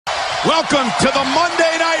Welcome to the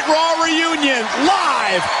Monday Night Raw reunion,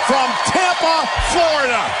 live from Tampa,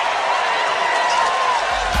 Florida.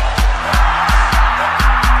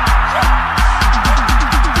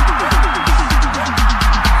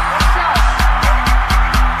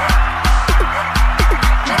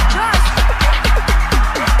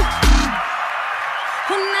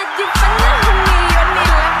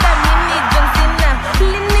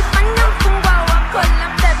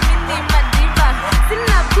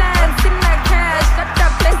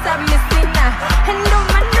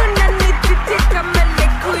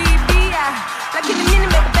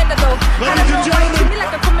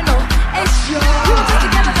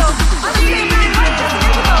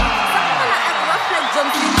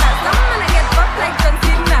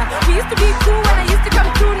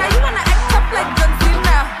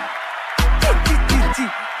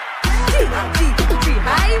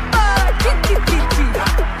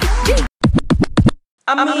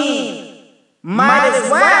 I mean, might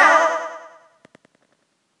as well.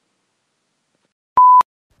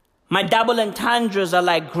 My double entendres are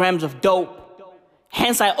like grams of dope.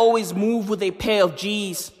 Hence, I always move with a pair of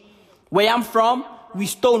G's. Where I'm from, we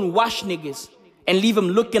stone wash niggas and leave them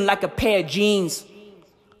looking like a pair of jeans.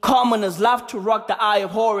 Commoners love to rock the Eye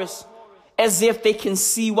of Horus as if they can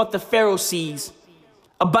see what the Pharaoh sees.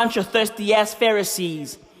 A bunch of thirsty ass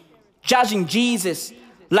Pharisees judging Jesus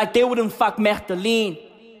like they wouldn't fuck Magdalene.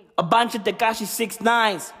 A bunch of Tekashi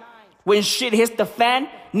 6ix9s. When shit hits the fan,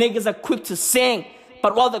 niggas are quick to sing.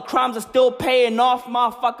 But while the crimes are still paying off,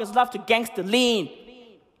 motherfuckers love to gangster lean.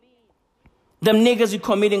 Them niggas who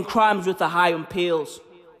committing crimes with the high on pills.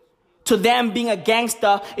 To them, being a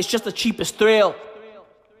gangster is just the cheapest thrill.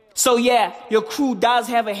 So yeah, your crew does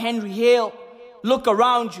have a Henry Hill. Look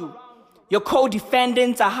around you. Your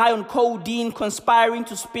co-defendants are high on codeine, conspiring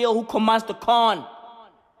to spill who commands the con.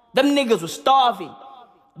 Them niggas were starving.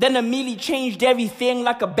 Then immediately changed everything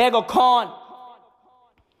like a bag of corn.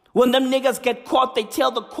 When them niggas get caught, they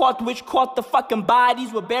tell the court which court the fucking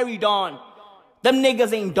bodies were buried on. Them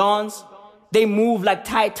niggas ain't dons. They move like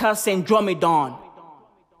Titus and Dromedon.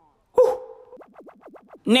 Whew.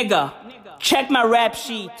 Nigga, check my rap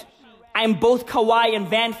sheet. I'm both Kawhi and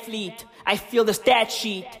Van Fleet. I feel the stat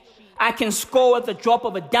sheet. I can score at the drop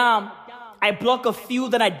of a dime. I block a few,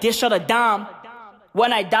 then I dish out a dime.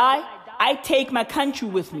 When I die, I take my country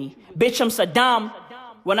with me. Bitch, I'm Saddam.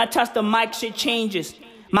 When I touch the mic, shit changes.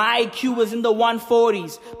 My IQ is in the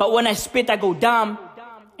 140s, but when I spit, I go dumb.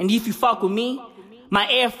 And if you fuck with me, my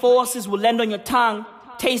air forces will land on your tongue.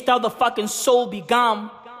 Taste how the fucking soul be gum.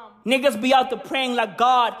 Niggas be out there praying like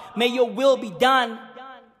God, may your will be done.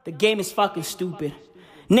 The game is fucking stupid.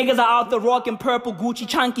 Niggas are out there rocking purple Gucci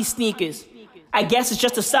chunky sneakers. I guess it's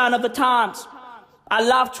just a sign of the times. I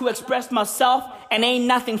love to express myself, and ain't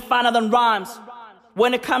nothing funner than rhymes.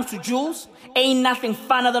 When it comes to jewels, ain't nothing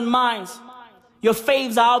funner than mines. Your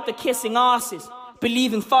faves are out there kissing asses,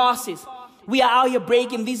 believing farces. We are out here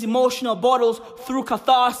breaking these emotional bottles through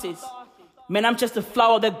catharsis. Man, I'm just a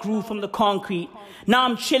flower that grew from the concrete. Now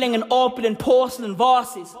I'm chilling in opulent porcelain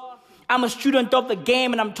vases. I'm a student of the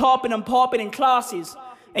game, and I'm topping and popping in classes.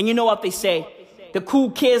 And you know what they say, the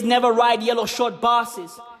cool kids never ride yellow short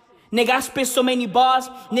bosses. Nigga, I spit so many bars,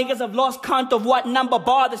 niggas have lost count of what number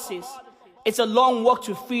bar this is. It's a long walk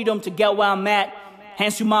to freedom to get where I'm at.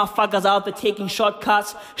 Hence you motherfuckers out there taking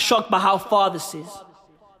shortcuts, shocked by how far this is.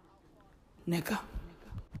 Nigga.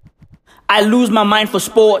 I lose my mind for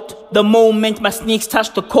sport the moment my sneaks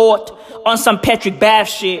touch the court. On some Patrick Bath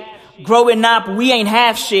shit. Growing up, we ain't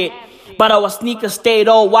half shit. But our sneakers stayed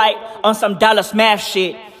all white on some Dallas math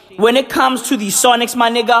shit. When it comes to these Sonics, my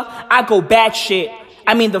nigga, I go bad shit.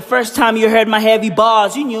 I mean, the first time you heard my heavy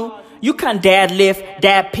bars, you knew. You can't dad lift,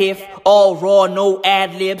 dad piff, all raw, no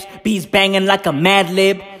ad-libs, beats banging like a Mad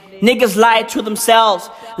Lib. Niggas lie to themselves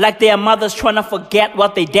like their mothers trying to forget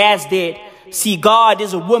what their dads did. See, God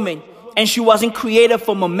is a woman, and she wasn't created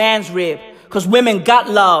from a man's rib. Cause women got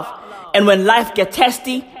love, and when life get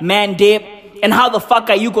testy, man dip. And how the fuck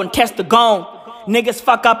are you gonna test the gone? Niggas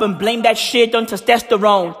fuck up and blame that shit on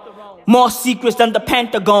testosterone. More secrets than the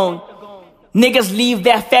Pentagon. Niggas leave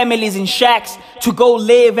their families in shacks to go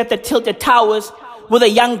live at the Tilted Towers with a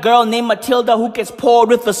young girl named Matilda who gets poured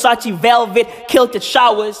with Versace velvet kilted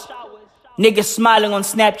showers. Niggas smiling on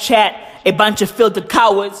Snapchat, a bunch of filtered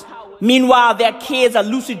cowards. Meanwhile, their kids are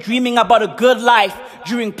lucid dreaming about a good life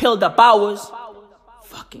during pilled up hours.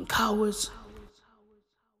 Fucking cowards.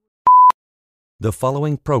 The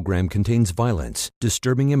following program contains violence,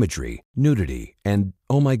 disturbing imagery, nudity, and,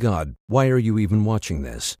 oh my God, why are you even watching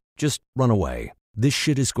this? Just run away. This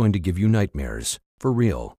shit is going to give you nightmares. For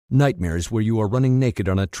real. Nightmares where you are running naked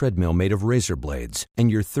on a treadmill made of razor blades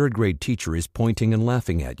and your third-grade teacher is pointing and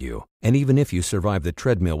laughing at you. And even if you survive the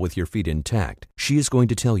treadmill with your feet intact, she is going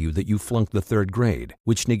to tell you that you flunked the third grade,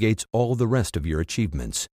 which negates all the rest of your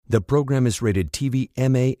achievements. The program is rated TV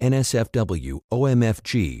MA NSFW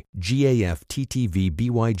OMFG GAF TTV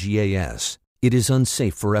BYGAS. It is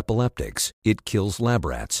unsafe for epileptics. It kills lab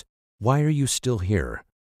rats. Why are you still here?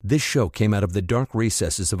 This show came out of the dark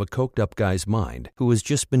recesses of a coked-up guy's mind who has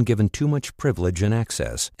just been given too much privilege and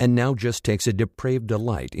access and now just takes a depraved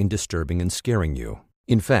delight in disturbing and scaring you.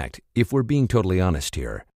 In fact, if we're being totally honest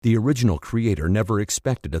here, the original creator never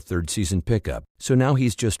expected a third season pickup, so now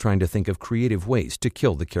he's just trying to think of creative ways to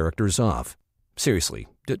kill the characters off. Seriously,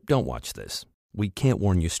 don't watch this. We can't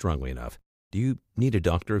warn you strongly enough. Do you need a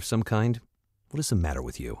doctor of some kind? What is the matter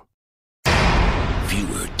with you?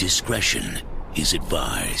 Viewer discretion is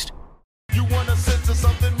advised. You wanna censor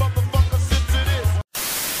something, motherfucker, censor this.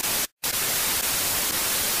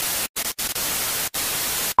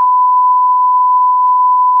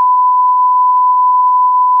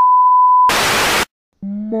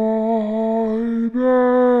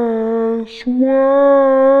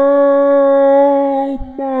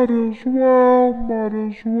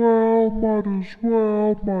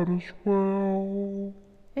 Might as well.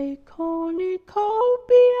 A cornucopia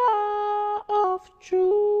of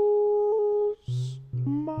juice.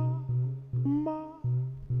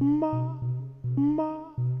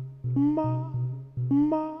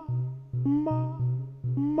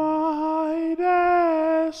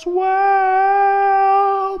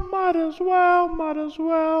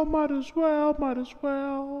 Might as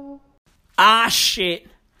well. Ah, shit.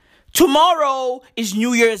 Tomorrow is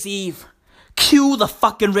New Year's Eve. Cue the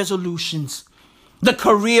fucking resolutions. The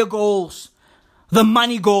career goals. The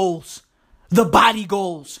money goals. The body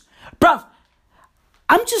goals. Bruv,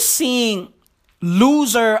 I'm just seeing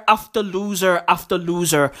loser after loser after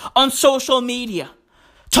loser on social media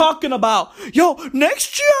talking about, yo,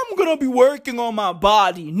 next year I'm gonna be working on my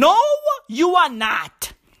body. No, you are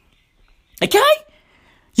not. Okay?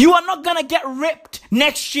 You are not gonna get ripped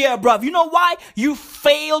next year, bruv. You know why? You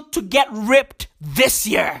failed to get ripped this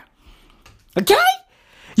year. Okay?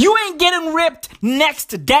 You ain't getting ripped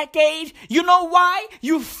next decade. You know why?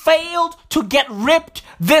 You failed to get ripped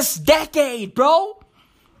this decade, bro.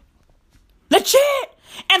 Legit.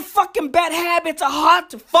 And fucking bad habits are hard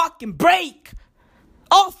to fucking break.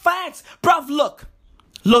 All facts. Bruv, look.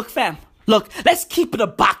 Look, fam. Look, let's keep it a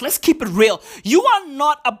buck. Let's keep it real. You are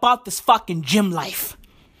not about this fucking gym life.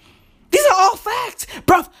 These are all facts.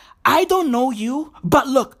 Bruv, I don't know you, but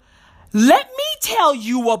look, let me tell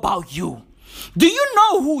you about you. Do you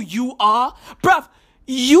know who you are? Bruv,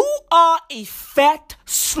 you are a fat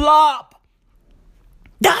slob.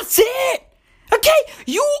 That's it. Okay?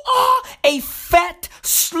 You are a fat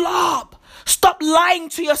slob. Stop lying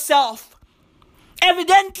to yourself.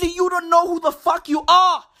 Evidently, you don't know who the fuck you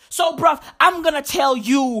are. So, bruv, I'm gonna tell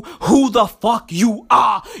you who the fuck you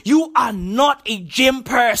are. You are not a gym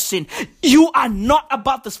person. You are not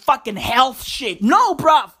about this fucking health shit. No,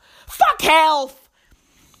 bruv. Fuck health.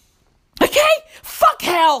 Okay? Fuck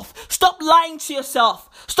health. Stop lying to yourself.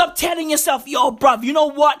 Stop telling yourself, yo, bruv, you know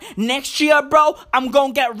what? Next year, bro, I'm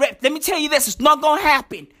gonna get ripped. Let me tell you this, it's not gonna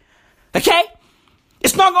happen. Okay?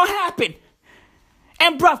 It's not gonna happen.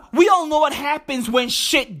 And, bruv, we all know what happens when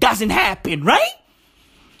shit doesn't happen, right?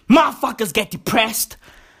 Motherfuckers get depressed.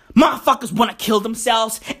 Motherfuckers want to kill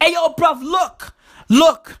themselves. Hey, yo, bruv,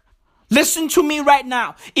 look. Listen to me right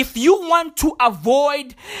now. If you want to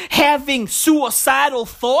avoid having suicidal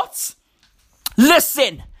thoughts,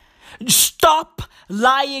 listen. Stop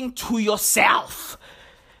lying to yourself.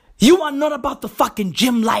 You are not about the fucking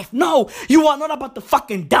gym life. No, you are not about the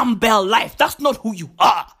fucking dumbbell life. That's not who you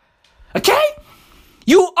are. Okay?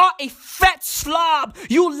 You are a fat slob.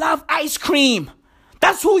 You love ice cream.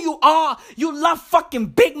 That's who you are. You love fucking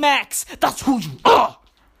Big Macs. That's who you are.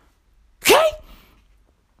 Okay?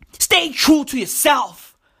 Stay true to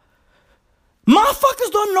yourself.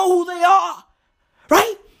 Motherfuckers don't know who they are.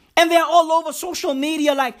 Right? And they're all over social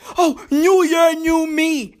media like, oh, new year, new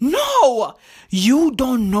me. No. You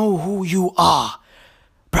don't know who you are.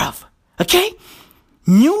 Bruv. Okay?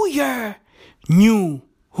 New year, new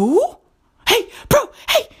who? Hey, bro.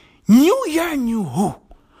 Hey. New year, new who?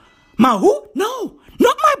 My who? No.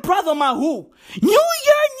 Not my brother, my who. New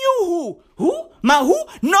year, new who? Who? My who?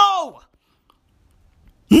 No.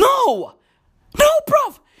 No,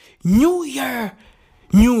 bruv. New year,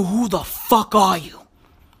 new who the fuck are you?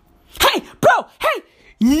 Hey, bro. Hey,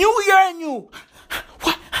 new year, new.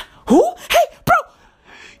 What? Who? Hey, bro.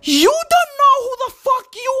 You don't know who the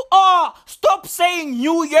fuck you are. Stop saying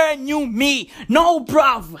new year, new me. No,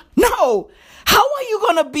 bruv. No. How are you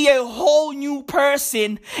gonna be a whole new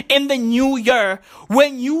person in the new year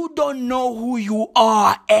when you don't know who you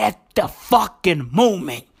are at the fucking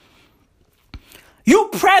moment? You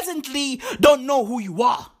presently don't know who you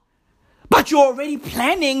are, but you're already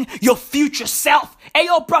planning your future self. Hey,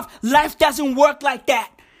 yo, bruv, life doesn't work like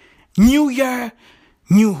that. New year,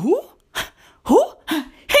 new who? Who?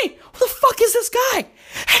 Hey, who the fuck is this guy?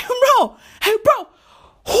 Hey, bro,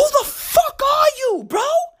 who the fuck are you, bro?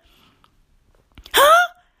 Huh?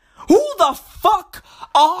 Who the fuck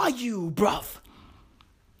are you, bruv?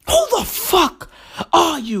 Who the fuck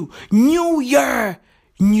are you? New year,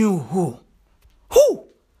 new who? Who?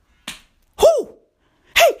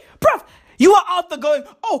 Hey, bruv, you are out there going,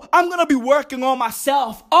 oh, I'm gonna be working on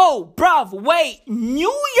myself. Oh, bruv, wait,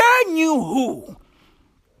 new year, new who?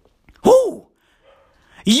 Who?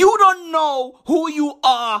 You don't know who you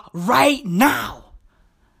are right now,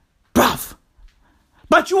 bruv.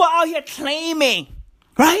 But you are out here claiming,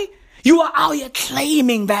 right? You are out here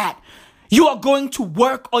claiming that you are going to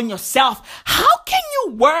work on yourself. How can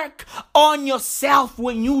you work on yourself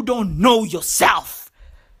when you don't know yourself?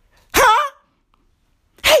 Huh?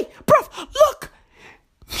 Hey, bruv, look.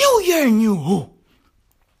 New year, new who?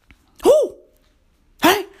 Who?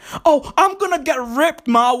 Hey? Oh, I'm gonna get ripped,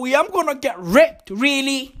 Maui. I'm gonna get ripped.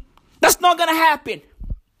 Really? That's not gonna happen.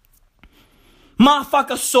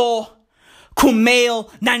 Motherfucker saw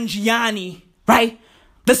Kumail Nanjiani, right?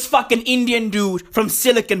 This fucking Indian dude from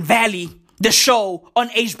Silicon Valley, the show on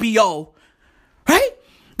HBO, right?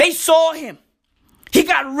 They saw him. He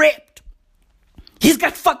got ripped. He's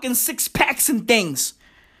got fucking 6-packs and things,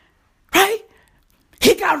 right?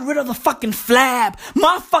 He got rid of the fucking flab.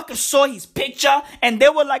 Motherfuckers saw his picture and they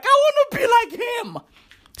were like, I want to be like him.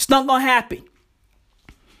 It's not gonna happen.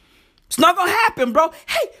 It's not gonna happen, bro.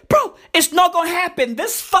 Hey, bro, it's not gonna happen.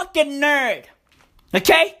 This fucking nerd,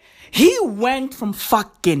 okay? He went from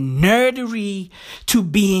fucking nerdery to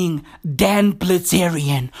being Dan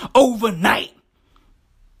Blitzerian overnight.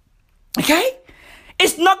 Okay?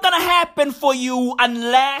 It's not gonna happen for you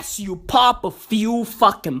unless you pop a few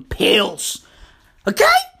fucking pills. Okay?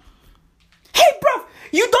 Hey, bro,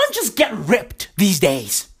 you don't just get ripped these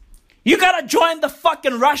days. You gotta join the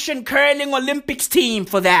fucking Russian curling Olympics team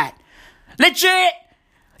for that. Legit.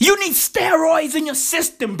 You need steroids in your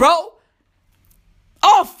system, bro.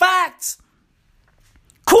 All facts.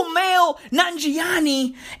 Kumail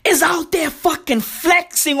Nanjiani is out there fucking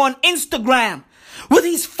flexing on Instagram with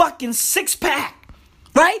his fucking 6-pack,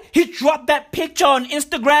 right? He dropped that picture on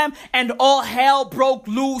Instagram and all hell broke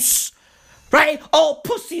loose, right? All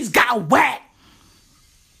pussies got wet.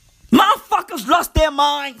 Motherfuckers lost their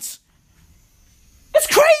minds. It's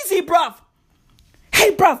crazy, bruv.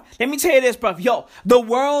 Hey, bruv, let me tell you this, bruv. Yo, the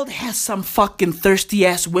world has some fucking thirsty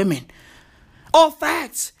ass women. All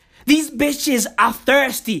facts. These bitches are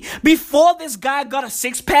thirsty. Before this guy got a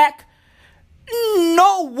 6-pack,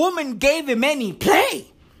 no woman gave him any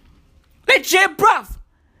play. Legit, bruv.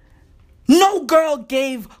 No girl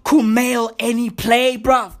gave Kumail any play,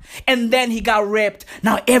 bruv. And then he got ripped.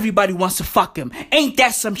 Now everybody wants to fuck him. Ain't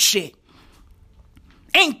that some shit?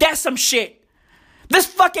 Ain't that some shit? This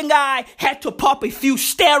fucking guy had to pop a few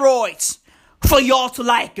steroids for y'all to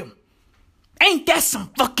like him. Ain't that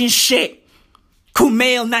some fucking shit?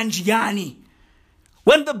 Kumail Nanjiani.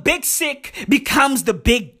 When the big sick becomes the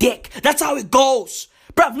big dick. That's how it goes.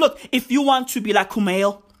 Bruv, look, if you want to be like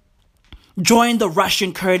Kumail, join the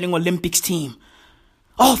Russian curling Olympics team.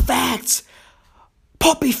 All facts.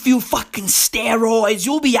 Pop a few fucking steroids.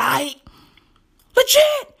 You'll be aight.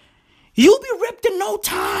 Legit. You'll be ripped in no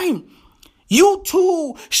time. You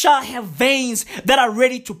too shall have veins that are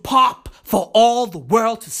ready to pop for all the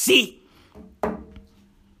world to see.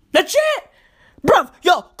 Legit. Bruv,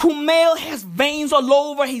 yo, Kumail has veins all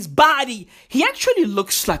over his body. He actually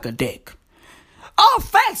looks like a dick. All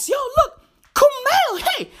facts. Yo, look. Kumail,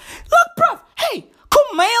 hey. Look, bruv. Hey,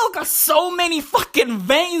 Kumail got so many fucking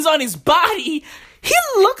veins on his body. He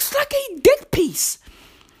looks like a dick piece.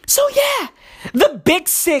 So yeah, the big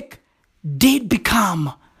sick did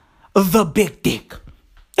become the big dick.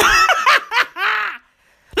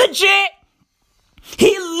 Legit.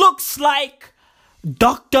 He looks like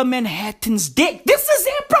Dr. Manhattan's dick. This is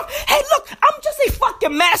it, bro. Hey, look, I'm just a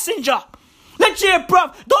fucking messenger. Legit,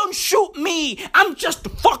 bro. Don't shoot me. I'm just a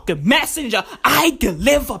fucking messenger. I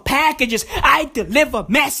deliver packages. I deliver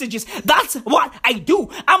messages. That's what I do.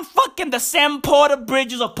 I'm fucking the Sam Porter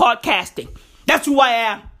Bridges of podcasting. That's who I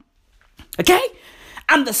am. Okay?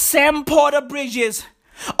 I'm the Sam Porter Bridges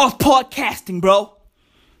of podcasting, bro.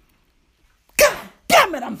 God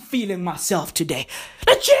damn it, I'm feeling myself today.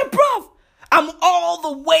 Legit, bro. I'm all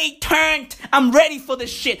the way turned. I'm ready for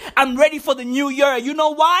this shit. I'm ready for the new year. You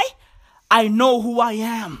know why? I know who I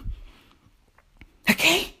am.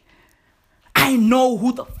 Okay? I know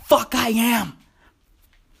who the fuck I am.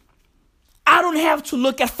 I don't have to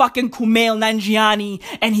look at fucking Kumail Nanjiani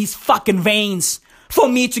and his fucking veins for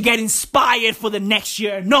me to get inspired for the next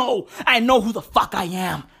year. No, I know who the fuck I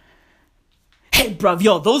am. Hey, bruv,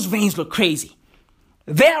 yo, those veins look crazy.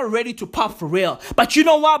 They are ready to pop for real. But you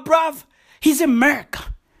know what, bruv? He's in America,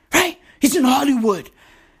 right? He's in Hollywood.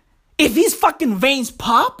 If his fucking veins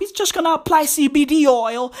pop, he's just gonna apply CBD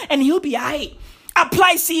oil and he'll be aight.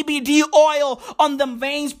 Apply CBD oil on them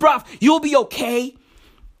veins, bruv. You'll be okay.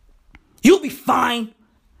 You'll be fine.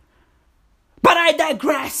 But I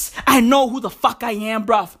digress. I know who the fuck I am,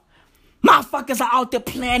 bruv. Motherfuckers are out there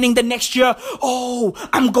planning the next year. Oh,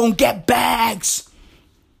 I'm gonna get bags.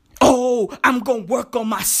 Oh, I'm gonna work on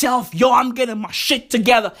myself. Yo, I'm getting my shit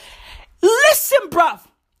together. Listen, bruv.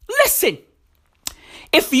 Listen.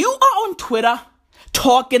 If you are on Twitter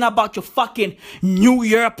talking about your fucking New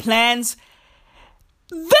Year plans,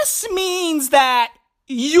 this means that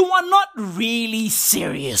you are not really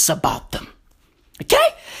serious about them. Okay?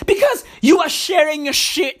 Because you are sharing your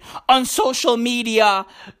shit on social media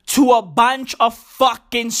to a bunch of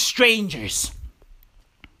fucking strangers.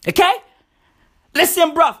 Okay?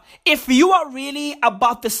 Listen, bruv. If you are really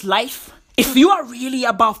about this life, if you are really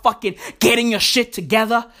about fucking getting your shit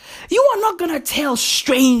together, you are not gonna tell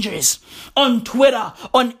strangers on Twitter,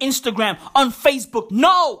 on Instagram, on Facebook.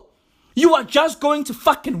 No! You are just going to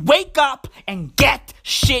fucking wake up and get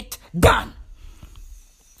shit done.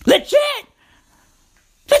 Legit!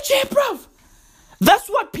 Legit, bruv. That's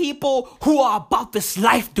what people who are about this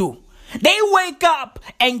life do. They wake up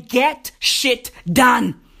and get shit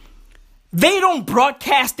done. They don't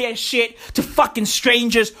broadcast their shit to fucking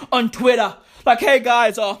strangers on Twitter. Like, hey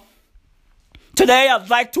guys, today I'd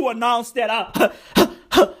like to announce that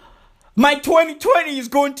my 2020 is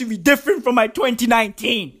going to be different from my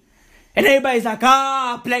 2019. And everybody's like,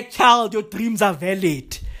 Black Child, your dreams are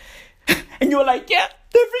valid. And you're like, yeah,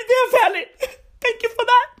 they're valid. Thank you for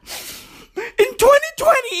that. In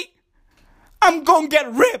 2020, I'm gonna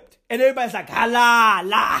get ripped. And everybody's like, hala,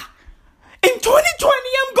 la. In 2020,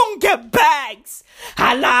 I'm gonna get bags.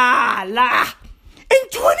 Hala, la. In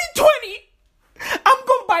 2020, I'm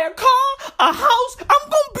gonna buy a car, a house. I'm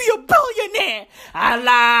gonna be a billionaire.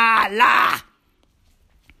 Hala, la.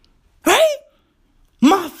 Right?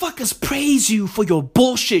 Motherfuckers praise you for your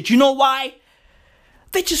bullshit. You know why?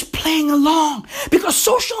 They're just playing along. Because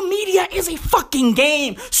social media is a fucking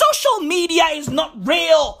game. Social media is not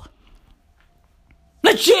real.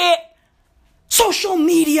 Legit. Social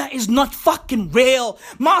media is not fucking real.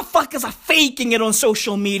 Motherfuckers are faking it on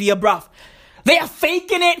social media, bruv. They are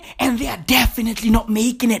faking it and they are definitely not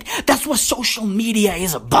making it. That's what social media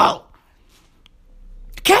is about.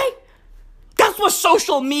 Okay? That's what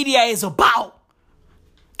social media is about.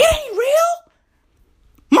 It ain't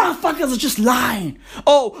real. Motherfuckers are just lying.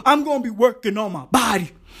 Oh, I'm gonna be working on my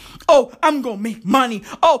body. Oh, I'm gonna make money.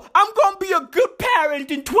 Oh, I'm gonna be a good parent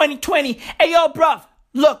in 2020. Hey, yo, bruv,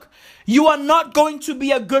 look, you are not going to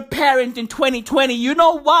be a good parent in 2020. You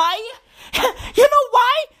know why? You know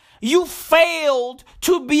why? You failed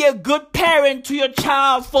to be a good parent to your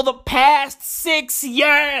child for the past 6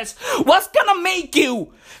 years. What's gonna make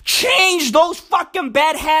you change those fucking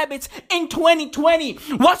bad habits in 2020?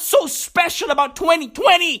 What's so special about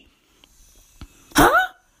 2020?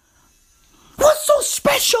 Huh? What's so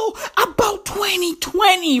special about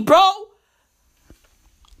 2020, bro?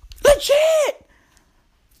 Legit.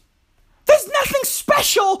 There's nothing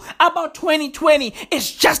special about 2020.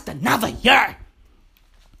 It's just another year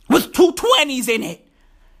with 2 20s in it.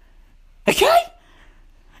 Okay?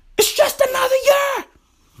 It's just another year.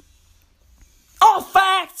 All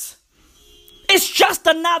facts. It's just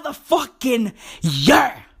another fucking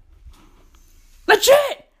year.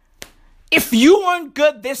 Legit. If you weren't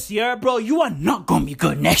good this year, bro, you are not gonna be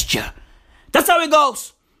good next year. That's how it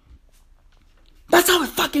goes. That's how it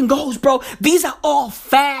fucking goes, bro. These are all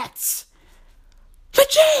facts.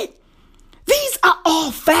 Legit. These are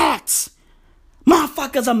all facts.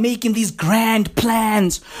 Motherfuckers are making these grand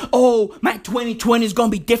plans. Oh, my 2020 is gonna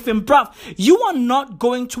be different, bruv. You are not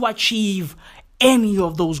going to achieve any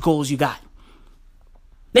of those goals you got.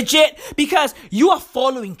 Legit, because you are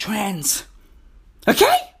following trends.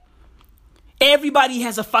 Okay? Everybody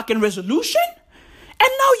has a fucking resolution, and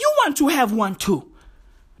now you want to have one too.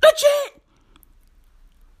 Legit.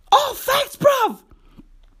 All facts, bruv.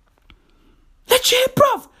 Legit,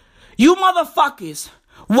 bruv. You motherfuckers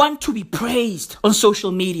want to be praised on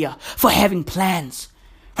social media for having plans,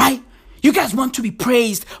 right? You guys want to be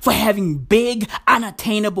praised for having big,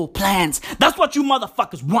 unattainable plans. That's what you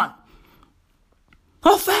motherfuckers want.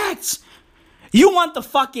 Oh, facts. You want the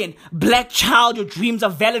fucking Black Child Your Dreams Are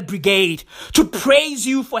Valid Brigade to praise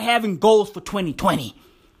you for having goals for 2020.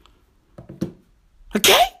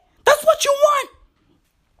 Okay? That's what you want.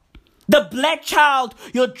 The Black Child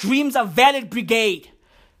Your Dreams Are Valid Brigade.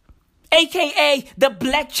 AKA the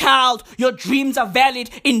Black Child Your Dreams Are Valid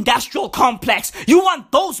Industrial Complex. You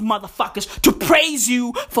want those motherfuckers to praise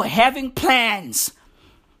you for having plans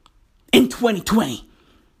in 2020.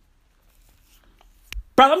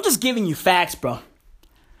 Bro, I'm just giving you facts, bro.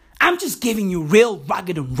 I'm just giving you real,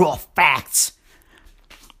 rugged, and raw facts.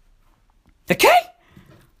 Okay?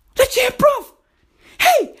 Legit, bro.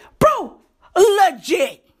 Hey, bro.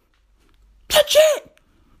 Legit.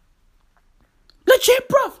 Legit,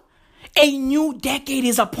 bro. A new decade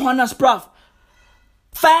is upon us, bro.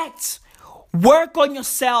 Facts. Work on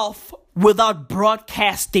yourself without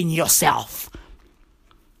broadcasting yourself.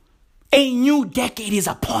 A new decade is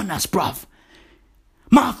upon us, bro.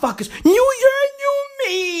 Motherfuckers, new year, new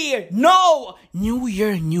me. No, new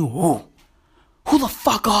year, new who? Who the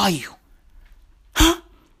fuck are you? Huh?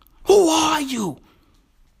 Who are you?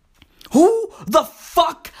 Who the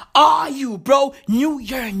fuck are you, bro? New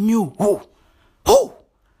year, new who? Who?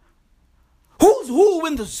 Who's who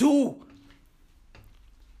in the zoo?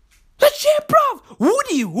 Legit, bro.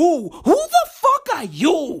 Woody who? Who the fuck are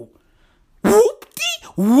you?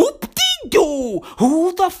 Whoop-dee-doo.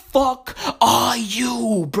 Who the fuck are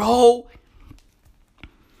you, bro?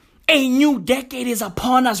 A new decade is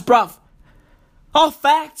upon us, bruv. All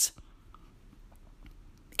facts.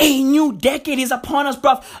 A new decade is upon us,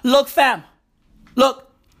 bruv. Look, fam.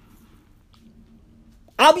 Look.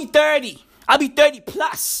 I'll be 30. I'll be 30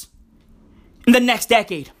 plus in the next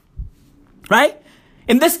decade. Right?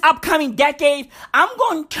 In this upcoming decade, I'm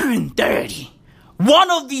going to turn 30.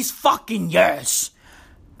 One of these fucking years.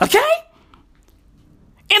 Okay?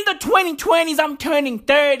 In the 2020s, I'm turning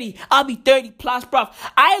 30. I'll be 30 plus, bro.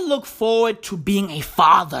 I look forward to being a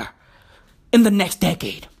father in the next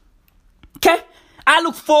decade. Okay? I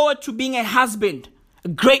look forward to being a husband, a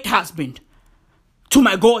great husband, to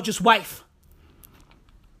my gorgeous wife.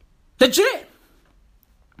 Legit.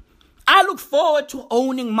 I look forward to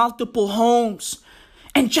owning multiple homes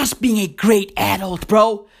and just being a great adult,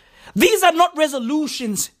 bro. These are not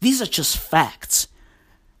resolutions. These are just facts.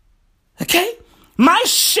 Okay? My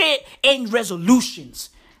shit ain't resolutions.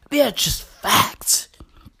 They're just facts.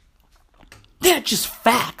 They're just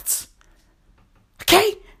facts.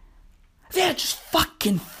 Okay? They're just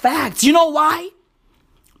fucking facts. You know why?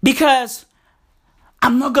 Because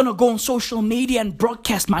I'm not gonna go on social media and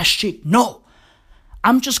broadcast my shit. No.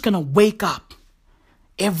 I'm just gonna wake up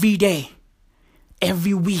every day,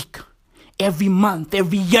 every week, every month,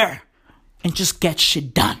 every year, and just get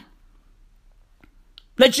shit done.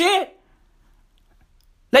 Legit.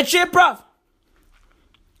 Legit, bruv.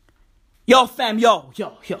 Yo, fam, yo.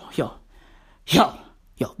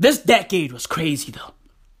 This decade was crazy, though.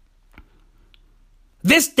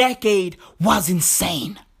 This decade was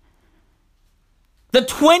insane. The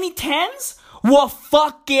 2010s were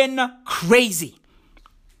fucking crazy.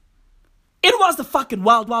 It was the fucking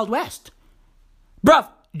wild, wild west. Bruv,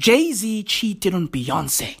 Jay-Z cheated on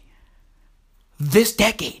Beyonce. This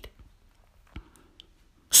decade.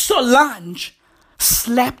 Solange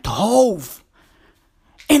slapped Hove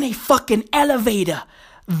in a fucking elevator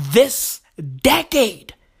this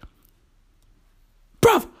decade.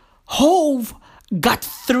 Bruv, Hove got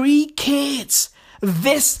 3 kids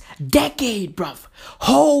this decade, bruv.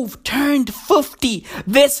 Hove turned 50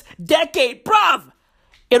 this decade, bruv.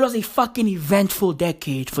 It was a fucking eventful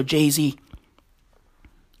decade for Jay-Z.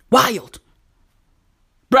 Wild.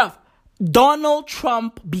 Bruv, Donald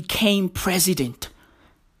Trump became president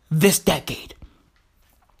this decade.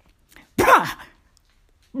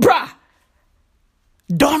 Bruh.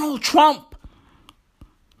 Donald Trump,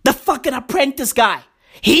 the fucking apprentice guy,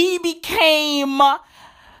 he became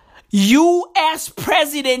U.S.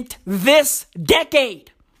 president this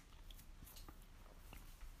decade.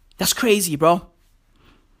 That's crazy, bro.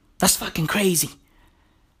 That's fucking crazy.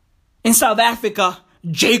 In South Africa,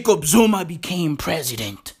 Jacob Zuma became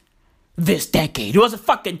president this decade. He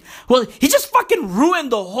just fucking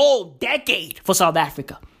ruined the whole decade for South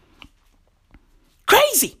Africa.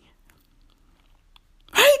 Crazy.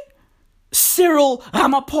 Right? Cyril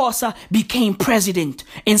Ramaphosa became president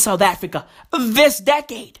in South Africa this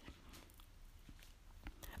decade.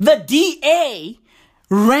 The DA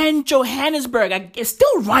ran Johannesburg. It's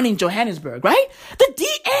still running Johannesburg, right? The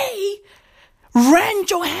DA ran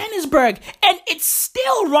Johannesburg, and it's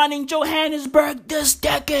still running Johannesburg this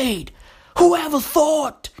decade. Whoever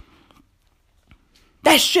thought?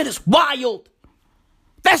 That shit is wild.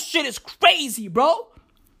 That shit is crazy, bro.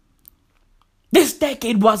 This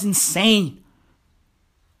decade was insane.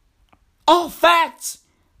 All facts.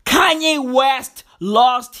 Kanye West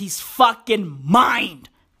lost his fucking mind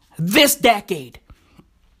this decade.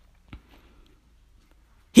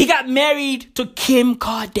 He got married to Kim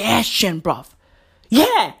Kardashian, bruv.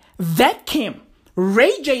 Yeah, that Kim.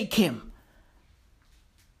 Ray J Kim.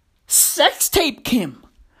 Sex tape Kim.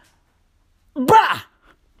 Bruh.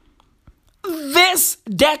 This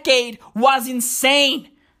decade was insane.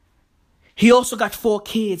 He also got 4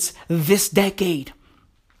 kids this decade.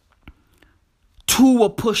 2 were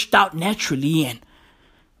pushed out naturally and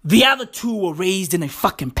the other 2 were raised in a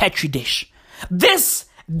fucking petri dish. This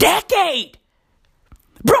decade.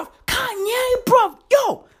 Bro, Kanye, bro,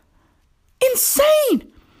 yo,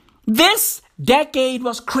 insane. This decade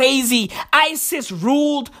was crazy. ISIS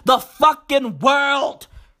ruled the fucking world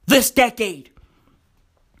this decade.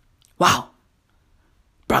 Wow.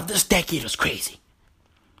 Bro, this decade was crazy.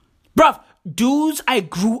 Bro, dudes I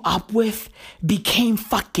grew up with became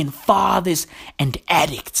fucking fathers and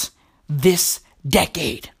addicts this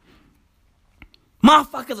decade.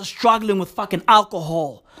 Motherfuckers are struggling with fucking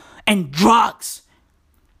alcohol and drugs.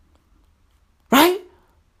 Right?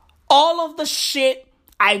 All of the shit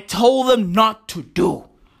I told them not to do.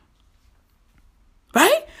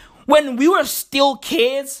 Right? When we were still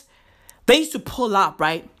kids, they used to pull up,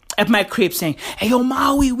 right? At my crib saying, hey, yo,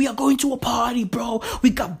 Maui, we are going to a party, bro. We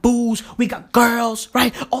got booze. We got girls,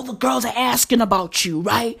 right? All the girls are asking about you,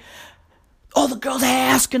 right? All the girls are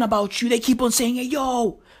asking about you. They keep on saying, hey,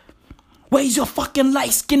 yo, where's your fucking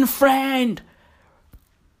light-skinned friend?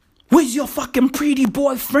 Where's your fucking pretty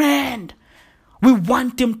boyfriend? We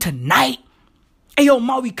want him tonight. Hey, yo,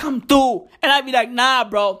 Maui, come through. And I'd be like, nah,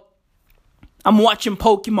 bro. I'm watching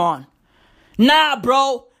Pokemon. Nah,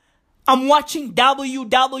 bro. I'm watching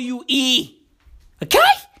WWE. Okay?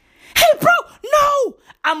 Hey, bro, no.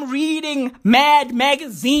 I'm reading Mad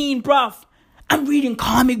Magazine, bruv. I'm reading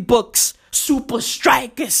comic books. Super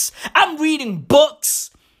Strikers. I'm reading books.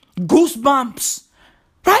 Goosebumps.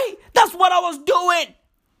 Right? That's what I was doing.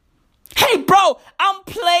 Hey, bro, I'm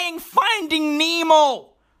playing Finding Nemo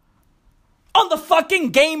on the fucking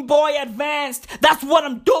Game Boy Advanced. That's what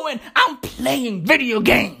I'm doing. I'm playing video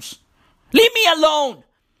games. Leave me alone.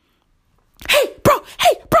 Hey, bro,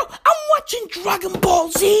 I'm watching Dragon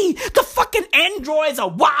Ball Z. The fucking androids are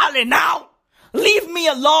wilding out. Leave me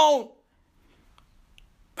alone.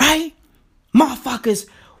 Right? Motherfuckers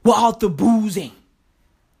were out there boozing,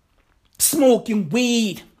 smoking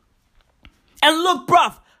weed. And look,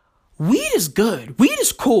 bruv, weed is good. Weed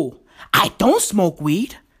is cool. I don't smoke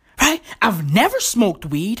weed, right? I've never smoked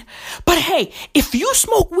weed. But hey, if you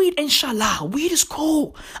smoke weed, inshallah, weed is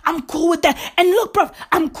cool. I'm cool with that. And look, bruv,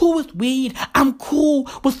 I'm cool with weed. I'm cool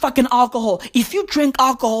with fucking alcohol. If you drink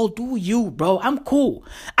alcohol, do you, bro. I'm cool.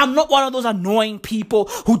 I'm not one of those annoying people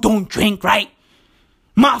who don't drink, right?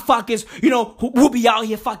 Motherfuckers, who be out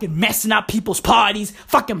here fucking messing up people's parties,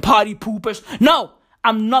 fucking party poopers. No.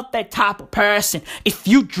 I'm not that type of person. If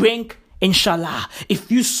you drink, inshallah. If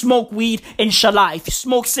you smoke weed, inshallah. If you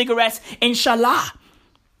smoke cigarettes, inshallah.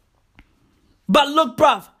 But look,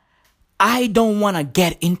 bruv, I don't want to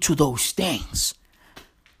get into those things.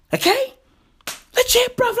 Okay?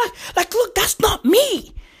 Legit, bruv. Like, look, that's not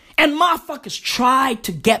me. And motherfuckers tried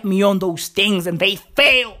to get me on those things and they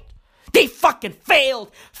failed. They fucking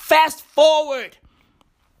failed. Fast forward.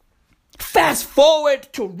 Fast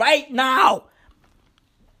forward to right now.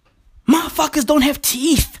 Motherfuckers don't have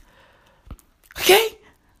teeth. Okay?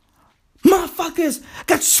 Motherfuckers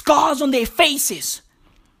got scars on their faces.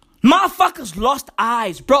 Motherfuckers lost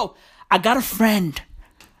eyes. Bro, I got a friend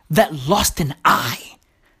that lost an eye.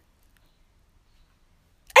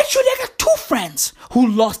 Actually, I got 2 friends who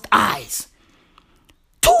lost eyes.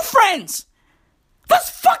 2 friends. That's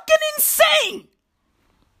fucking insane.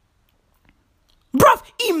 Bruv,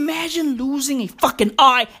 imagine losing a fucking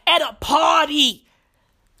eye at a party.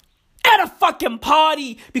 At a fucking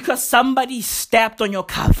party because somebody stepped on your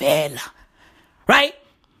cavela, right?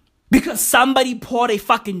 Because somebody poured a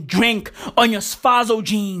fucking drink on your Sfazo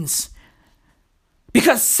jeans.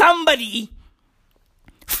 Because somebody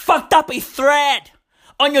fucked up a thread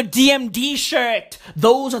on your DMD shirt.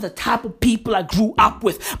 Those are the type of people I grew up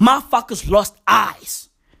with. Motherfuckers lost eyes.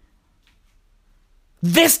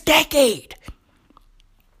 This decade.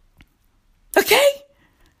 Okay?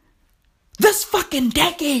 This fucking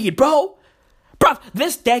decade, bro. Bruv,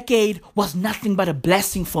 this decade was nothing but a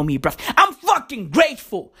blessing for me, bruv. I'm fucking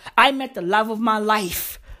grateful. I met the love of my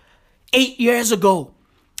life 8 years ago.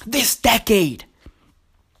 This decade.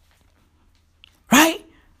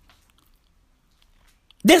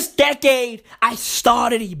 This decade, I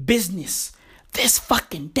started a business. This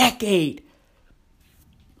fucking decade.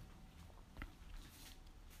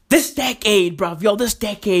 This decade, bruv. Yo, this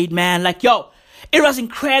decade, man. Like, yo, it was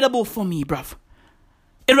incredible for me, bruv.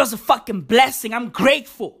 It was a fucking blessing. I'm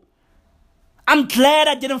grateful. I'm glad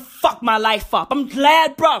I didn't fuck my life up. I'm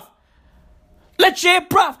glad, bruv. Legit,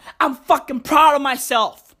 bruv. I'm fucking proud of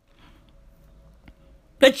myself.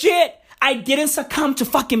 Legit. I didn't succumb to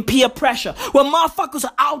fucking peer pressure. When motherfuckers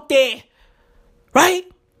are out there, right?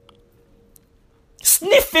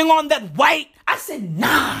 Sniffing on that white. I said,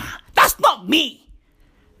 nah, that's not me.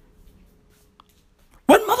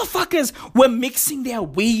 When motherfuckers were mixing their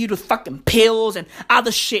weed with fucking pills and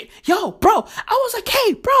other shit. Yo, bro, I was like,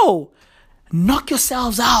 hey, bro, knock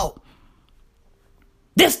yourselves out.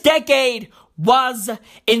 This decade was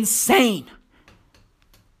insane.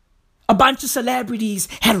 A bunch of celebrities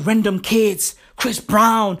had random kids. Chris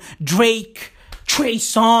Brown, Drake, Trey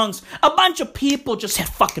Songz. A bunch of people just had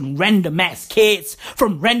fucking random ass kids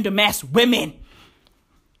from random ass women.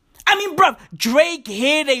 I mean, bruv, Drake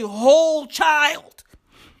had a whole child.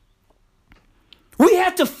 We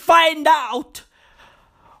had to find out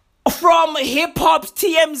from hip hop's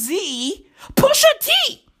TMZ, Pusha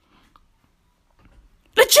T.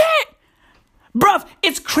 Legit. Bruv,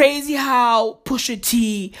 it's crazy how Pusha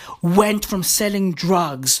T went from selling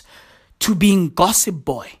drugs to being gossip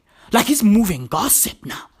boy. Like he's moving gossip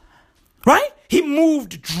now. Right? He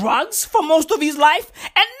moved drugs for most of his life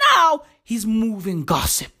and now he's moving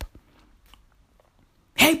gossip.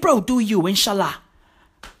 Hey bro, do you, inshallah.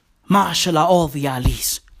 Mashallah, all the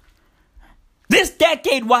Alis. This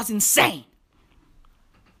decade was insane.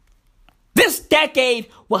 This decade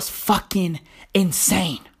was fucking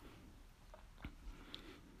insane.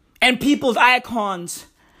 And people's icons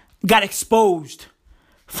got exposed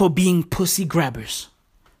for being pussy grabbers.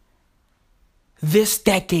 This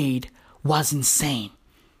decade was insane.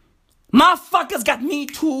 Motherfuckers got me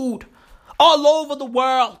too'd all over the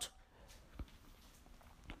world.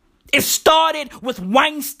 It started with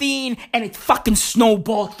Weinstein and it fucking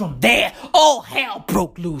snowballed from there. All hell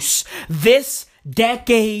broke loose. This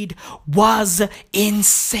decade was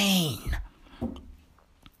insane.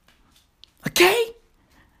 Okay?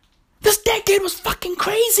 This decade was fucking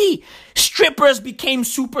crazy. Strippers became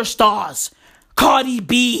superstars. Cardi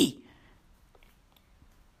B.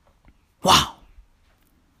 Wow.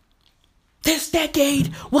 This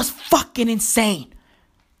decade was fucking insane.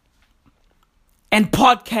 And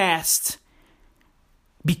podcasts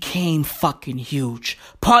became fucking huge.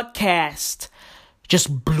 Podcasts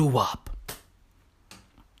just blew up.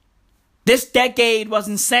 This decade was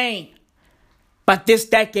insane. But this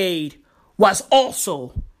decade was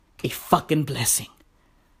also a fucking blessing.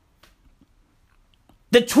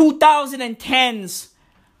 The 2010s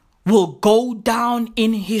will go down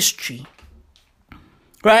in history,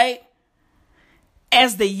 right?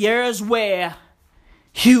 As the years where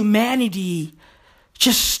humanity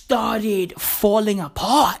just started falling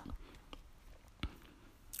apart.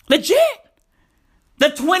 Legit. The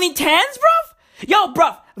 2010s, bruv? Yo,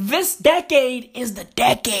 bruv, this decade is the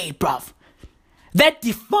decade, bruv, that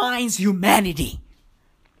defines humanity.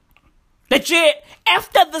 Legit,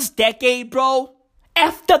 after this decade, bro,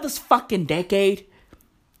 after this fucking decade,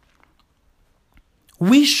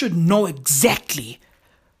 we should know exactly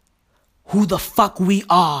who the fuck we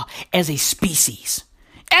are as a species.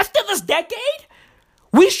 After this decade,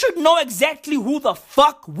 we should know exactly who the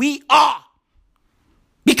fuck we are.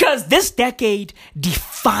 Because this decade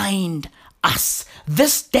defined us.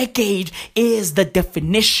 This decade is the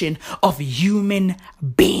definition of human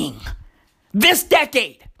being. This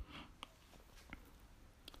decade.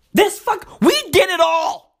 We did it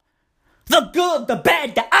all. The good, the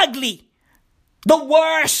bad, the ugly, the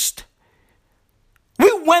worst.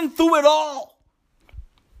 We went through it all.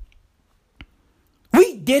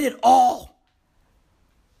 We did it all.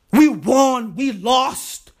 We won, we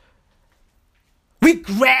lost. We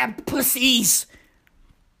grabbed pussies.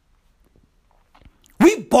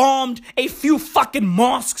 We bombed a few fucking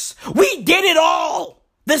mosques. We did it all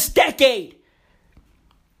this decade.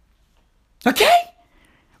 Okay?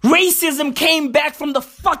 Racism came back from the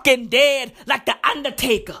fucking dead like the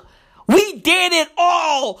Undertaker. We did it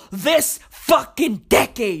all this fucking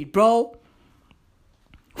decade, bro.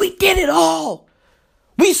 We did it all.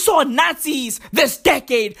 We saw Nazis this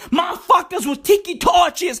decade. Motherfuckers with tiki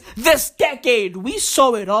torches this decade. We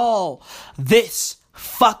saw it all this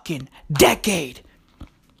fucking decade.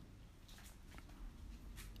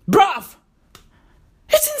 Bruv,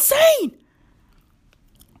 it's insane.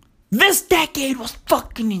 This decade was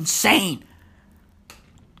fucking insane.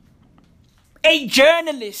 A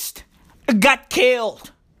journalist got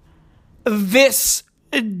killed this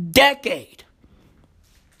decade.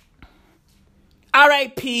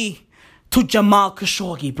 R.I.P. to Jamal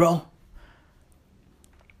Khashoggi, bro.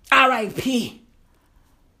 R.I.P.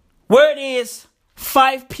 Word is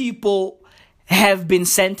 5 people have been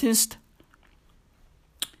sentenced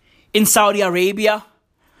in Saudi Arabia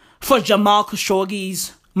for Jamal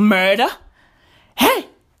Khashoggi's murder. Hey,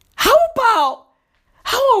 how about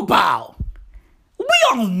we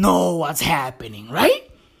all know what's happening,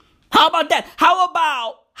 right? How about that? How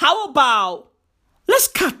about let's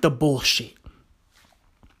cut the bullshit.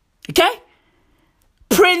 Okay?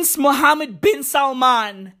 Prince Mohammed bin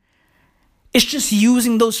Salman is just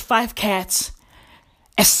using those 5 cats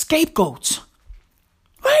as scapegoats.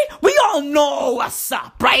 Right? We all know what's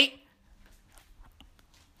up, right?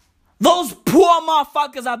 Those poor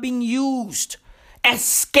motherfuckers are being used as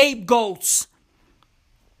scapegoats.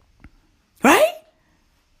 Right?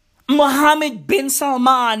 Mohammed bin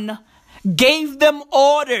Salman gave them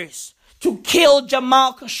orders to kill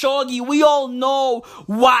Jamal Khashoggi. We all know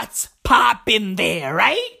what's popping there,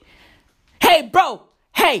 right? Hey, bro.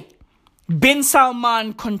 Hey, bin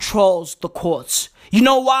Salman controls the courts. You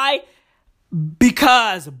know why?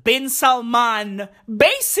 Because bin Salman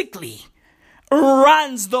basically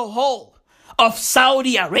runs the whole of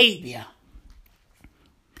Saudi Arabia.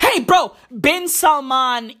 Hey, bro, bin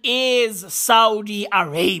Salman is Saudi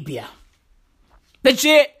Arabia.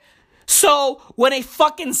 Legit. So, when a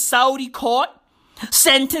fucking Saudi court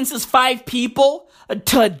sentences 5 people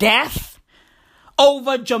to death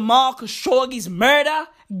over Jamal Khashoggi's murder,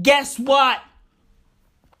 guess what?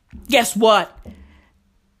 Guess what?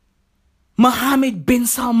 Mohammed bin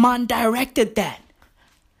Salman directed that.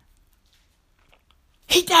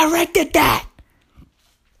 He directed that.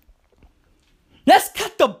 Let's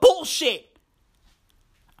cut the bullshit.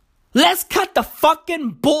 Let's cut the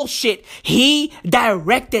fucking bullshit. He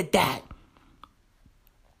directed that.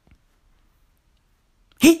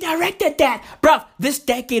 He directed that. Bruh, this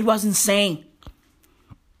decade was insane.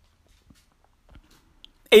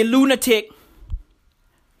 A lunatic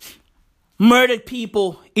murdered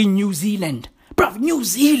people in New Zealand. Bruh, New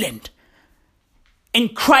Zealand. In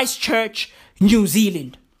Christchurch, New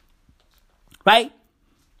Zealand. Right?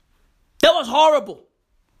 That was horrible.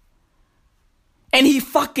 And he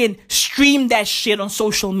fucking streamed that shit on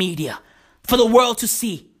social media for the world to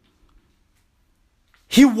see.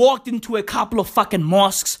 He walked into a couple of fucking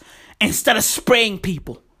mosques and started spraying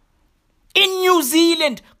people. In New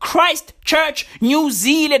Zealand, Christchurch, New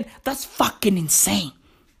Zealand. That's fucking insane.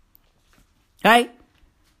 Right?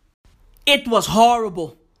 It was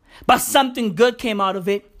horrible. But something good came out of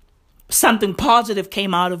it. Something positive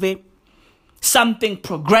came out of it. Something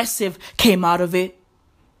progressive came out of it.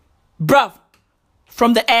 Bruv,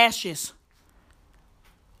 from the ashes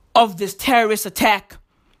of this terrorist attack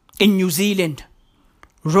in New Zealand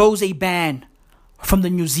rose a ban from the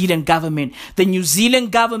New Zealand government. The New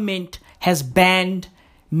Zealand government has banned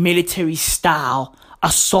military-style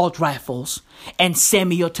assault rifles and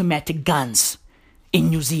semi-automatic guns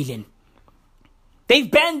in New Zealand. They've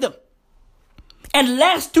banned them. And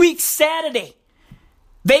last week, Saturday,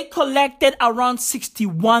 they collected around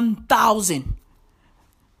 61,000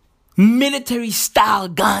 military-style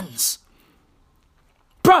guns.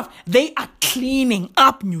 Bruv, they are cleaning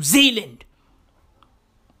up New Zealand.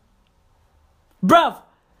 Bruv,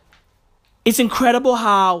 it's incredible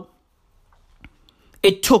how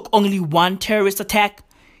it took only one terrorist attack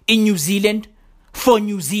in New Zealand for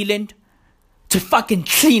New Zealand to fucking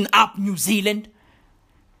clean up New Zealand.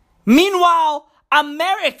 Meanwhile,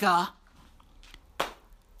 America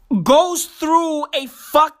goes through a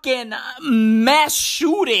fucking mass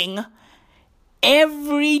shooting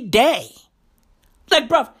every day. Like,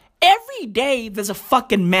 bruv, every day there's a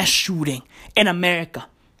fucking mass shooting in America.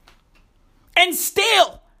 And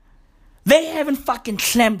still, they haven't fucking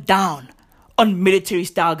clamped down on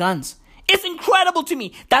military-style guns. It's incredible to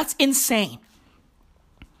me. That's insane.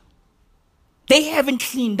 They haven't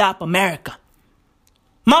cleaned up America.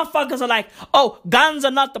 Motherfuckers are like, oh, guns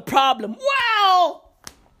are not the problem. Well.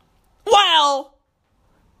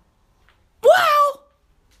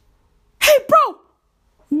 Hey, bro.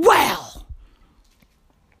 Well.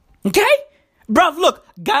 Okay? Bruv, look,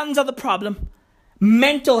 guns are the problem.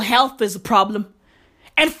 Mental health is a problem.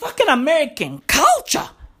 And fucking American culture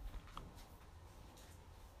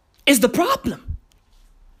is the problem.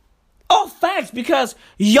 All facts, because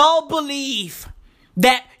y'all believe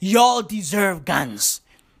that y'all deserve guns.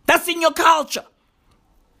 That's in your culture.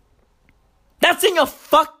 That's in your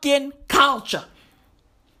fucking culture.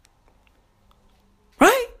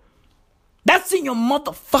 Right? That's in your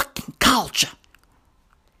motherfucking culture.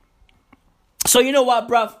 So you know what,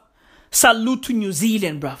 bruv? Salute to New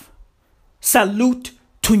Zealand, bruv. Salute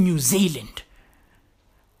to New Zealand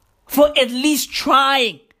for at least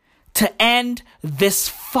trying to end this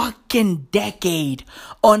fucking decade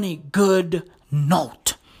on a good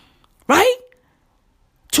note. Right?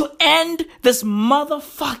 To end this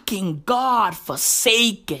motherfucking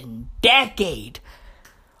God-forsaken decade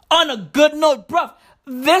on a good note, bruv.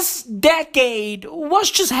 This decade was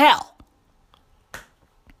just hell.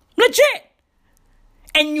 Legit.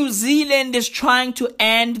 And New Zealand is trying to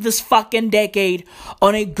end this fucking decade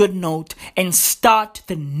on a good note and start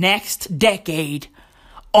the next decade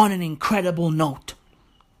on an incredible note.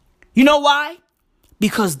 You know why?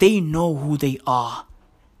 Because they know who they are.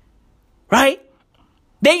 Right?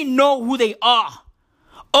 They know who they are.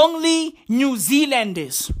 Only New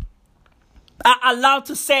Zealanders are allowed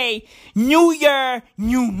to say, New Year,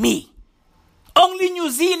 new me. Only New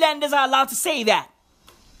Zealanders are allowed to say that.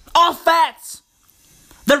 All facts.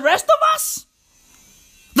 The rest of us,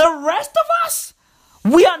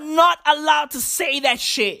 we are not allowed to say that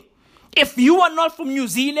shit. If you are not from New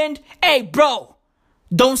Zealand, hey bro,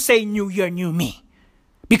 don't say New Year, new me.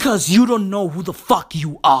 Because you don't know who the fuck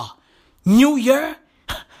you are. New Year?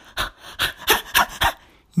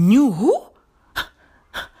 New who?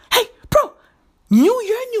 Hey bro, New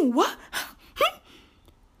Year, new what?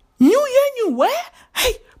 New Year, new where?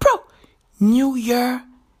 Hey bro, New Year,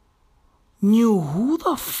 new who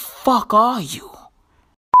the fuck are you?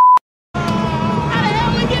 How the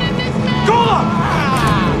hell we get in this mess? Go on!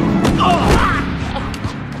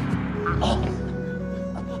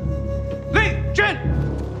 Li Jun!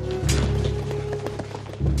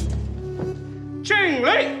 Jing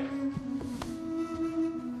Li!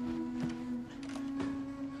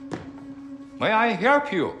 May I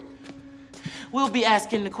help you? We'll be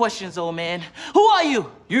asking the questions, old man. Who are you?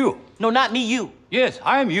 You. No, not me, you. Yes,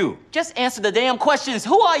 I am you. Just answer the damn questions.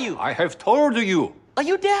 Who are you? I have told you. Are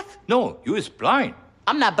you deaf? No, you is blind.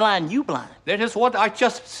 I'm not blind, you blind. That is what I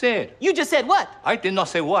just said. You just said what? I did not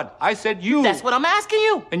say what. I said you. That's what I'm asking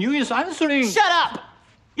you. And you is answering. Shut up.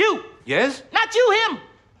 You. Yes? Not you, him.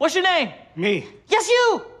 What's your name? Me. Yes,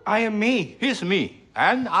 you. I am me. He's me.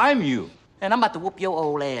 And I'm you. And I'm about to whoop your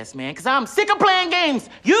old ass, man, because I'm sick of playing games.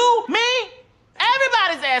 You, me,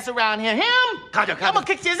 everybody's ass around here. Him, I'm going to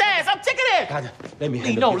kick his ass. I'm sick of this. Let me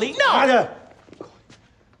Lee, no, Lee, no.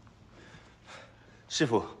 师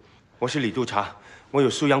傅，我是李督察，我有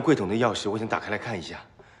苏阳柜桶的钥匙，我想打开来看一下。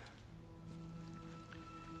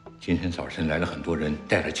今天早晨来了很多人，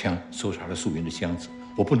带着枪搜查了素云的箱子，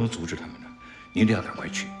我不能阻止他们的，你一定要赶快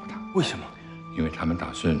去。为什么？因为他们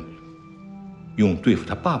打算用对付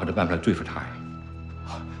他爸爸的办法来对付他。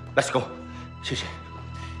Let's go， 谢谢。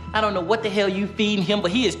 I don't know what the hell you feeding him,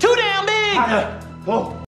 but he is too damn big.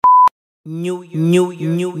 Go. New Year, new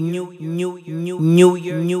who? New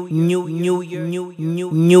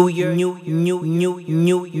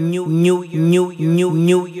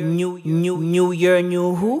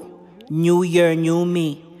Year, new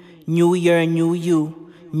me. New Year, new you.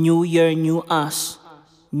 New Year, new us.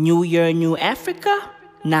 New Year, new Africa?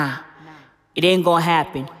 Nah, it ain't gonna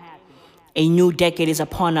happen. A new decade is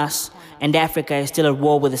upon us, and Africa is still at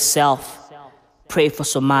war with itself. Pray for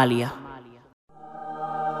Somalia.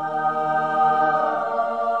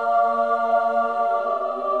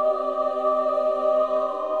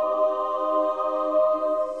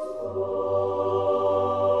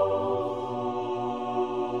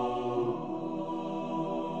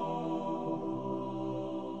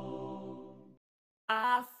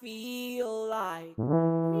 I feel like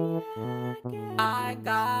I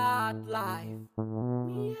got life.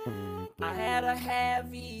 I had a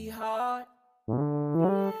heavy heart.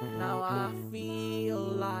 Now I feel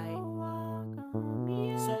like.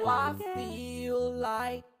 So I feel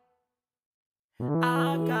like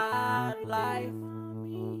I got life.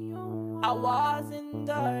 I was in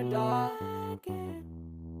the dark,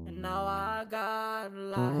 and now I got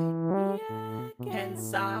light.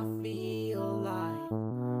 Hence I feel like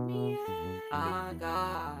I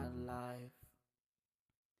got life.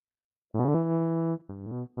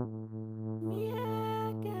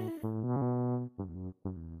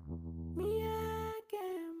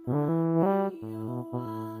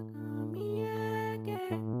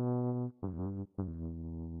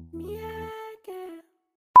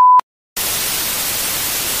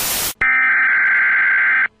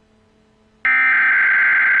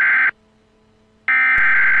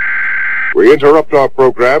 We interrupt our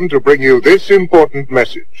program to bring you this important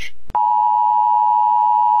message.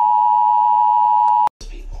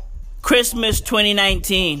 Christmas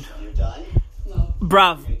 2019.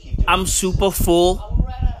 Bruv, I'm super full.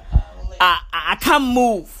 I can't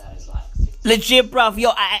move. Legit, bruv.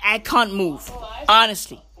 Yo, I can't move.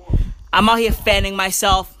 Honestly. I'm out here fanning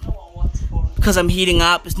myself because I'm heating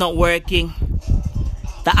up. It's not working.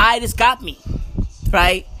 The itis got me,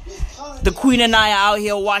 right? The queen and I are out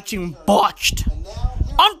here watching Botched.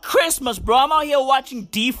 On Christmas, bro, I'm out here watching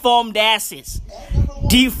deformed asses.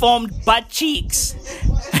 Deformed butt cheeks.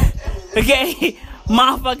 Okay?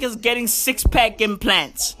 Motherfuckers getting six-pack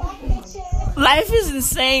implants. Life is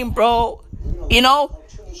insane, bro. You know?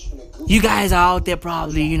 You guys are out there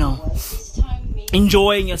probably, you know,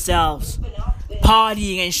 enjoying yourselves.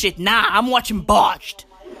 Partying and shit. Nah, I'm watching Botched.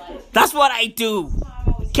 That's what I do.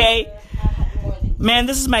 Okay? Man,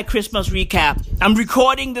 this is my Christmas recap. I'm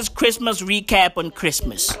recording this Christmas recap on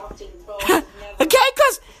Christmas. Okay?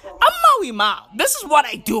 Because I'm Maui Mao. This is what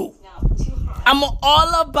I do. I'm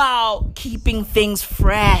all about keeping things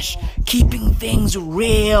fresh. Keeping things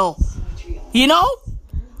real. You know?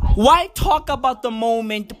 Why talk about the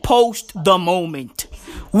moment post the moment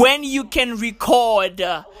when you can record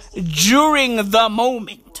during the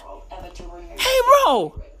moment? Hey,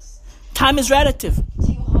 bro. Time is relative.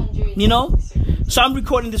 You know? So I'm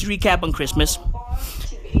recording this recap on Christmas.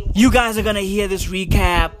 You guys are gonna hear this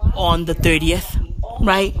recap on the 30th,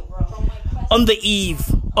 right? On the eve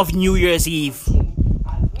of New Year's Eve,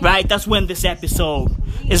 right? That's when this episode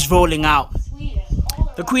is rolling out.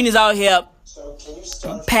 The queen is out here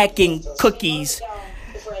packing cookies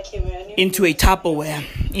into a Tupperware,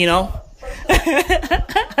 you know?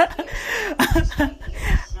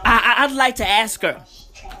 I'd like to ask her,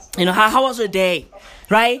 you know, how was her day,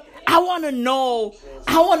 right? I want to know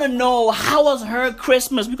how was her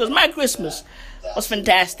Christmas, because my Christmas was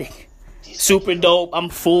fantastic. Super dope. I'm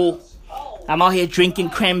full. I'm out here drinking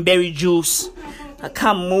cranberry juice. I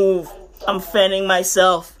can't move. I'm fanning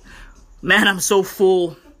myself. Man, I'm so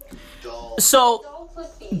full. So,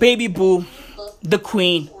 baby boo, the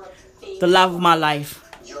queen, the love of my life.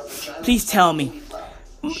 Please tell me.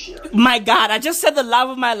 My God, I just said the love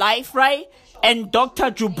of my life, right? And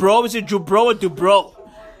Dr. Dubrow, is it Dubrow or Dubrow?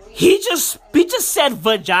 He just said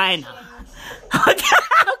vagina. Okay?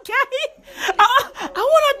 I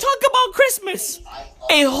want to talk about Christmas.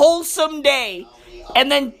 A wholesome day.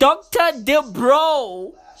 And then Dr.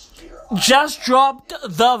 Dubrow just dropped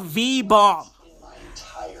the V-bomb.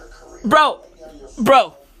 Bro.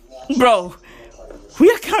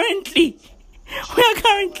 We are currently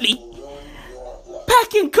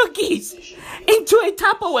packing cookies into a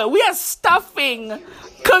Tupperware. We are stuffing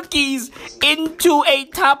cookies into a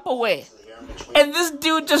Tupperware. And this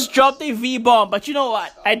dude just dropped a V-bomb. But you know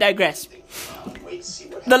what? I digress.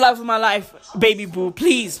 The love of my life, baby boo.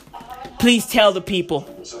 Please tell the people.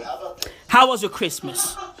 How was your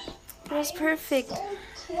Christmas? It was perfect.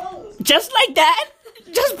 Just like that?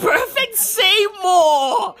 Just perfect? Say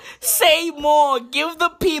more. Give the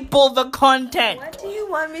people the content. What do you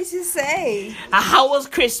want me to say? How was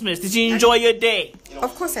Christmas? Did you enjoy your day?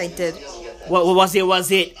 Of course I did. What was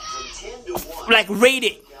it? Like, rate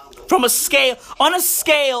it from on a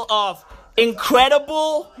scale of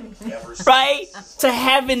incredible, right, to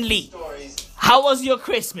heavenly. How was your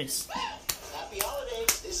Christmas?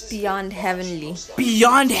 Beyond heavenly.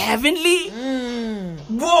 Beyond heavenly?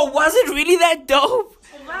 Whoa, was it really that dope?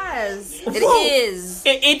 It was. It is.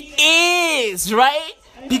 It is, right?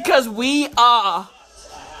 Because we are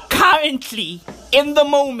currently in the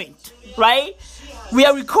moment, right? We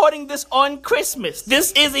are recording this on Christmas.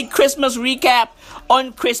 This is a Christmas recap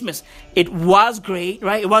on Christmas. It was great,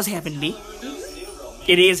 right? It was heavenly.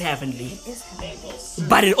 It is heavenly.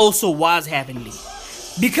 But it also was heavenly.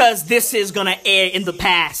 Because this is gonna air in the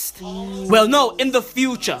past. Well, no, in the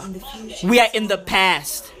future. We are in the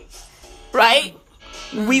past. Right?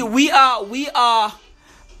 We are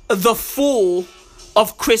the fool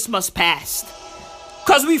of Christmas past.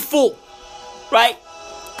 Because we full. Right?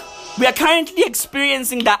 We are currently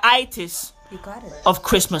experiencing the itis of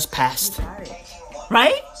Christmas past.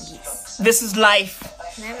 Right? Yes. This is life.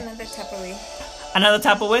 Can I have another Tupperware? Another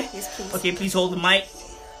Tupperware? Yes, please. Okay, please hold the mic.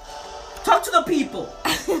 Talk to the people.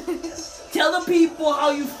 Tell the people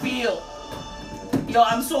how you feel. Yo,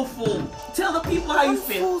 I'm so full. Tell the people how you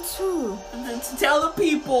feel. I'm full too. Tell the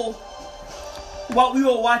people what we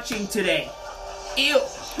were watching today. Ew.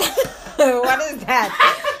 What is that?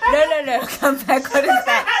 No. Come back. What is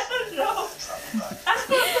that? I don't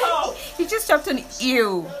know. You just dropped an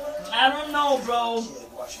ew. I don't know, bro.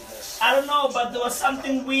 I don't know, but there was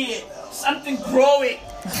something weird. Something growing.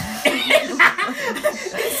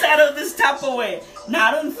 Inside of this Tupperware. Nah,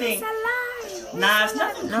 I don't think. It's alive. Nah, it's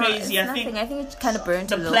nothing crazy. It's nothing. I think it's kind of burnt.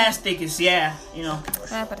 The plastic is, yeah, you know.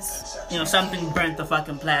 Yeah, but it's... You know, something burnt the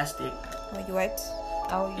fucking plastic. Oh, you wiped?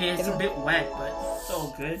 Oh, yeah, it's a bit wet, but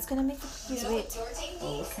so good. It's gonna make the cookies wet.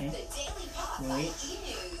 Oh, okay. Wait.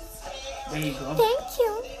 There you go. Thank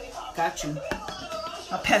you. Got you.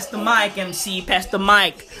 Now pass the mic, MC. Pass the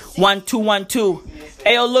mic. 1 2 1 2.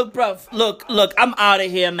 Hey, yo, look, bruv. Look. I'm out of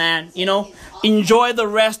here, man. You know, enjoy the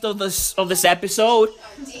rest of this episode.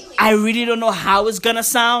 I really don't know how it's gonna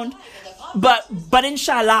sound, but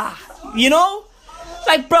inshallah, you know,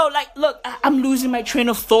 like, bro, like, look, I'm losing my train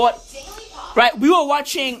of thought. Right? We were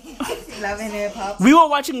watching Love and Hip Hop. We were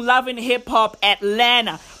watching Love and Hip Hop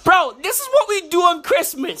Atlanta. Bro, this is what we do on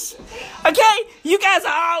Christmas. Okay? You guys are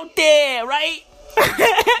out there, right?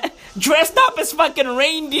 Dressed up as fucking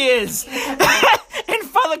reindeers. And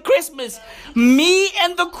Father Christmas, me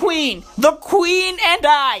and the Queen and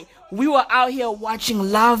I, we were out here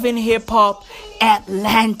watching Love and Hip Hop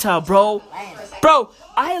Atlanta, bro. Bro,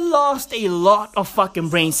 I lost a lot of fucking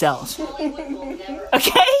brain cells.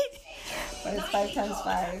 Okay? But it's 5 times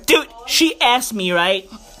 5. Dude, she asked me, right,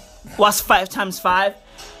 what's 5 times 5?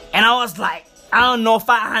 And I was like, I don't know,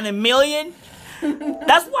 500 million?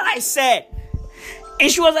 That's what I said. And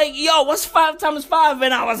she was like, yo, what's 5 times 5?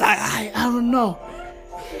 And I was like, I don't know.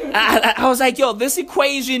 I was like, yo, this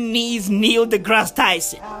equation needs Neil deGrasse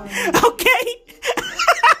Tyson. Okay?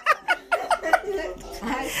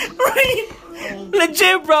 Right?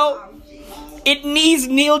 Legit, bro. It needs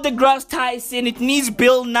Neil deGrasse Tyson. It needs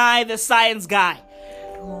Bill Nye, the science guy.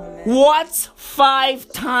 What's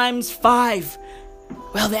 5 times 5?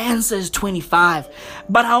 Well, the answer is 25.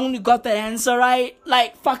 But I only got that answer right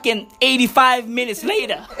like fucking 85 minutes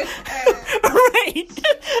later. Right?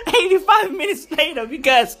 85 minutes later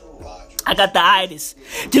because I got the itis.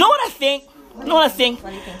 Do you know what I think? What do you think?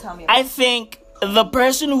 Tell me about I think the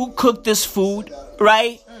person who cooked this food,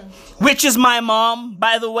 right? Which is my mom,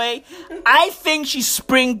 by the way. I think she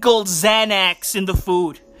sprinkled Xanax in the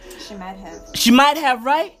food. She might have. She might have,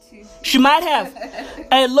 right? She might have.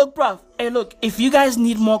 Hey, look, bruv. Hey, look. If you guys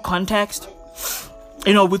need more context,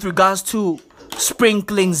 you know, with regards to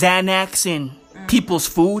sprinkling Xanax in people's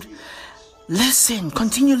food,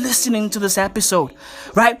 continue listening to this episode,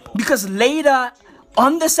 right? Because later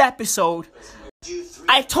on this episode,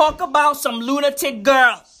 I talk about some lunatic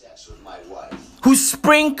girl who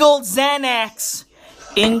sprinkled Xanax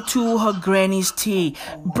into her granny's tea.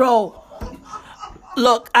 Bro,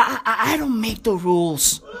 look, I don't make the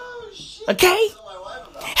rules. Okay?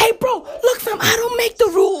 Hey, bro, look, fam, I don't make the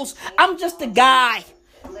rules. I'm just a guy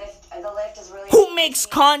who makes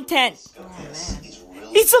content.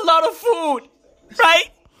 Eats a lot of food,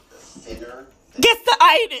 right? Gets the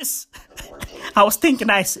itis. I was thinking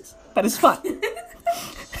ISIS, but it's fine.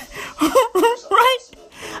 Right?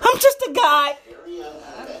 I'm just a guy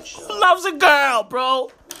who loves a girl,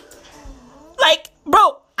 bro. Like,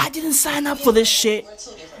 bro, I didn't sign up for this shit.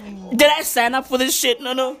 Did I sign up for this shit?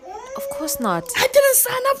 No. Of course not. I didn't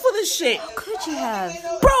sign up for this shit. How could you have?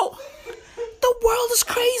 Bro, the world is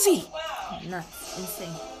crazy. Nuts.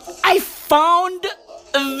 Insane. I found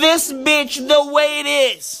this bitch the way it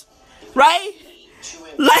is. Right?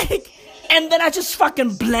 Like, and then I just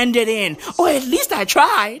fucking blended in. Or at least I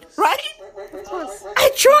tried, right? Of course. I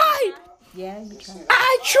tried. Yeah, you tried.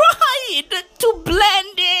 I tried to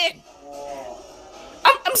blend in.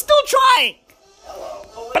 I'm still trying.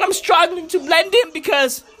 But I'm struggling to blend in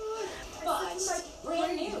because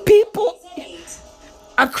people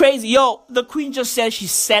are crazy. Yo, the Queen just said she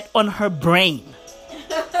sat on her brain.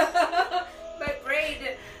 My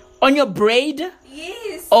braid. On your braid?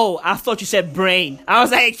 Yes. Oh, I thought you said brain. I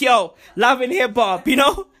was like, yo, Love and Hip Hop, you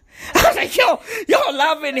know? I was like, yo,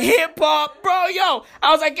 Love and Hip Hop, bro, yo.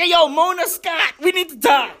 I was like, hey, yo, Mona Scott, we need to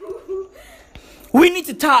talk. We need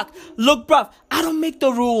to talk. Look, bruv, I don't make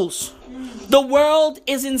the rules. The world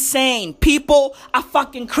is insane. People are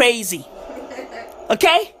fucking crazy.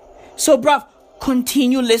 Okay? So, bruv,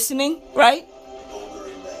 continue listening, right?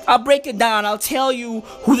 I'll break it down. I'll tell you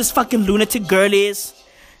who this fucking lunatic girl is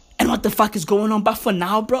and what the fuck is going on. But for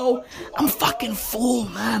now, bro, I'm fucking full,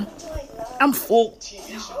 man. I'm full.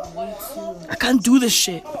 I can't do this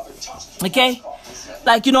shit. Okay?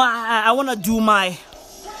 Like, you know, I want to do my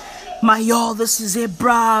yo, this is it,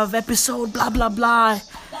 bruv, episode, blah, blah, blah.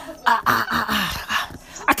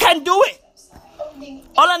 I can't do it.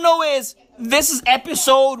 All I know is this is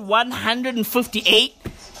episode 158.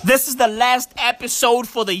 This is the last episode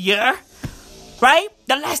for the year. Right?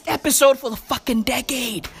 The last episode for the fucking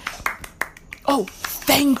decade. Oh,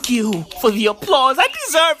 thank you for the applause. I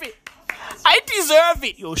deserve it. I deserve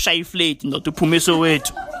it. Yo, shy flate, not to pumiso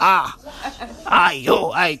Soweto.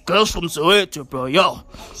 Girls from Soweto, bro. Yo,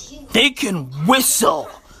 they can whistle.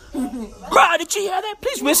 Bro, did you hear that?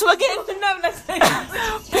 Please whistle again. No, I'm not saying.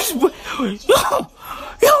 Please, yo,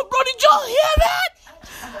 bro, did y'all hear that?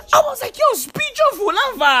 I was like, yo, speech of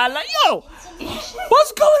Fulava. Like, yo,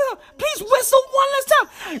 what's going on? Please whistle one last time.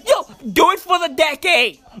 Yo, do it for the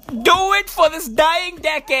decade. Do it for this dying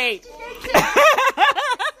decade.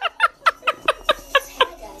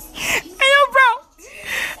 Hey, yo, bro.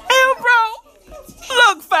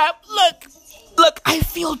 Look, fam. Look, I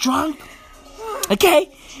feel drunk. Okay?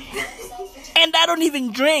 And I don't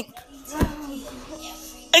even drink.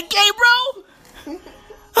 Okay, bro?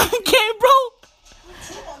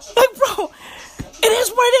 Like, bro, it is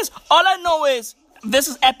what it is. All I know is this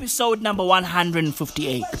is episode number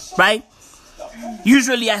 158, right?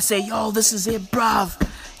 Usually I say, yo, this is it, bruv.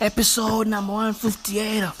 Episode number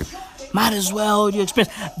 158. Might as well do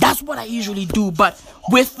experience. That's what I usually do, but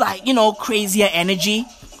with, like, you know, crazier energy,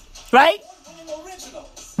 right?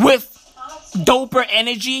 With doper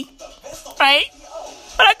energy, right?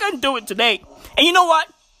 But I couldn't do it today. And you know what?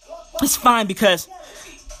 It's fine because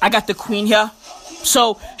I got the queen here.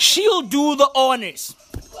 So she'll do the honors.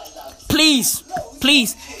 Please,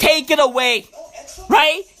 take it away.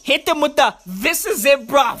 Right? Hit them with the, this is it,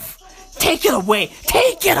 bruv. Take it away.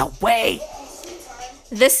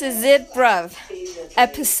 This is it, bruv.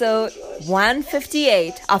 Episode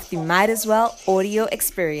 158 of the Might As Well audio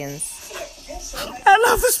experience. I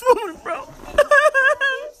love this moment, bro.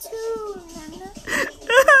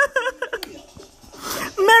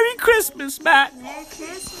 Merry Christmas, man.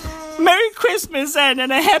 Merry Christmas and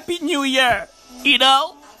a Happy New Year. You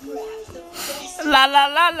know? La la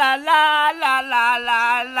la la la la la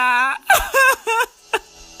la la.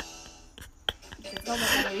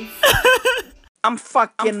 I'm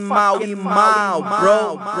fucking Maui Mao,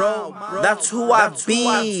 bro. That's who I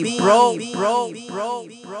be, bro.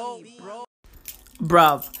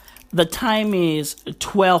 Bruv, the time is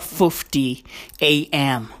 12:50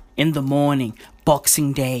 a.m. in the morning,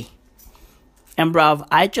 Boxing Day. And bruv,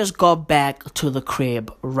 I just got back to the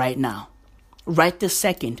crib right now. Right this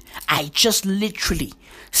second. I just literally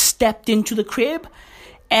stepped into the crib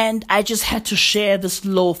and I just had to share this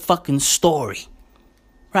little fucking story.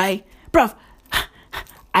 Right? Bruv,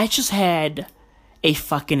 I just had a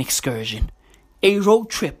fucking excursion. A road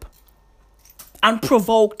trip.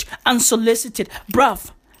 Unprovoked, unsolicited.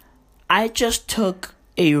 Bruv, I just took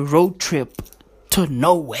a road trip to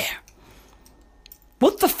nowhere.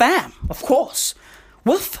 With the fam, of course.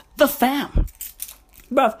 With the fam.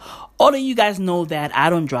 Bruv, all of you guys know that I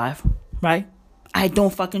don't drive, right? I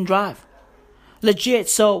don't fucking drive. Legit,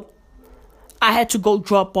 so I had to go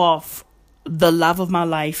drop off the love of my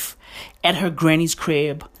life at her granny's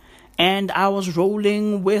crib. And I was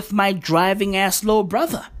rolling with my driving ass little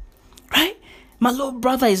brother, right? My little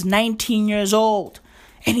brother is 19 years old.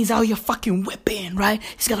 And he's out here fucking whipping, right?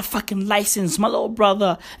 He's got a fucking license. My little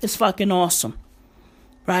brother is fucking awesome.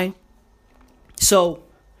 Right? So,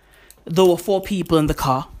 there were 4 people in the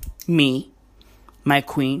car. Me, my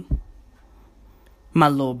queen, my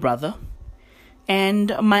little brother,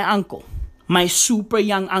 and my uncle. My super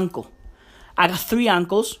young uncle. I got 3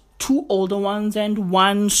 uncles, 2 older ones, and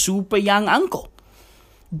 1 super young uncle.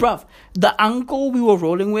 Bruv, the uncle we were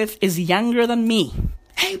rolling with is younger than me.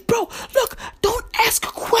 Hey, bro, look, don't ask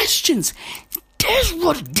questions. There's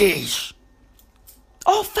what it is.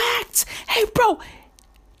 All facts. Hey, bro,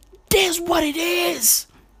 there's what it is.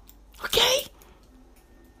 Okay?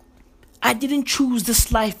 I didn't choose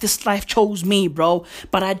this life. This life chose me, bro.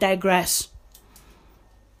 But I digress.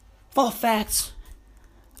 All facts.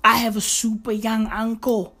 I have a super young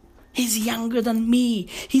uncle. He's younger than me.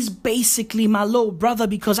 He's basically my little brother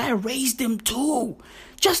because I raised him too.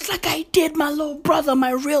 Just like I did my little brother,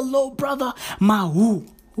 my real little brother, Mau.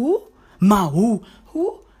 Who? Mau.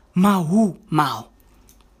 Who? Mau.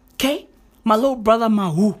 Okay? My little brother,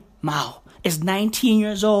 Mau is 19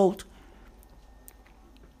 years old.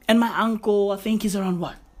 And my uncle, I think he's around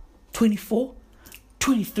what? 24?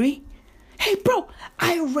 23? Hey, bro,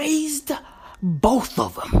 I raised both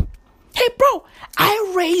of them. Hey, bro,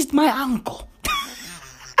 I raised my uncle.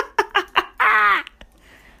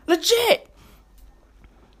 Legit.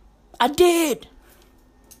 I did,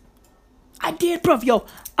 bro. Yo,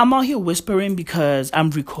 I'm out here whispering because I'm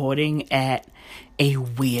recording at a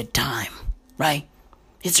weird time, right?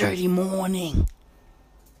 It's early morning,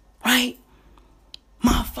 right?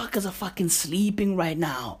 Motherfuckers are fucking sleeping right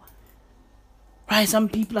now, right? Some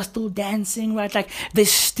people are still dancing, right? Like,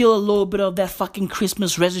 there's still a little bit of that fucking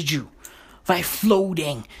Christmas residue, right?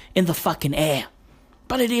 Floating in the fucking air.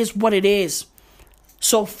 But it is what it is.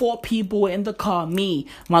 So 4 people were in the car. Me,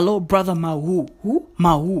 my little brother, Mau. Who?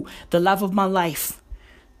 Mau, the love of my life.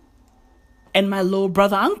 And my little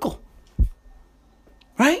brother, uncle.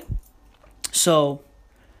 Right? So,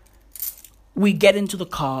 we get into the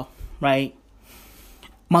car, right?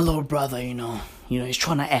 my little brother, you know, he's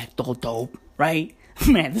trying to act all dope, right?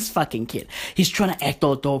 Man, this fucking kid, he's trying to act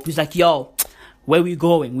all dope. He's like, yo, where we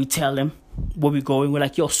going? We tell him where we going. We're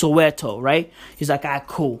like, yo, Soweto, right? He's like, all right,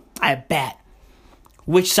 cool, I bet.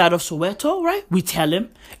 Which side of Soweto, right? We tell him,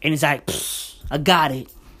 and he's like, I got it.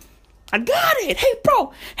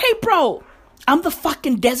 Hey, bro, I'm the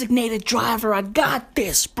fucking designated driver. I got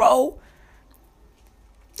this, bro.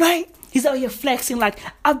 Right? He's out here flexing like,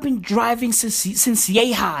 I've been driving since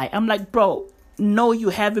yay high. I'm like, bro, no, you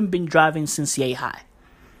haven't been driving since yay high.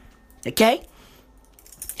 Okay?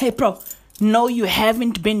 Hey, bro, no, you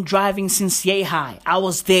haven't been driving since yay high. I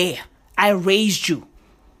was there. I raised you.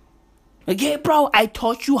 Okay, bro, I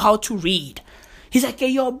taught you how to read. He's like, hey,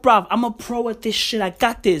 yo, bro, I'm a pro at this shit. I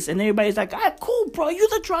got this. And everybody's like, all right, cool, bro. You're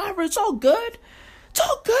the driver. It's all good.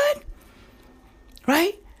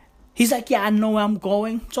 Right? He's like, yeah, I know where I'm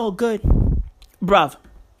going. It's all good. Bruv,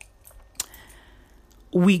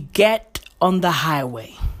 we get on the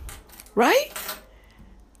highway. Right?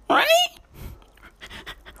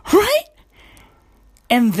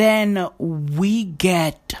 And then we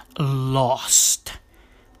get lost.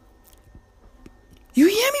 You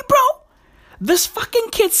hear me, bro? This fucking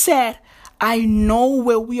kid said, I know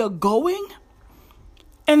where we are going.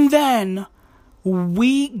 And then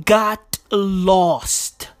we got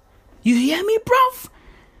lost. You hear me, bruv?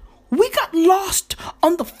 We got lost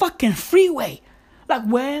on the fucking freeway. Like,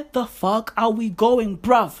 where the fuck are we going,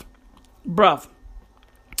 bruv?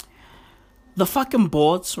 The fucking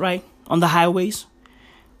boards, right, on the highways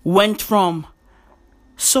went from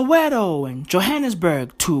Soweto and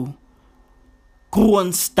Johannesburg to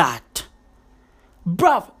Kroonstad.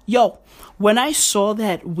 Bruv, yo, when I saw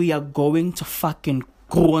that we are going to fucking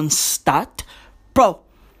Kroonstad, bro,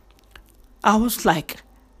 I was like,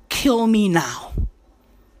 kill me now.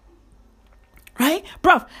 Right?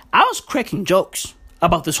 Bruv, I was cracking jokes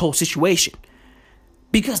about this whole situation.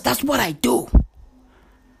 Because that's what I do.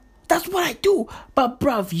 But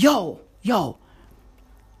bruv, yo,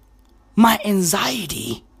 my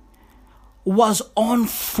anxiety was on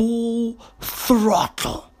full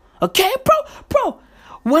throttle. Okay, bro,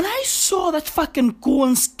 when I saw that fucking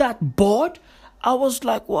Kroonstad board, I was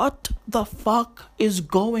like, what the fuck is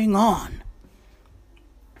going on?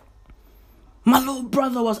 My little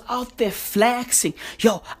brother was out there flexing.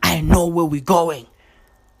 Yo, I know where we're going.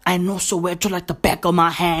 I know Soweto like the back of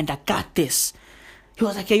my hand. I got this. He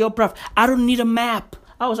was like, hey, yo, bruv, I don't need a map.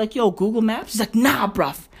 I was like, yo, Google Maps? He's like, nah,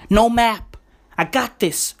 bruv, no map. I got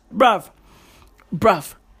this. Bruv,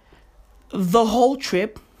 the whole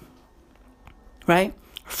trip, right,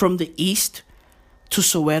 from the east to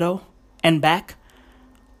Soweto and back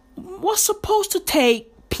was supposed to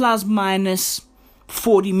take plus minus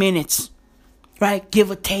 40 minutes, right?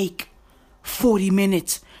 Give or take 40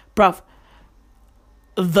 minutes. Bruv,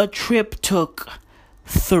 the trip took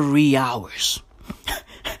 3 hours.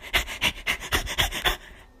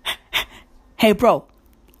 Hey, bro,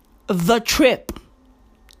 the trip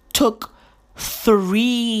took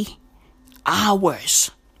 3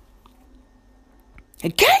 hours.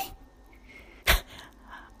 Okay,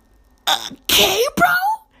 bro?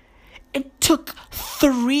 It took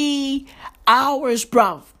 3 hours,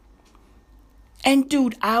 bro. And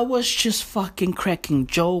dude, I was just fucking cracking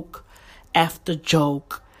joke after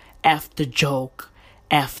joke after joke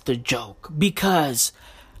after joke. Because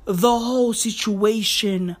the whole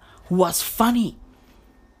situation was funny.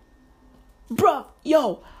 Bro,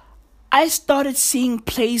 yo, I started seeing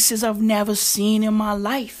places I've never seen in my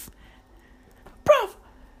life. Bruv,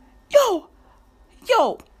 yo,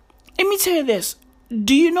 let me tell you this.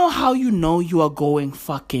 Do you know how you know you are going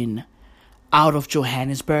fucking out of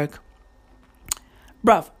Johannesburg?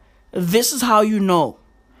 Bruv, this is how you know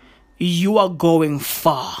you are going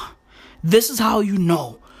far. This is how you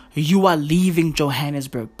know you are leaving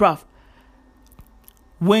Johannesburg. Bruv,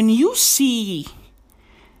 when you see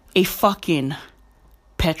a fucking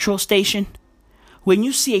petrol station, when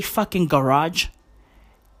you see a fucking garage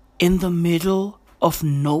in the middle of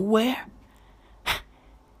nowhere,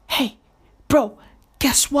 hey, bro,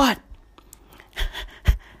 guess what?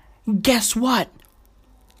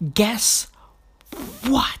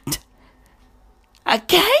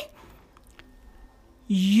 Okay?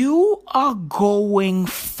 You are going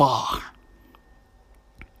far.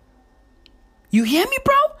 You hear me,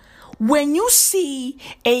 bro? When you see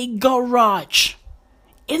a garage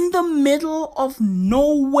in the middle of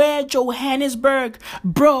nowhere, Johannesburg,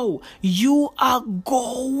 bro, you are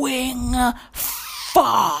going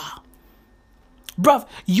far. Bruv,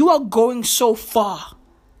 you are going so far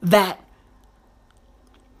that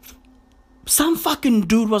some fucking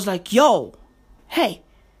dude was like, yo, hey,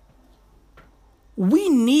 we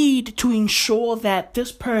need to ensure that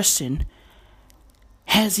this person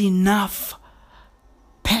has enough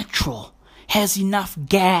petrol, has enough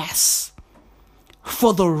gas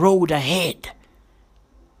for the road ahead.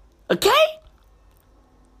 Okay?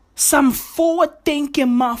 Some forward-thinking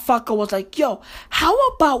motherfucker was like, yo, how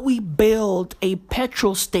about we build a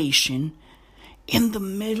petrol station in the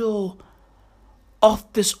middle of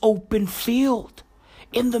this open field,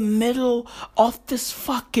 in the middle of this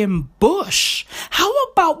fucking bush? How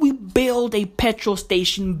about we build a petrol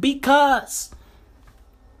station because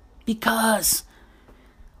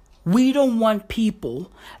we don't want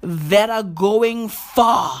people that are going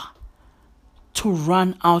far to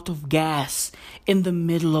run out of gas in the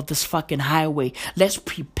middle of this fucking highway. Let's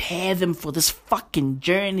prepare them for this fucking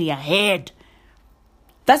journey ahead.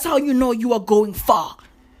 That's how you know you are going far.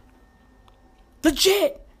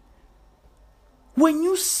 Legit. When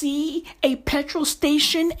you see a petrol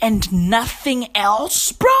station and nothing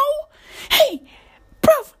else, bro, hey,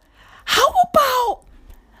 bruv, how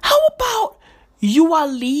about you are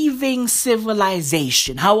leaving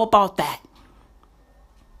civilization? How about that?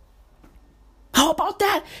 How about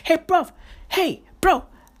that? Hey, bro,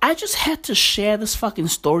 I just had to share this fucking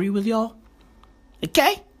story with y'all.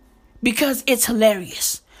 Okay? Because it's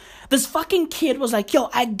hilarious. This fucking kid was like, yo,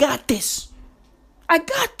 I got this.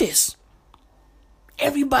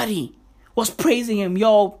 Everybody was praising him.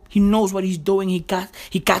 Yo, he knows what he's doing. He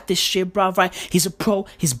got this shit, bro, right? He's a pro.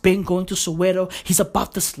 He's been going to Soweto. He's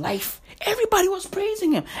about this life. Everybody was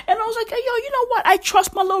praising him. And I was like, hey, yo, you know what? I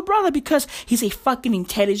trust my little brother because he's a fucking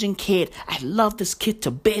intelligent kid. I love this kid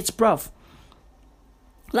to bits, bruv.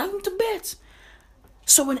 Love him to bits.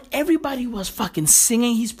 So when everybody was fucking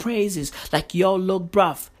singing his praises, like, yo, look,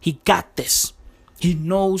 bruv, he got this. He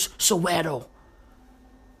knows Soweto.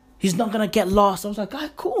 He's not gonna get lost. I was like,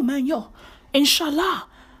 alright, cool, man, yo. Inshallah.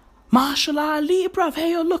 Mashallah Ali, bruv.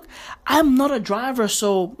 Hey, yo, look, I'm not a driver,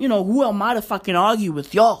 so, you know, who am I to fucking argue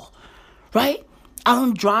with y'all? Right? I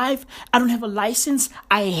don't drive. I don't have a license.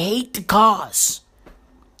 I hate cars.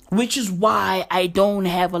 Which is why I don't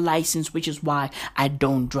have a license. Which is why I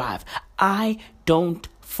don't drive. I don't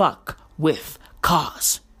fuck with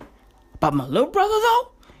cars. But my little brother,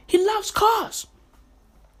 though, he loves cars.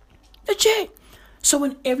 Legit. So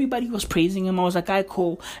when everybody was praising him, I was like, alright,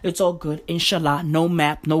 cool. It's all good. Inshallah. No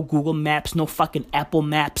map, no Google Maps, no fucking Apple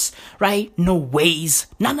Maps, right? No Waze.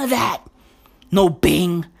 None of that. No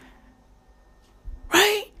Bing.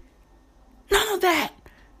 Right? None of that.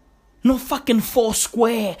 No fucking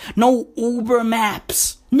Foursquare. No Uber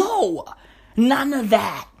Maps. No. None of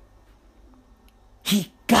that.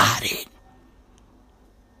 He got it.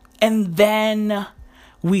 And then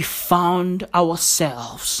we found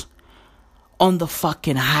ourselves on the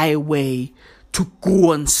fucking highway to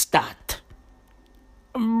Kroonstad.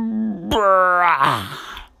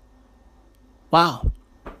 Wow.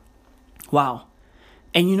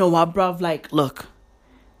 And you know what, bruv? Like, look.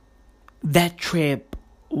 That trip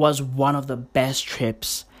was one of the best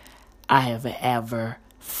trips I have ever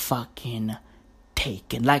fucking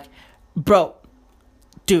taken. Like, bro,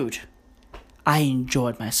 dude, I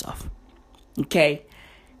enjoyed myself. Okay?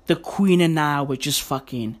 The Queen and I were just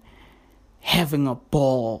fucking having a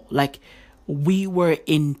ball. Like, we were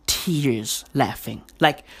in tears laughing.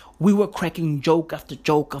 Like, we were cracking joke after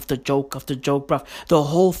joke after joke after joke, bruv. The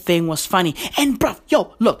whole thing was funny. And, bruv,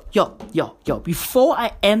 yo, before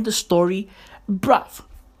I end the story, bruv,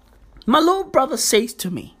 my little brother says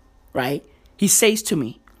to me, right? He says to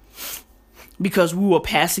me, because we were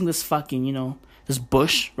passing this fucking, you know, this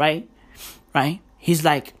bush, right? Right? He's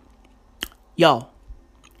like, yo,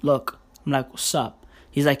 look. I'm like, what's up?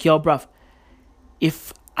 He's like, yo, bruv,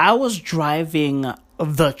 if I was driving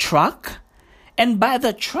the truck, and by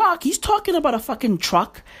the truck, he's talking about a fucking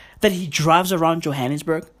truck that he drives around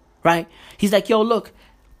Johannesburg, right? He's like, yo, look,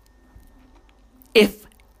 if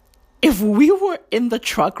we were in the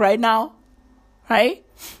truck right now, right,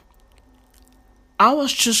 I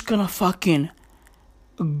was just gonna fucking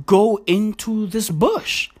go into this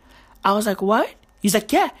bush. I was like, what? He's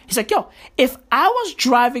like, yeah. He's like, yo, if I was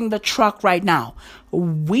driving the truck right now,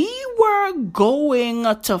 we were going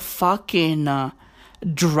to fucking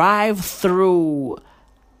drive through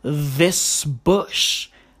this bush.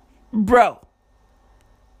 Bruh.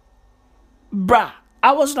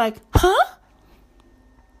 I was like, huh?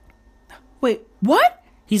 Wait, what?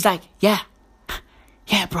 He's like, yeah.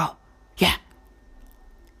 Yeah, bro. Yeah.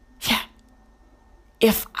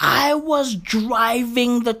 If I was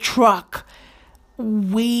driving the truck,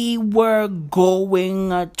 we were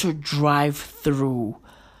going to drive through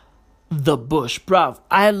the bush. Bruv,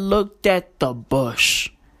 I looked at the bush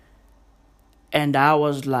and I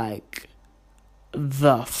was like,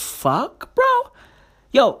 the fuck, bro?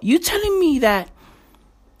 Yo, you telling me that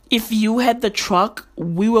if you had the truck,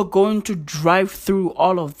 we were going to drive through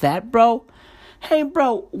all of that, bro? Hey,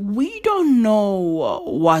 bro, we don't know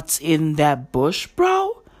what's in that bush,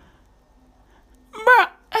 bro. Bro,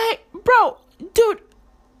 hey, bro, dude,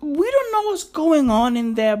 we don't know what's going on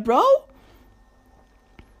in there, bro.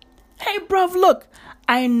 Hey, bruv, look,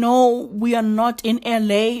 I know we are not in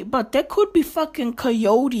LA, but there could be fucking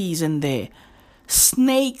coyotes in there.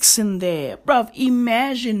 Snakes in there. Bruv,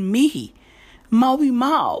 imagine me. Maui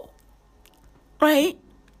Mau. Right?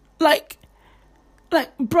 Like,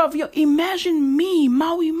 bruv, yo, imagine me,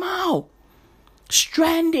 Maui Mau.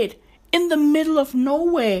 Stranded in the middle of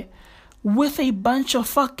nowhere with a bunch of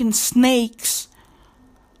fucking snakes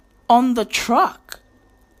on the truck.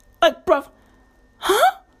 Like, bruv,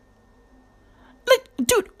 huh? Like,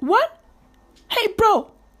 dude, what? Hey,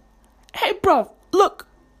 bro, look,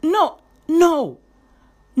 no,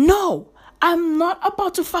 I'm not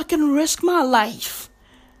about to fucking risk my life,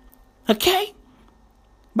 okay?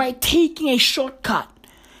 By taking a shortcut,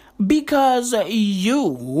 because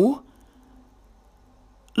you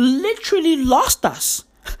literally lost us,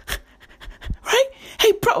 right?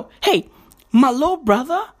 Hey, bro, my little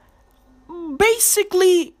brother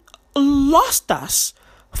basically lost us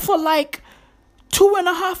for like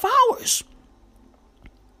 2.5 hours.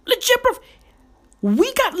 Legit, bro.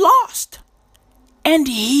 We got lost. And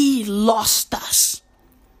he lost us.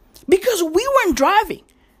 Because we weren't driving.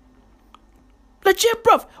 Legit,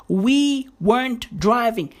 bro. We weren't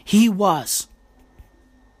driving. He was.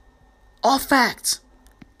 All facts.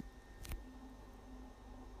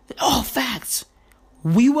 All facts.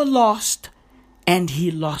 We were lost. And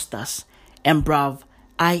he lost us. And, bruv,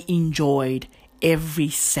 I enjoyed every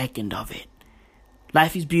second of it.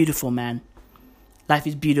 Life is beautiful, man. Life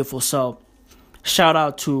is beautiful. So, shout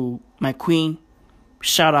out to my queen.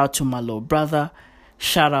 Shout out to my little brother.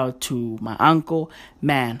 Shout out to my uncle.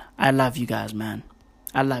 Man, I love you guys, man.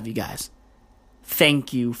 I love you guys.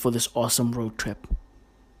 Thank you for this awesome road trip.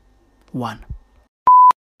 1.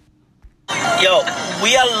 Yo,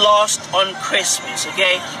 we are lost on Christmas,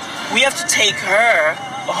 okay? We have to take her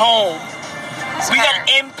home. We got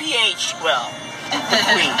MPH, well, the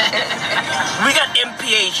queen. We got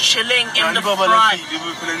MPH chilling in the front.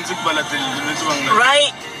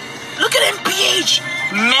 Right? Look at MPH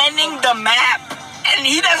manning the map. And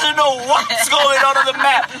he doesn't know what's going on the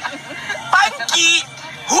map. Punky,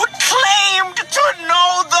 who claimed to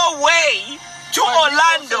know the way to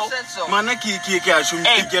Orlando.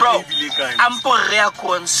 Hey, bro, I'm for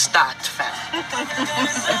start, fam.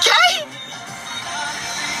 Okay?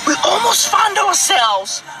 We almost found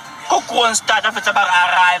ourselves. If it's about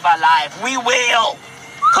arrive alive, we will.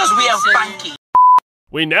 Because we have Punky.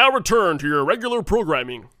 We now return to your regular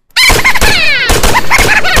programming.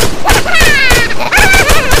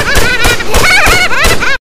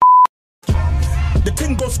 The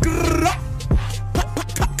thing goes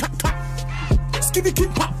skitty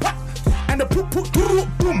kid pop pop and the poop poop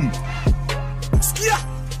boom skia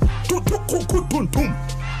boom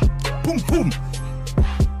boom boom.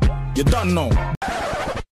 You don't know.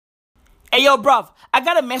 Hey yo, bruv, I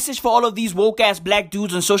got a message for all of these woke-ass black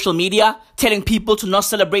dudes on social media telling people to not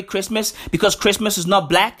celebrate Christmas because Christmas is not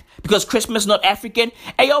black, because Christmas is not African.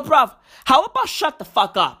 Hey yo, bruv, how about shut the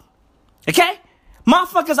fuck up? Okay?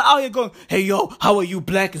 Motherfuckers are out here going, hey yo, how are you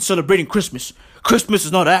black and celebrating Christmas? Christmas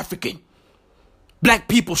is not African. Black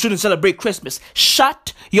people shouldn't celebrate Christmas.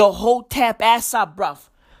 Shut your whole tap ass up, bruv.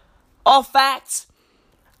 All facts.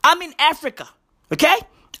 I'm in Africa, okay?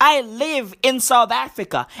 I live in South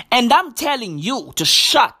Africa, and I'm telling you to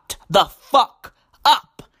shut the fuck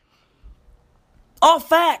up. All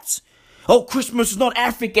facts. Oh, Christmas is not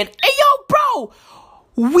African. Hey, yo, bro,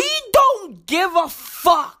 we don't give a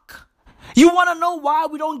fuck. You want to know why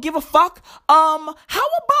we don't give a fuck? How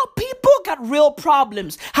about people got real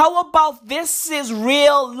problems? How about this is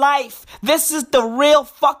real life? This is the real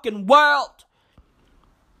fucking world.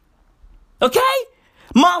 Okay?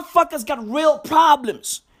 Motherfuckers got real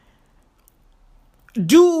problems.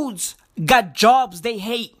 Dudes got jobs they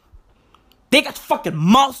hate. They got fucking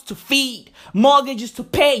mouths to feed, mortgages to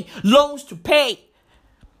pay, loans to pay.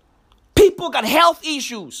 People got health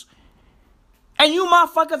issues. And you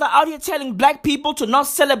motherfuckers are out here telling black people to not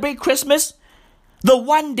celebrate Christmas. The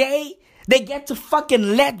one day they get to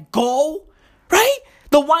fucking let go, right?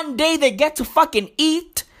 The one day they get to fucking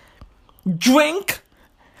eat, drink,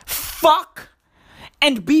 fuck,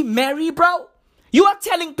 and be merry, bro. You are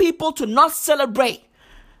telling people to not celebrate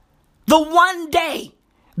the one day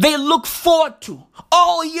they look forward to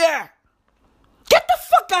all year. Get the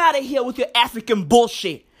fuck out of here with your African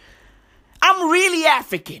bullshit. I'm really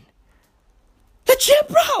African. Legit,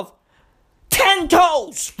 bro. 10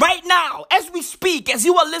 toes right now as we speak, as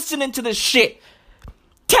you are listening to this shit.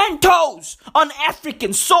 10 toes on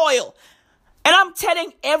African soil. And I'm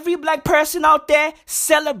telling every black person out there,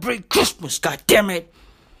 celebrate Christmas, goddammit.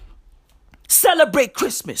 Celebrate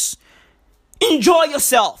Christmas. Enjoy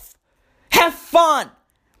yourself. Have fun.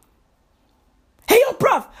 Hey, yo,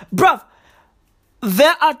 bruv.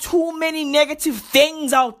 There are too many negative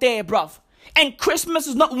things out there, bruv. And Christmas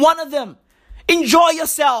is not one of them. Enjoy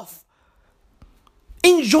yourself.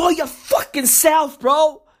 Enjoy your fucking self,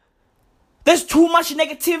 bro. There's too much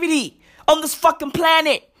negativity on this fucking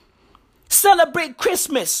planet. Celebrate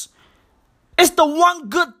Christmas. It's the one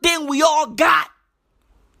good thing we all got.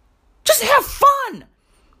 Just have fun.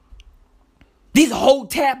 These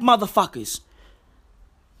Hotep motherfuckers.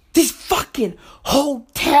 These fucking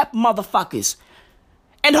Hotep motherfuckers.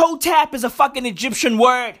 And Hotep is a fucking Egyptian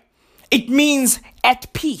word. It means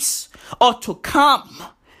at peace or to come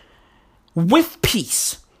with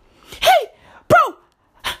peace. Hey, bro.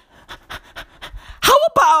 How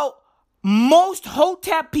about most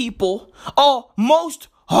Hotep people or most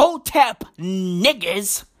Hotep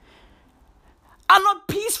niggas are not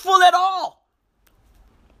peaceful at all?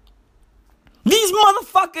 These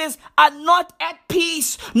motherfuckers are not at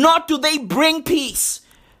peace, nor do they bring peace.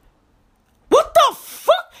 What the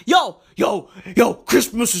fuck? Yo,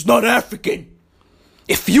 Christmas is not African.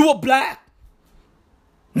 If you are black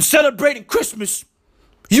and celebrating Christmas,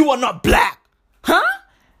 you are not black. Huh?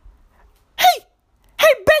 Hey,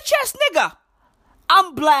 bitch ass nigga.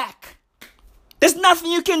 I'm black. There's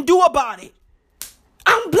nothing you can do about it.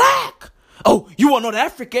 I'm black. Oh, you are not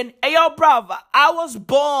African? Hey, yo, brother, I was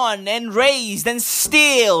born and raised and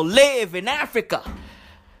still live in Africa.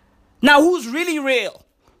 Now, who's really real?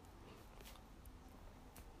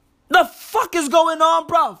 The fuck is going on,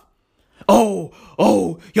 bruv?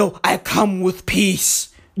 Oh, yo, I come with peace.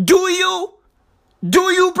 Do you? Do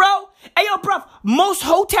you, bro? Hey, yo, bruv, most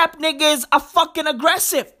Hotep niggas are fucking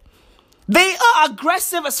aggressive. They are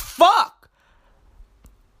aggressive as fuck.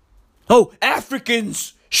 Oh,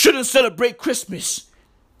 Africans shouldn't celebrate Christmas.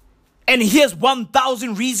 And here's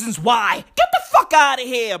 1,000 reasons why. Get the fuck out of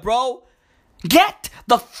here, bro. Get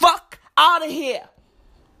the fuck out of here.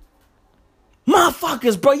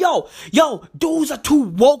 Motherfuckers, bro. Yo, dudes are too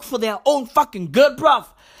woke for their own fucking good, bruv.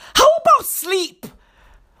 How about sleep?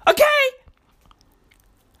 Okay?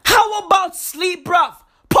 How about sleep, bruv?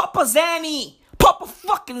 Pop a Zanny. Pop a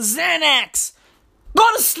fucking Xanax. Go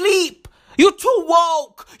to sleep. You're too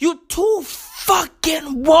woke. You're too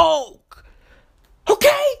fucking woke.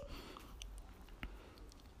 Okay?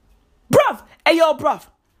 Bruv. Hey, yo, bruv.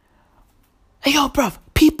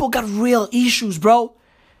 People got real issues, bro.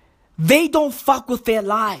 They don't fuck with their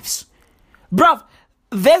lives. Bruv,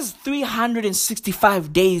 there's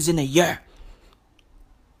 365 days in a year.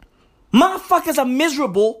 Motherfuckers are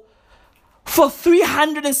miserable for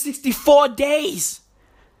 364 days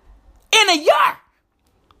in a year.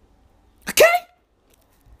 Okay?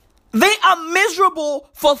 They are miserable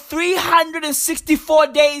for 364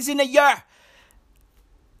 days in a year.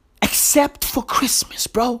 Except for Christmas,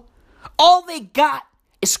 bro. All they got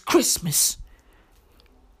is Christmas.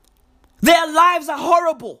 Their lives are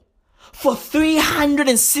horrible for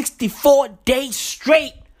 364 days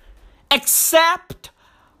straight. Except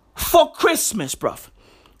for Christmas, bruv.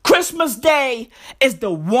 Christmas Day is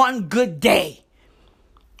the one good day.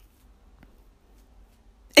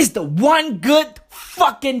 It's the one good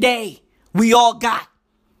fucking day we all got.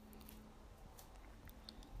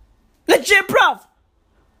 Legit, bruv.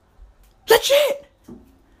 Legit.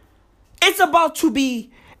 It's about to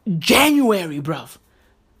be January, bruv.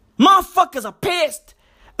 Motherfuckers are pissed.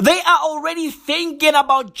 They are already thinking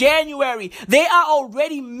about January. They are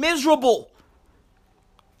already miserable.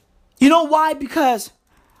 You know why? Because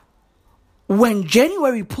when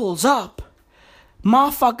January pulls up,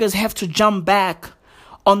 motherfuckers have to jump back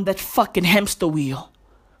on that fucking hamster wheel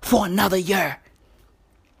for another year.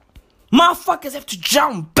 Motherfuckers have to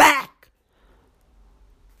jump back.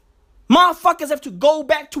 Motherfuckers have to go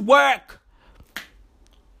back to work.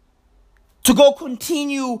 To go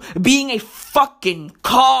continue being a fucking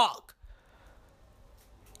cog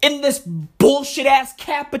in this bullshit ass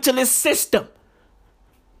capitalist system.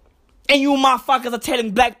 And you motherfuckers are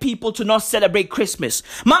telling black people to not celebrate Christmas.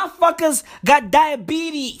 Motherfuckers got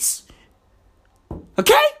diabetes.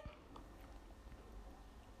 Okay?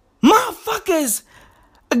 Motherfuckers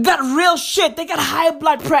got real shit. They got high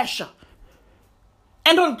blood pressure.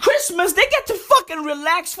 And on Christmas, they get to fucking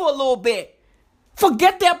relax for a little bit.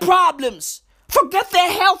 Forget their problems. Forget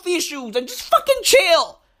their health issues and just fucking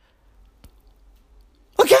chill.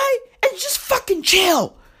 Okay? And just fucking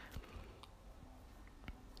chill.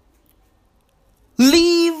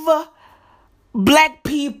 Leave black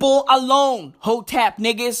people alone, ho-tap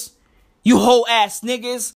niggas. You hoe-ass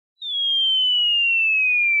niggas.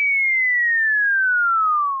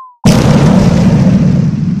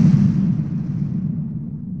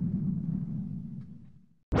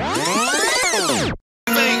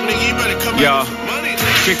 Yo,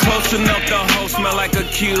 get close enough, the hoe smell like a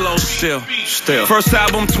kilo still. First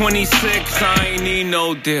album 26, I ain't need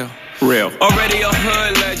no deal. Real. Already a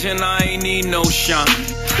hood legend, I ain't need no shine.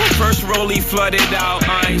 First rollie flooded out,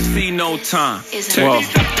 I ain't see no time. Whoa.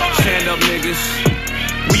 Stand up niggas,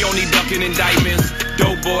 we only ducking indictments.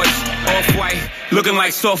 Dope boys, off-white, looking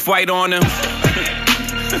like soft white on them.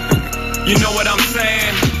 You know what I'm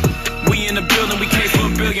saying? We in the building, we came for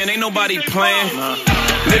 $1 billion, ain't nobody playing.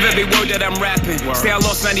 Live every word that I'm rapping. Say I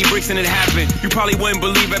lost 90 bricks and it happened. You probably wouldn't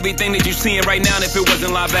believe everything that you're seeing right now if it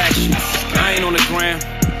wasn't live action. I ain't on the gram.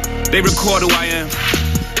 They record who I am.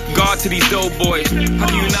 God to these dope boys. How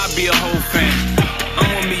can you not be a whole fan? I'm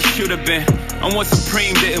what me should've been. I'm what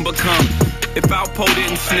Supreme didn't become. If Alpo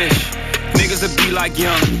didn't snitch, niggas would be like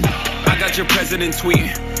Young. I got your president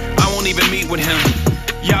tweeting. I won't even meet with him.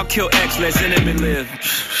 Y'all kill X, let's end him and live.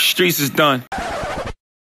 Streets is done.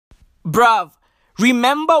 Bruv,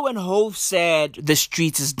 remember when Hov said the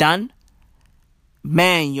streets is done?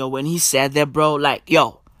 Man, yo, when he said that, bro, like,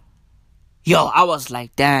 yo, I was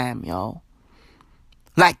like, damn, yo.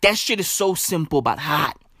 Like, that shit is so simple but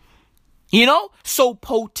hot. You know? So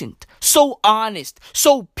potent, so honest,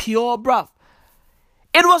 so pure, bruv.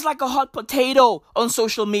 It was like a hot potato on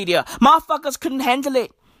social media. Motherfuckers couldn't handle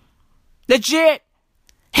it. Legit.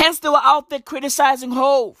 Hence, they were out there criticizing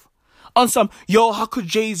Hov. On some, yo, how could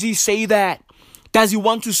Jay-Z say that? Does he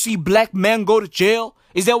want to see black men go to jail?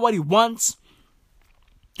 Is that what he wants?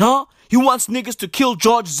 Huh? He wants niggas to kill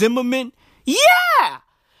George Zimmerman? Yeah!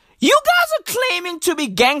 You guys are claiming to be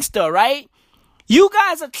gangster, right? You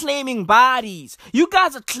guys are claiming bodies. You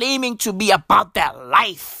guys are claiming to be about that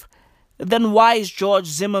life. Then why is George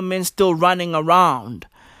Zimmerman still running around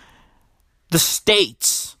the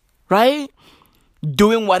states, right?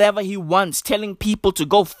 Doing whatever he wants, telling people to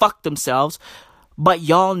go fuck themselves. But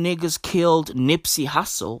y'all niggas killed Nipsey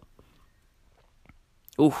Hussle.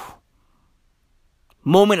 Oof.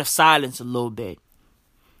 Moment of silence a little bit.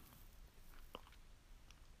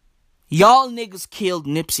 Y'all niggas killed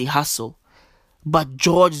Nipsey Hussle. But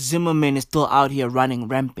George Zimmerman is still out here running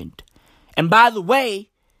rampant. And by the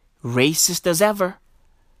way, racist as ever.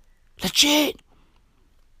 Legit.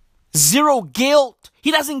 Zero guilt.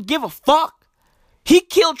 He doesn't give a fuck. He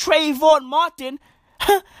killed Trayvon Martin.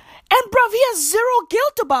 And bruv, he has zero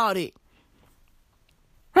guilt about it.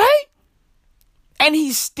 Right? And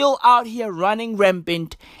he's still out here running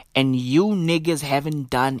rampant. And you niggas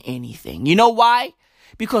haven't done anything. You know why?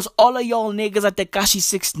 Because all of y'all niggas are Tekashi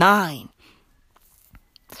 6ix9ine.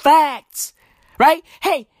 Facts. Right?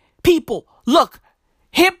 Hey, people, look.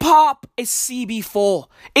 Hip-hop is CB4.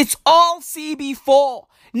 It's all CB4.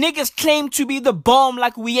 Niggas claim to be the bomb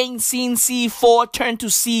like we ain't seen C4 turn to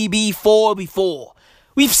CB4 before.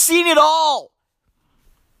 We've seen it all.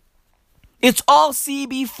 It's all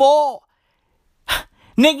CB4.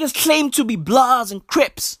 Niggas claim to be Bloods and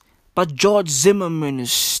Crips, but George Zimmerman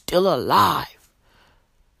is still alive.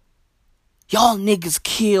 Y'all niggas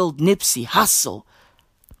killed Nipsey Hussle.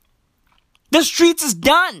 The streets is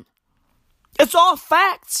done. It's all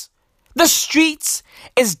facts. The streets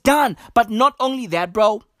is done. But not only that,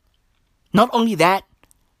 bro. Not only that.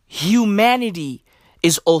 Humanity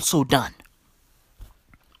is also done.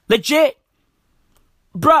 Legit.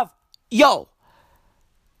 Bruv. Yo.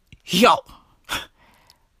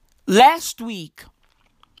 Last week,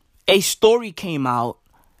 a story came out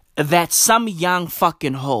that some young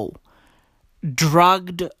fucking hoe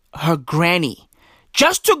drugged her granny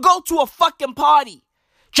just to go to a fucking party.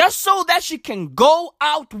 Just so that she can go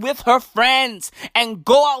out with her friends and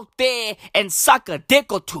go out there and suck a dick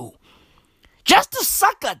or two. Just to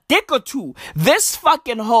suck a dick or two. This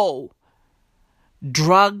fucking hoe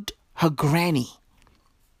drugged her granny.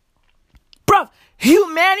 Bruv,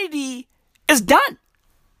 humanity is done.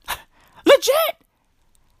 Legit.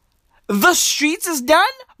 The streets is done,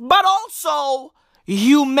 but also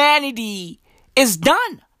humanity is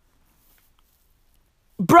done.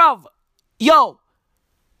 Bruv, yo.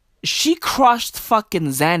 She crushed fucking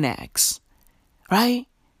Xanax, right?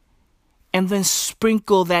 And then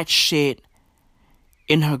sprinkled that shit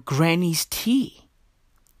in her granny's tea.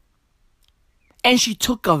 And she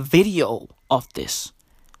took a video of this.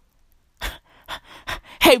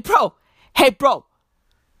 Hey bro.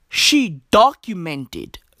 She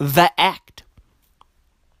documented the act.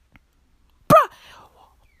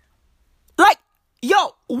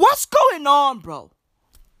 yo, what's going on, bro?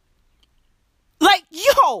 Like,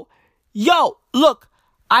 yo, look,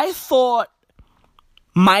 I thought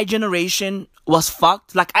my generation was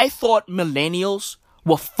fucked. Like, I thought millennials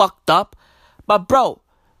were fucked up. But, bro,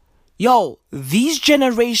 yo, these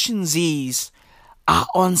Generation Zs are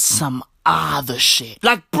on some other shit.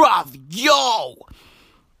 Like, bruv, yo,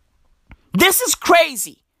 this is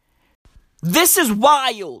crazy. This is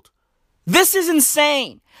wild. This is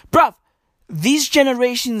insane. Bruv, these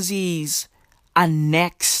Generation Zs are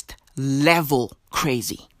next level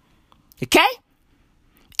crazy. Okay?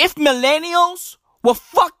 If millennials were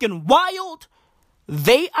fucking wild,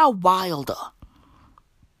 they are wilder.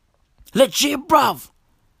 Legit, bruv.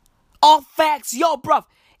 All facts. Yo, bruv.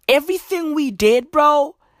 Everything we did,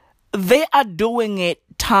 bro, they are doing it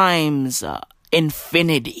times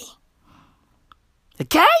infinity.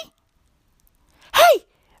 Okay? Hey,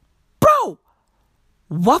 bro.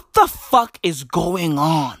 What the fuck is going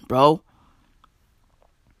on, bro?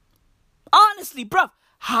 Honestly, bruv.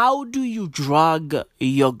 How do you drug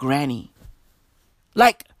your granny?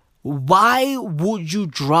 Like, why would you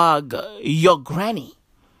drug your granny?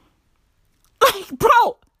 Like,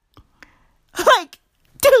 bro. Like,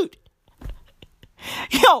 dude.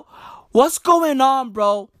 Yo, what's going on,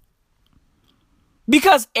 bro?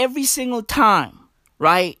 Because every single time,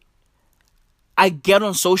 right, I get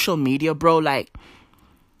on social media, bro, like,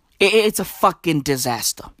 it's a fucking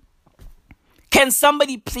disaster. Can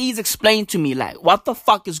somebody please explain to me, like, what the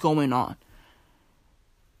fuck is going on?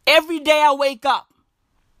 Every day I wake up,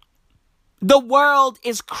 the world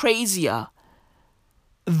is crazier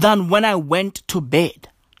than when I went to bed.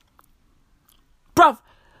 Bruv,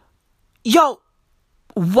 yo,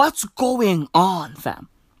 what's going on, fam?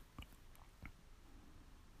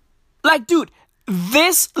 Like, dude,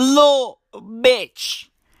 this little bitch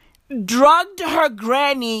drugged her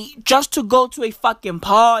granny just to go to a fucking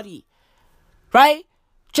party. Right?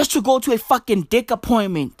 Just to go to a fucking dick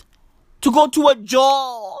appointment. To go to a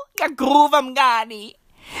jaw. Kagroove mngani.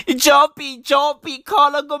 Jopi,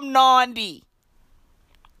 kala gumnandi.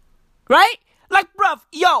 Right? Like, bruv,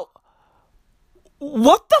 yo.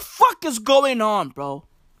 What the fuck is going on, bro?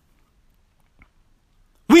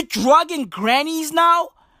 We drugging grannies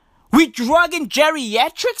now? We drugging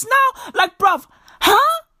geriatrics now? Like, bruv,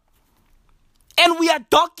 huh? And we are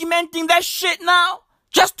documenting that shit now?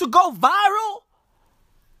 Just to go viral?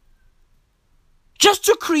 Just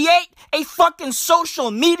to create a fucking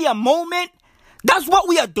social media moment? That's what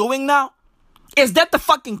we are doing now? Is that the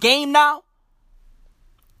fucking game now?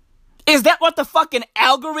 Is that what the fucking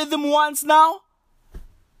algorithm wants now?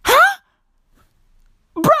 Huh?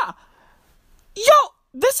 Bruh. Yo,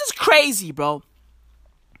 this is crazy, bro.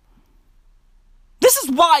 This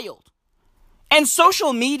is wild. And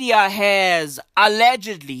social media has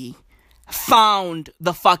allegedly found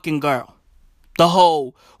the fucking girl. The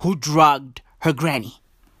hoe who drugged her granny.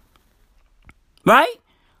 Right?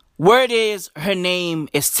 Word is, her name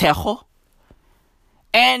is Tejo.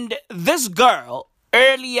 And this girl,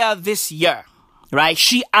 earlier this year, right,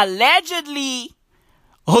 she allegedly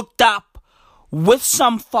hooked up with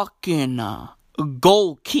some fucking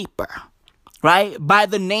goalkeeper, right, by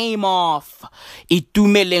the name of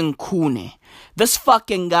Itumeleng Khune. This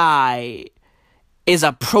fucking guy is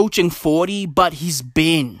approaching 40, but he's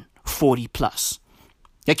been 40 plus.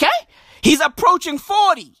 Okay? He's approaching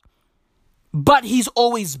 40, but he's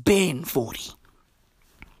always been 40.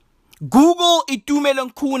 Google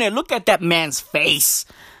Itumeleng Khune. Look at that man's face.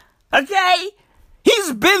 Okay?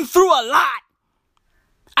 He's been through a lot.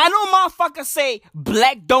 I know motherfuckers say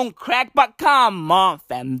black don't crack, but come on,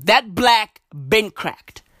 fam. That black been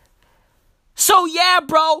cracked. So yeah,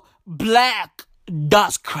 bro, black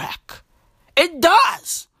does crack. It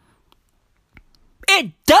does.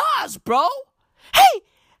 It does, bro.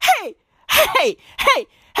 Hey.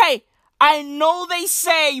 I know they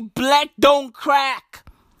say black don't crack.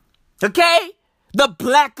 Okay? The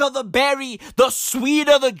blacker the berry, the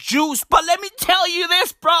sweeter the juice. But let me tell you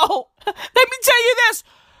this, bro. Let me tell you this.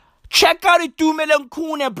 Check out Itumeleng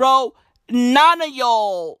Khune, bro. None of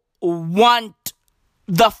y'all want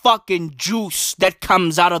the fucking juice that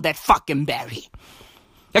comes out of that fucking berry.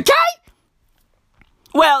 Okay?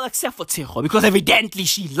 Well, except for Tejo, because evidently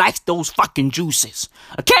she likes those fucking juices.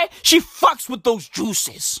 Okay? She fucks with those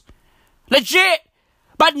juices. Legit.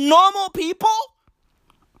 But normal people,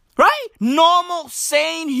 right? Normal,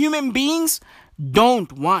 sane human beings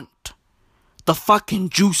don't want the fucking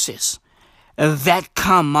juices that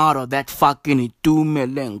come out of that fucking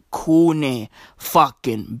Itumeleng Khune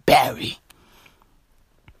fucking berry.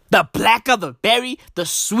 The blacker the berry, the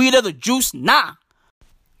sweeter the juice. Nah.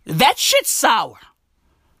 That shit's sour.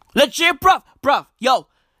 Legit, bruv, yo.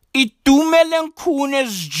 Itumeleng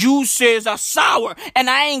Kune's juices are sour, and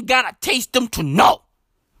I ain't gotta taste them to know.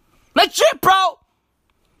 Legit, bro.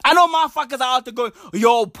 I know motherfuckers are out there going,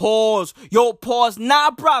 yo, pause.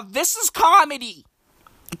 Nah, bruv, this is comedy.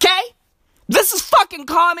 Okay? This is fucking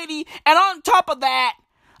comedy, and on top of that,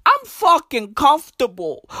 I'm fucking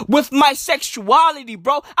comfortable with my sexuality,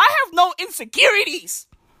 bro. I have no insecurities.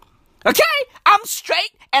 Okay? I'm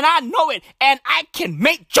straight, and I know it, and I can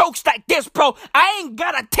make jokes like this, bro. I ain't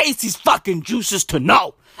gotta taste these fucking juices to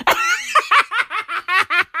know.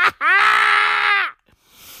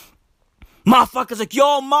 Motherfuckers like,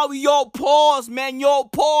 yo, Maui, yo, pause, man, yo,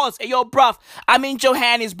 pause. Hey, yo, bruv, I'm in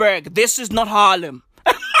Johannesburg. This is not Harlem.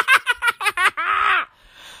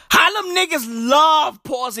 Harlem niggas love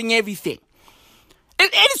pausing everything.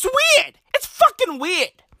 It's weird. It's fucking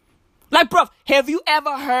weird. Like, bruv, have you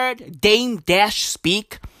ever heard Dame Dash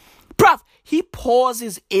speak? Bruv, he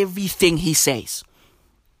pauses everything he says.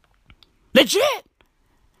 Legit.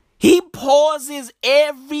 He pauses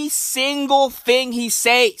every single thing he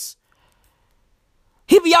says.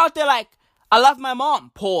 He be out there like, I love my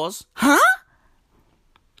mom. Pause. Huh?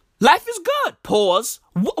 Life is good. Pause.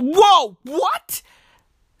 Whoa, what?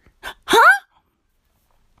 Huh?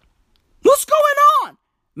 What's going on?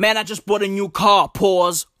 Man, I just bought a new car.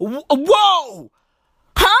 Pause. Whoa!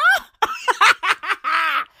 Huh?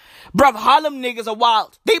 Bruv, Harlem niggas are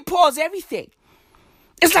wild. They pause everything.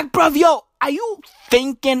 It's like, bruv, yo, are you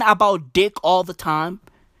thinking about dick all the time?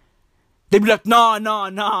 They be like, nah,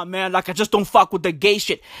 man. Like, I just don't fuck with the gay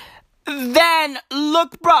shit. Then,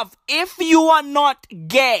 look, bruv, if you are not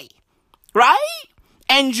gay, right?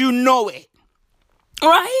 And you know it,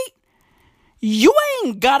 right? You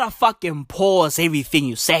ain't gotta fucking pause everything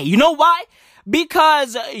you say. You know why?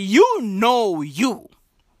 Because you know you,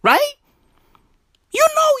 right? You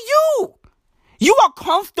know you. You are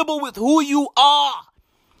comfortable with who you are.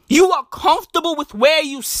 You are comfortable with where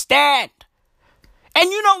you stand. And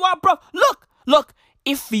you know what, bro? Look.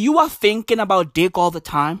 If you are thinking about dick all the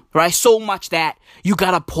time, right? So much that you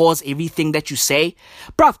gotta pause everything that you say,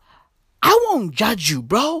 bruv, I won't judge you,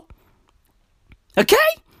 bro. Okay?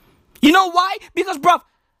 You know why? Because, bruv,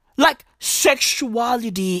 like,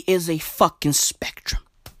 sexuality is a fucking spectrum.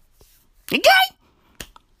 Okay?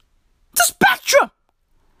 It's a spectrum.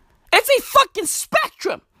 It's a fucking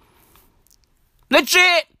spectrum.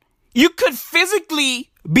 Legit, you could physically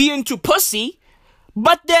be into pussy,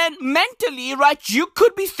 but then mentally, right, you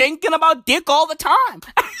could be thinking about dick all the time.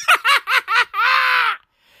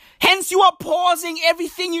 Hence, you are pausing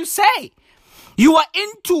everything you say. You are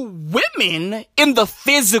into women in the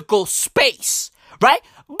physical space, right?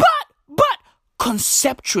 But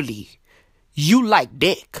conceptually, you like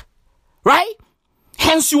dick, right?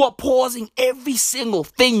 Hence, you are pausing every single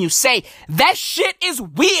thing you say. That shit is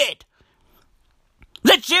weird.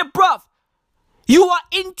 Legit, bruv. You are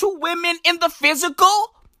into women in the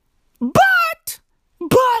physical, but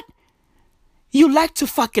you like to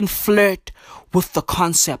fucking flirt with the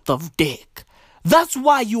concept of dick. That's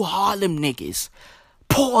why you Harlem niggas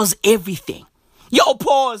pause everything. Yo,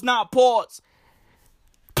 pause.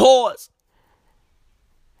 Pause.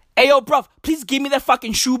 Hey, yo, bruv, please give me that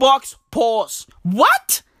fucking shoebox. Pause.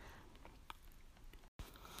 What?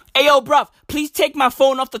 Hey, yo, bruv, please take my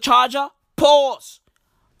phone off the charger. Pause.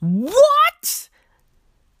 What?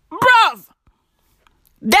 Bruv,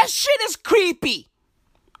 that shit is creepy.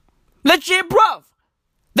 Legit, bruv.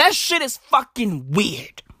 That shit is fucking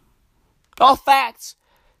weird. All facts.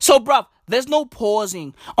 So, bruv, there's no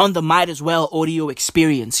pausing on the Might As Well audio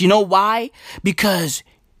experience. You know why? Because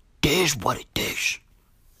there's what it is.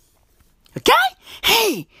 Okay?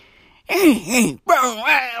 Hey, bro,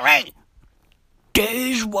 right.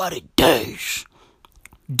 There's what it does.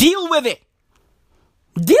 Deal with it.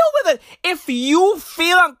 If you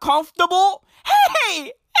feel uncomfortable,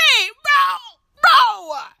 hey,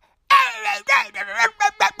 bro.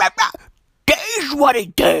 That's what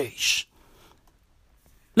it does.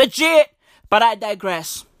 Legit, but I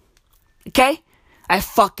digress. Okay? I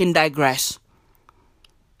fucking digress.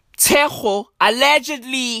 Tejo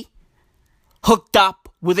allegedly hooked up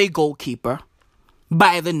with a goalkeeper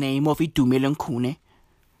by the name of Itumeleng Khune.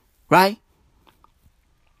 Right?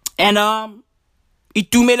 And,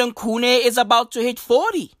 Itumeleng Khune is about to hit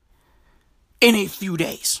 40 in a few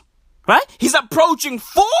days. Right? He's approaching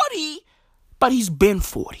 40, but he's been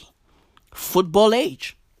 40. Football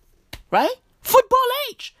age. Right? Football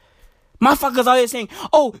age. Motherfuckers out here saying,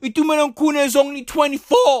 oh, Itumeleng Khune is only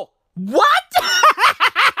 24. What?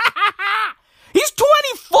 He's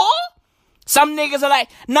 24? Some niggas are like,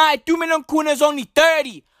 nah, Itumeleng Khune is only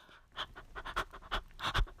 30.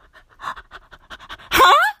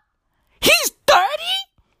 Huh?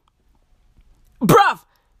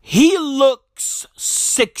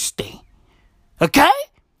 60. Okay?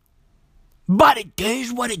 But it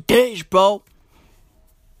is what it is, bro.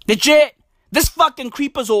 Legit. This fucking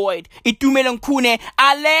creepazoid, Itumeleng Khune,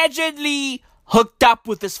 allegedly hooked up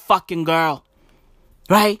with this fucking girl.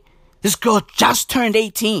 Right? This girl just turned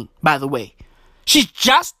 18, by the way. She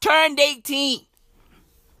just turned 18.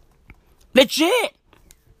 Legit.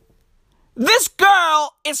 This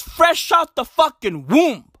girl is fresh out the fucking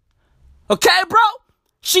womb. Okay, bro?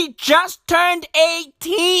 She just turned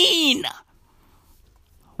 18.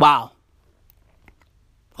 Wow.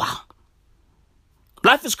 Wow.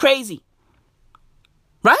 Life is crazy.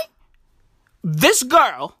 Right? This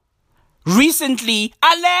girl recently,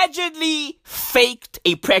 allegedly faked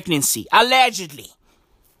a pregnancy. Allegedly.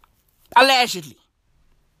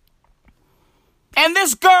 And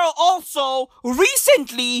this girl also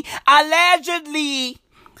recently, allegedly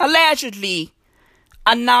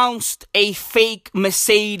announced a fake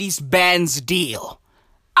Mercedes-Benz deal.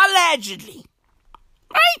 Allegedly.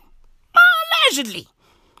 Right? Allegedly.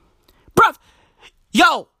 Bruv,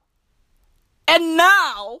 yo. And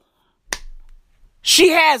now, she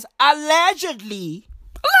has allegedly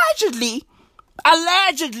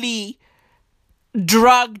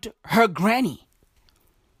drugged her granny.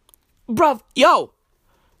 Bruv, yo,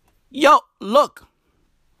 look.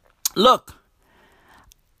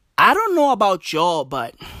 I don't know about y'all,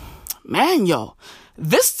 but man, yo,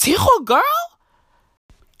 this Tijo girl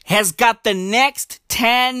has got the next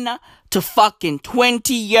 10 to fucking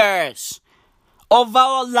 20 years of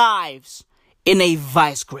our lives in a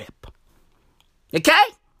vice grip. Okay?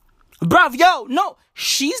 Bruv, yo, no,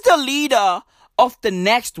 she's the leader of the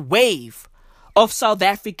next wave of South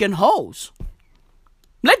African hoes.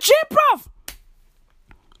 Legit, bruv.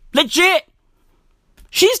 Legit.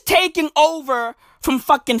 She's taking over from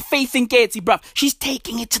fucking Faith Nketsi, bruv. She's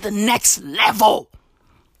taking it to the next level.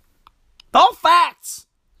 All facts.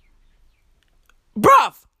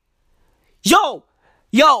 Bruv. Yo.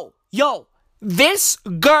 This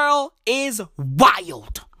girl is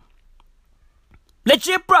wild.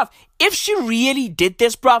 Legit, bruv. If she really did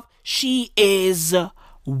this, bruv, she is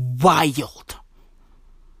wild.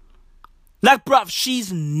 Like, bruv,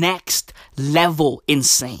 she's next level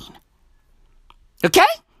insane. Okay?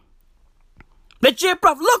 Legit,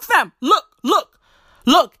 bruv. Look, fam.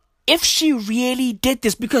 Look. If she really did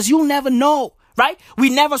this, because you'll never know, right? We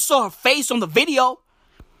never saw her face on the video.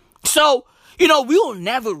 So, we will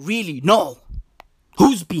never really know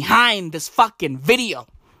who's behind this fucking video.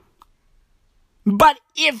 But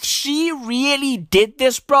if she really did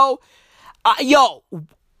this, bro,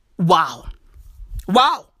 wow.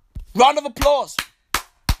 Round of applause.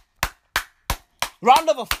 Round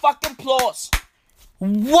of a fucking applause.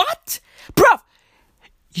 What? Bruv.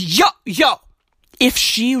 Yo. If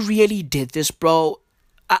she really did this, bro,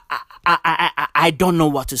 I don't know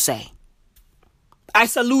what to say. I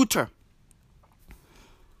salute her.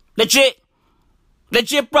 Legit,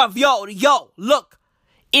 bruv. Yo, look.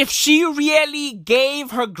 If she really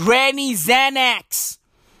gave her granny Xanax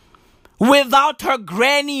without her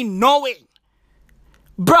granny knowing,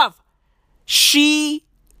 bruv, she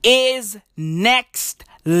is next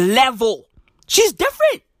level. She's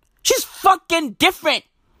different. She's fucking different.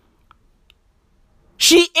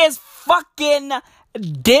 She is fucking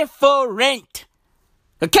different.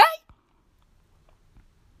 Okay?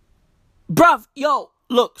 Bruv, yo,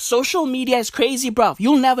 look, social media is crazy, bruv.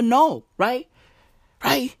 You'll never know, right?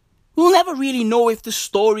 We'll never really know if the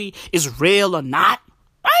story is real or not,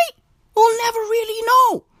 right? We'll never really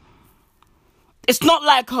know. It's not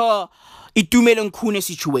like her Itumeleng Khune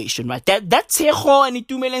situation, right? That Tijo and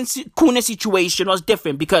Itumeleng Khune situation was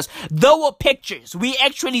different because there were pictures. We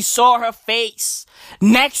actually saw her face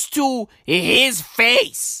next to his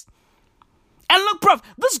face. And look, bruv,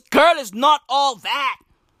 this girl is not all that.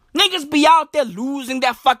 Niggas be out there losing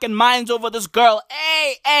their fucking minds over this girl.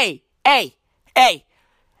 Hey.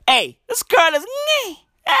 This girl is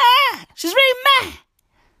she's really mad.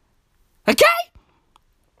 Okay?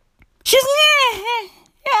 She's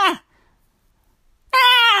yeah.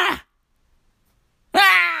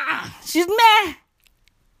 She's mad.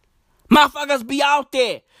 Motherfuckers be out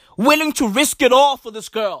there willing to risk it all for this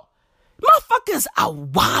girl. Motherfuckers are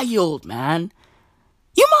wild, man.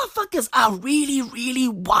 You motherfuckers are really, really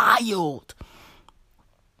wild.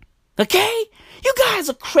 Okay? You guys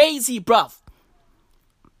are crazy, bruv.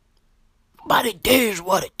 But it is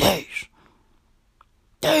what it is.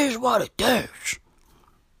 It is what it is.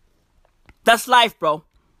 That's life, bro.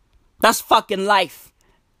 That's fucking life.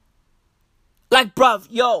 Like, bruv,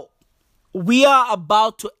 yo, we are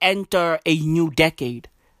about to enter a new decade.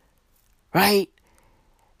 Right?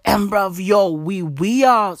 And bruv, yo, we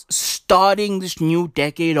are starting this new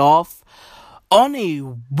decade off on a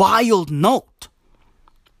wild note.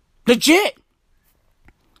 Legit.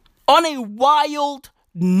 On a wild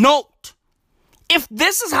note. If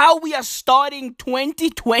this is how we are starting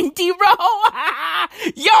 2020, bro,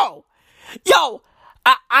 yo,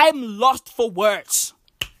 I'm lost for words.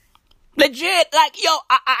 Legit, like, yo,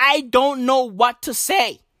 I don't know what to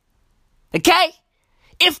say. Okay?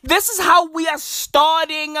 If this is how we are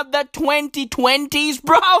starting the 2020s,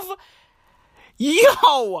 bruv,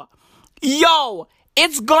 yo,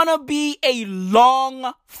 it's gonna be a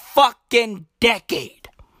long fucking decade.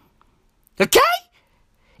 Okay?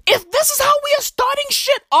 If this is how we are starting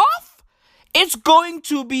shit off, it's going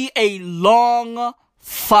to be a long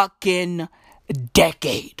fucking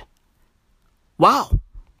decade. Wow.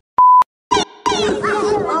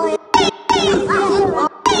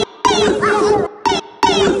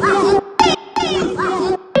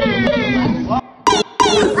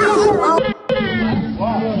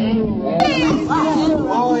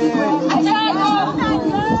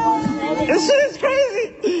 This shit is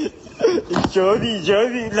crazy. Jody,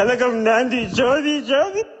 Jody.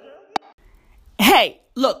 Hey,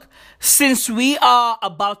 look, since we are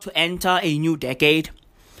about to enter a new decade,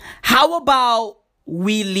 how about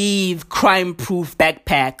we leave crime-proof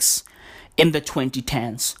backpacks in the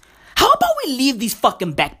 2010s? How about we leave these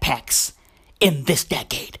fucking backpacks in this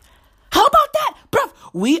decade? How about that? Bruv,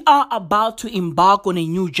 we are about to embark on a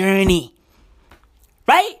new journey.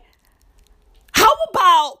 Right? How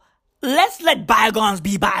about let's let bygones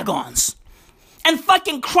be bygones? And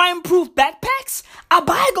fucking crime-proof backpacks are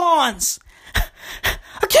bygones.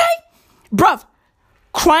 Okay? Bruv,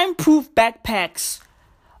 crime-proof backpacks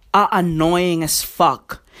are annoying as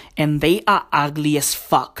fuck. And they are ugly as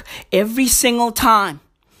fuck. Every single time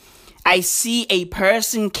I see a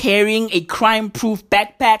person carrying a crime-proof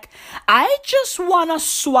backpack, I just wanna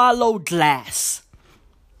swallow glass.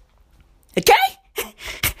 Okay?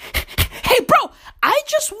 Hey, bro, I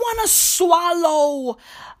just wanna swallow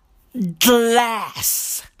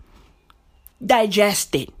glass.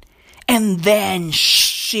 Digest it. And then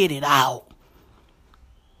shit it out.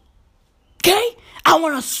 Okay? I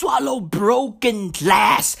wanna swallow broken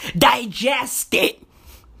glass. Digest it.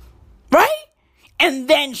 Right? And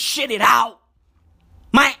then shit it out.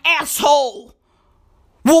 My asshole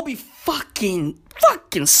will be fucking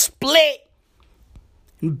split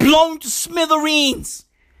and blown to smithereens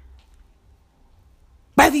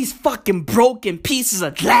by these fucking broken pieces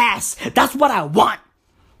of glass. That's what I want.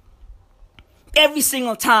 Every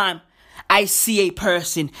single time I see a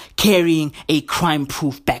person carrying a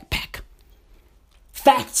crime-proof backpack.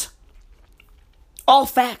 Facts. All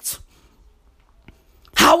facts.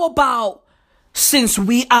 How about, since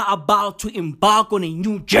we are about to embark on a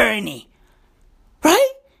new journey,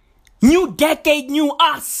 right? New decade, new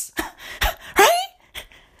us,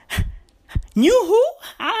 right? New who?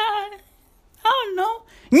 I don't know.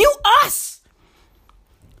 New us.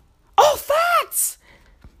 All facts.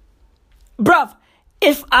 Bruv,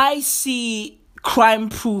 if I see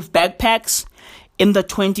crime-proof backpacks in the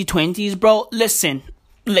 2020s, bro, listen.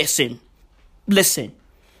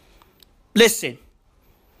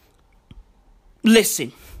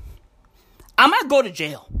 I might go to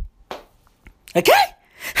jail. Okay?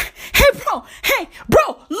 Hey,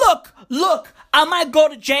 bro, look, I might go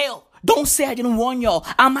to jail. Don't say I didn't warn y'all.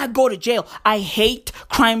 I might go to jail. I hate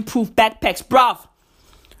crime-proof backpacks. Bruv,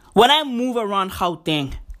 when I move around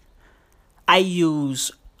Gauteng, I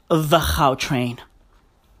use the Gautrain.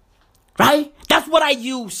 Right? That's what I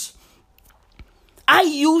use. I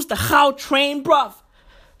use the Gautrain, bruv,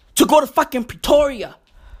 to go to fucking Pretoria,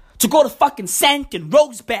 to go to fucking Sandton,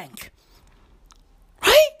 Rosebank.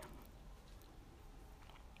 Right?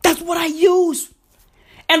 That's what I use.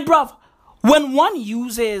 And bruv, when one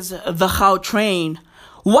uses the Gautrain,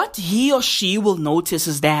 what he or she will notice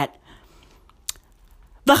is that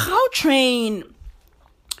the Gautrain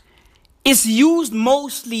is used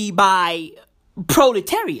mostly by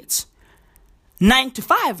proletariats,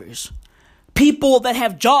 9-to-5ers, people that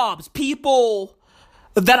have jobs, people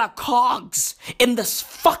that are cogs in this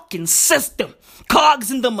fucking system,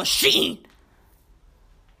 cogs in the machine,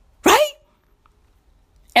 right?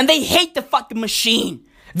 And they hate the fucking machine.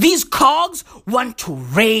 These cogs want to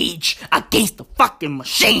rage against the fucking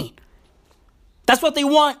machine. That's what they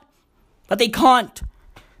want, but they can't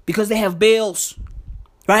because they have bills,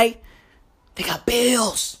 right? They got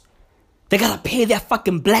bills. They gotta pay their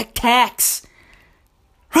fucking black tax.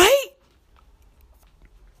 Right?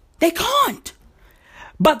 They can't.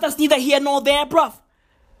 But that's neither here nor there, bruv.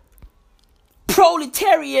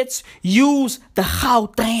 Proletariats use the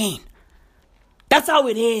Gautrain That's how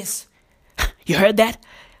it is. You heard that?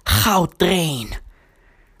 Gauteng.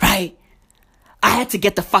 Right? I had to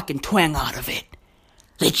get the fucking twang out of it.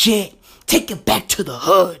 Legit. Take it back to the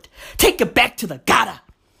hood. Take it back to the gutter.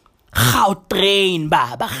 Gauteng,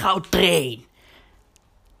 baba. Gauteng.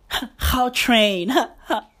 Gautrain.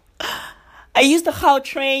 I used the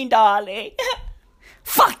Gautrain, darling.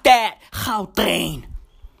 Fuck that. Gautrain.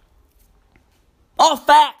 All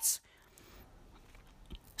facts.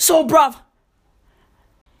 So, bruv,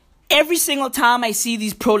 every single time I see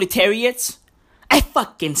these proletariats, I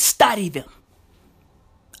fucking study them.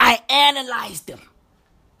 I analyze them.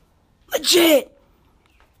 Legit.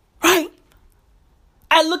 Right?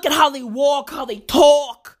 I look at how they walk, how they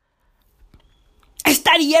talk. I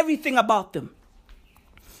study everything about them.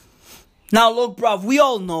 Now, look, bruv, we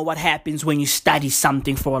all know what happens when you study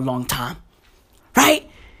something for a long time. Right?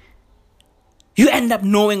 You end up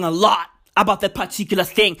knowing a lot about that particular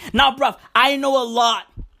thing. Now, bruv, I know a lot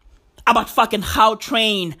about fucking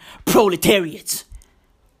Gautrain proletariats.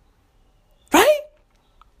 Right?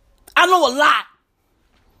 I know a lot.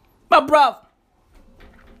 But, bruv,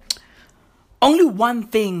 only one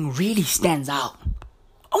thing really stands out.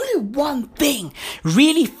 Only one thing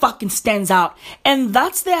really fucking stands out. And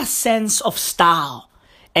that's their sense of style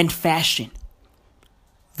and fashion.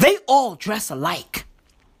 They all dress alike.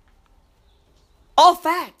 All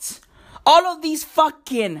facts. All of these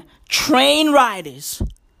fucking train riders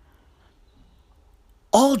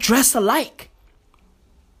all dress alike.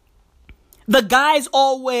 The guys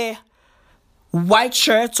all wear white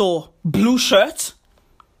shirts or blue shirts,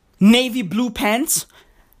 navy blue pants,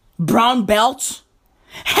 brown belts,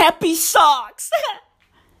 happy socks,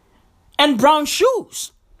 and brown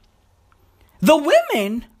shoes. The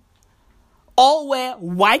women all wear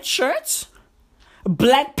white shirts,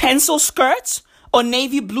 black pencil skirts, or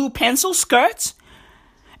navy blue pencil skirts,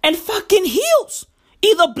 and fucking heels,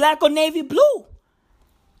 either black or navy blue,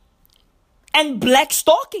 and black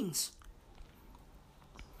stockings.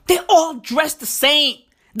 They all dress the same.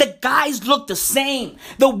 The guys look the same.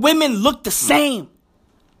 The women look the same.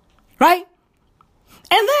 Right?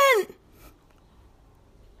 And then,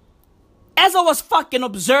 as I was fucking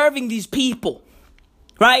observing these people,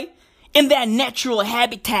 right, in their natural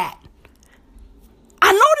habitat,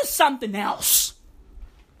 I noticed something else.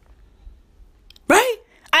 Right?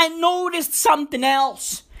 I noticed something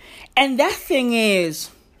else. And that thing is,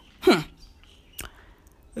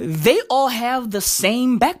 they all have the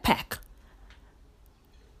same backpack.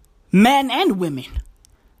 Men and women.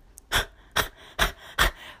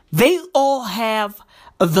 They all have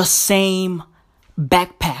the same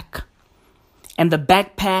backpack. And the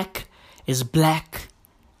backpack is black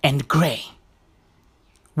and gray.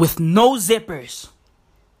 With no zippers.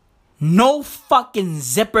 No fucking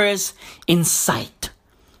zippers in sight.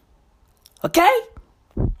 Okay?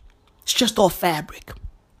 It's just all fabric.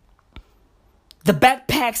 The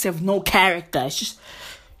backpacks have no character. It's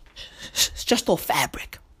just all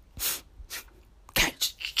fabric. Okay?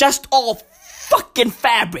 It's just all fucking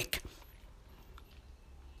fabric.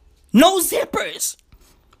 No zippers.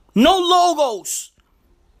 No logos.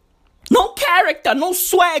 No character. No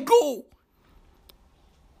swagoo.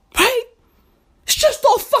 Right? It's just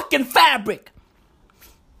all fucking fabric.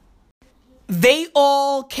 They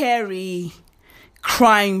all carry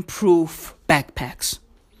crime-proof backpacks.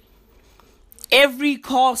 Every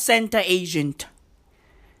call center agent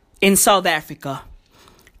in South Africa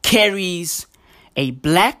carries a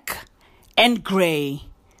black and gray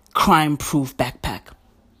crime-proof backpack.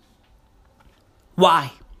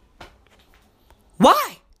 Why?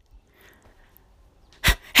 Why?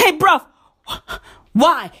 Hey, bruv.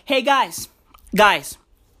 Why? Hey, guys.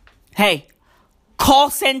 Hey, call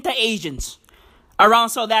center agents around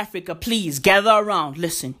South Africa, please gather around.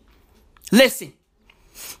 Listen.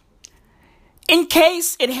 In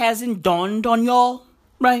case it hasn't dawned on y'all,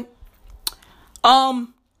 right?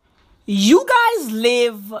 You guys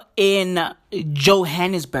live in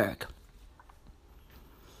Johannesburg.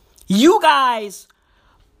 You guys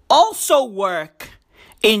also work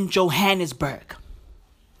in Johannesburg.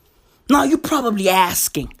 Now you're probably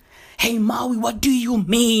asking, hey Maui, what do you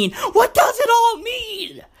mean? What does it all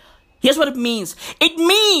mean? Here's what it means. It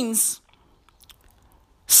means,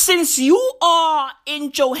 since you are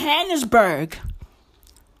in Johannesburg,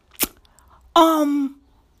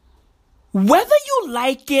 whether you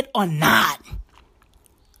like it or not,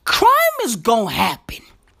 crime is gonna happen.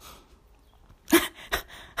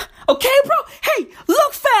 Okay, bro? Hey,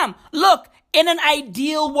 look, fam. Look, in an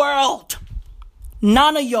ideal world,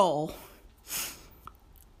 none of y'all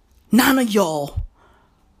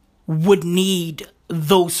would need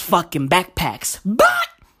those fucking backpacks. But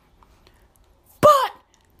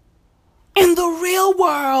the real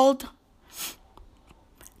world,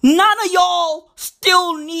 none of y'all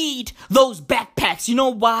still need those backpacks. You know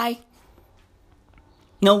why? You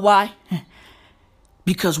know why?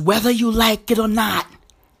 Because whether you like it or not,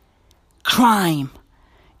 crime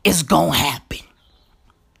is gonna happen.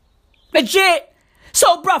 Legit.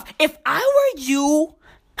 So, bruv, if I were you,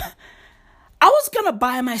 I was gonna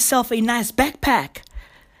buy myself a nice backpack.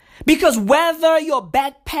 Because whether your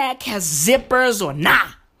backpack has zippers or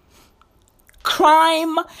not,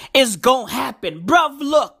 crime is gonna happen. Bruv,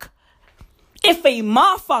 look. If a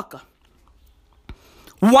motherfucker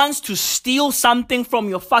wants to steal something from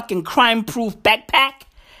your fucking crime-proof backpack,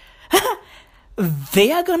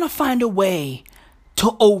 they are gonna find a way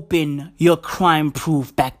to open your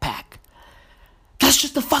crime-proof backpack. That's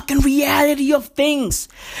just the fucking reality of things.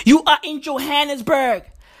 You are in Johannesburg.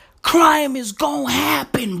 Crime is gonna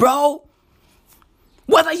happen, bro.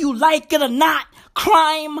 Whether you like it or not,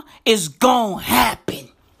 crime is gonna happen.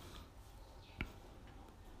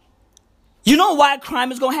 You know why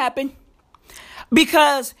crime is gonna happen?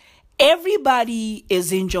 Because everybody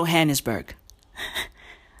is in Johannesburg.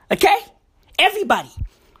 Okay? Everybody.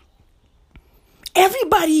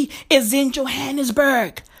 Everybody is in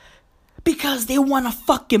Johannesburg. Because they want to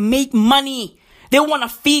fucking make money. They want to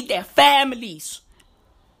feed their families.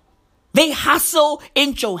 They hustle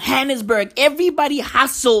in Johannesburg. Everybody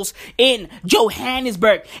hustles in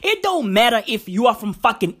Johannesburg. It don't matter if you are from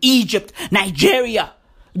fucking Egypt, Nigeria,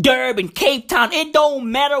 Durban, Cape Town. It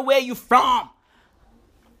don't matter where you from.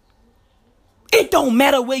 It don't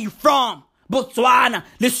matter where you from. Botswana,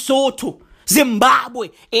 Lesotho, Zimbabwe.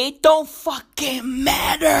 It don't fucking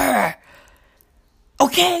matter.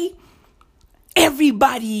 Okay?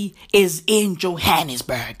 Everybody is in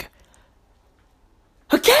Johannesburg.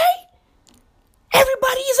 Okay?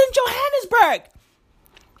 Everybody is in Johannesburg.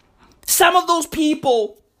 Some of those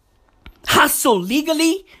people hustle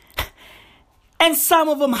legally, and some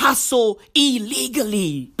of them hustle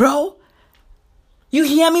illegally, bro. You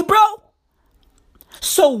hear me, bro?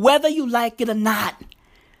 So whether you like it or not,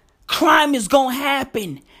 crime is gonna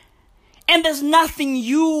happen. And there's nothing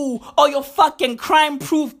you or your fucking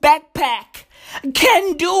crime-proof backpack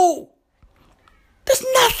can do. There's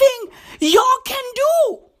nothing y'all can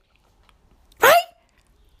do. Right?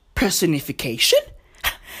 Personification?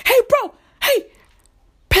 Hey, bro. Hey,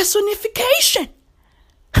 personification.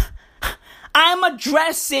 I'm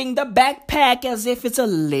addressing the backpack as if it's a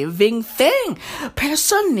living thing.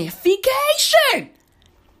 Personification.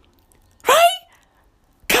 Right?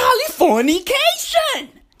 Californication.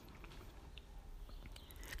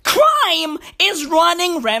 Crime is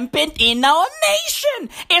running rampant in our nation.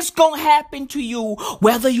 It's gonna happen to you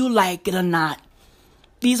whether you like it or not.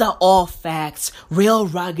 These are all facts, real,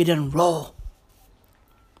 rugged, and raw.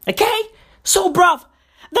 Okay? So, bruv,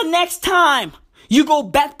 the next time you go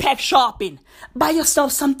backpack shopping, buy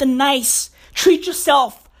yourself something nice. Treat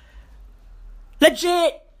yourself.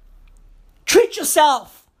 Legit. Treat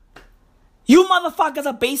yourself. You motherfuckers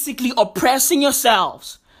are basically oppressing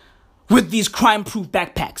yourselves with these crime-proof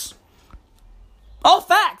backpacks. All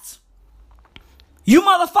facts. You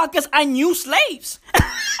motherfuckers are new slaves.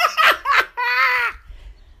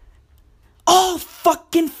 All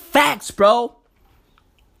fucking facts, bro.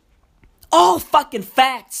 All fucking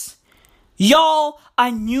facts. Y'all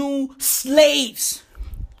are new slaves.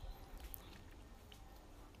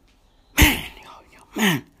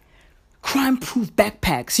 Man. Crime-proof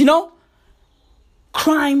backpacks, you know?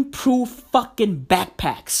 Crime-proof fucking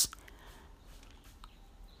backpacks.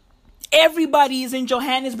 Everybody is in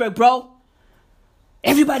Johannesburg, bro.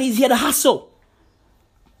 Everybody's here to hustle.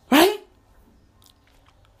 Right?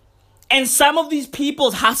 And some of these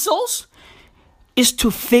people's hustles is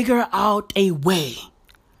to figure out a way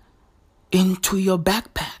into your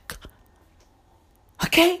backpack.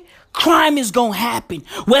 Okay? Crime is gonna happen.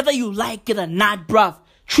 Whether you like it or not, bruv.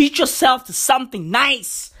 Treat yourself to something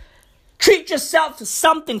nice. Treat yourself to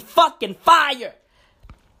something fucking fire.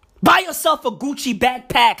 Buy yourself a Gucci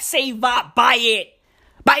backpack. Save up. Buy it.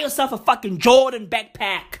 Buy yourself a fucking Jordan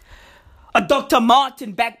backpack. A Dr.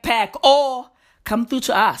 Martin backpack. Or come through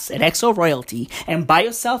to us at XO Royalty and buy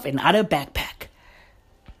yourself another backpack.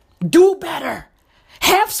 Do better.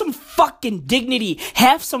 Have some fucking dignity.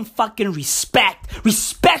 Have some fucking respect.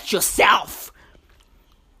 Respect yourself.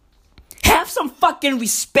 Have some fucking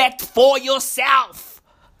respect for yourself.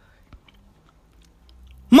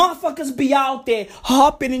 Motherfuckers be out there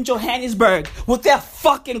hopping in Johannesburg with their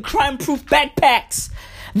fucking crime-proof backpacks.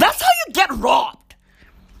 That's how you get robbed.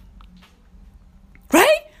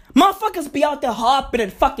 Right? Motherfuckers be out there hopping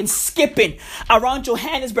and fucking skipping around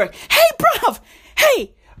Johannesburg. Hey, bruv.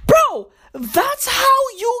 Hey, bro. that's how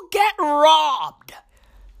you get robbed.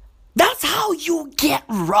 That's how you get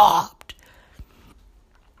robbed.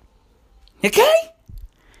 Okay?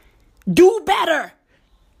 Do better.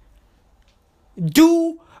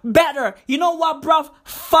 Do better. You know what, bruv?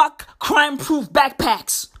 Fuck crime-proof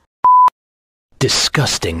backpacks.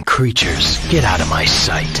 Disgusting creatures, get out of my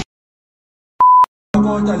sight.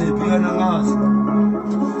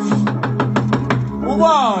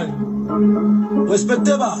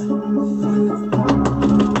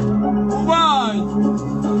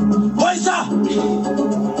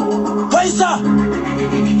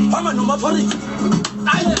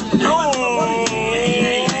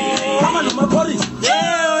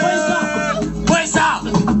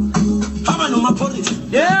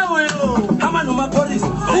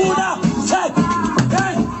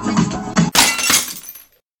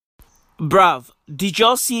 Bruv, did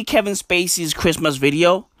y'all see Kevin Spacey's Christmas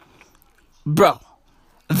video? Bro,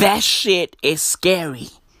 that shit is scary.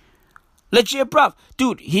 Legit, bruv.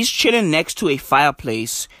 Dude, he's chilling next to a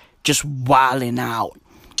fireplace, just wilding out.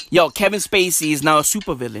 Yo, Kevin Spacey is now a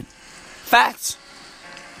supervillain. Facts.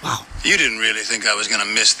 Wow. You didn't really think I was going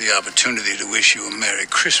to miss the opportunity to wish you a Merry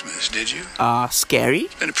Christmas, did you? Scary?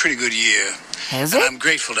 It's been a pretty good year. Has and it? I'm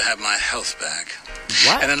grateful to have my health back.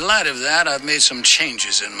 What? And in light of that, I've made some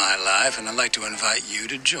changes in my life, and I'd like to invite you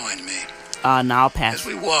to join me. Now I'll pass. As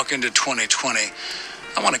we walk into 2020,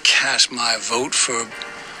 I want to cast my vote for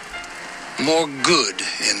more good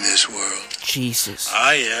in this world. Jesus.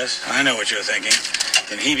 Ah, yes. I know what you're thinking.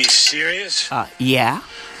 Can he be serious? Yeah.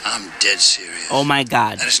 I'm dead serious. Oh my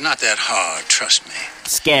God. And it's not that hard, trust me.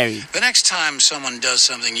 Scary. The next time someone does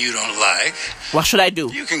something you don't like, what should I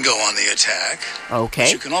do? You can go on the attack. Okay.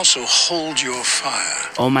 But you can also hold your fire.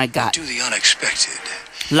 Oh my God. Do the unexpected.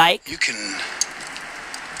 Like? You can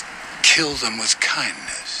kill them with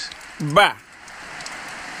kindness. Bruh.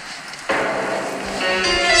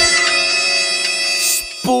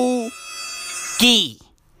 Spooky.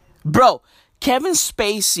 Bro, Kevin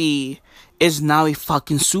Spacey is now a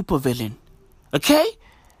fucking supervillain. Okay?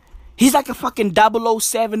 He's like a fucking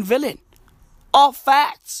 007 villain. All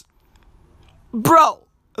facts. Bro,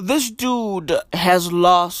 this dude has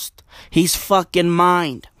lost his fucking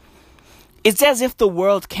mind. It's as if the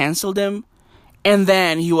world canceled him, and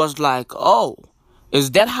then he was like, oh, is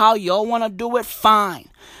that how y'all want to do it? Fine.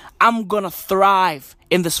 I'm gonna thrive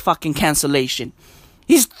in this fucking cancellation.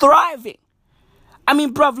 He's thriving. I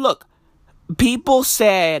mean, bruv, look. People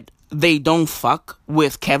said they don't fuck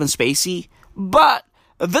with Kevin Spacey, but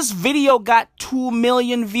this video got 2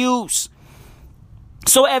 million views.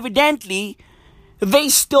 So evidently, they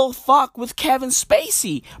still fuck with Kevin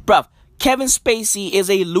Spacey. Bruv, Kevin Spacey is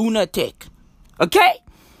a lunatic. Okay?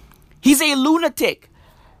 He's a lunatic.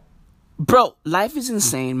 Bro, life is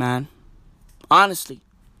insane, man. Honestly.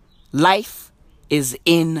 Life is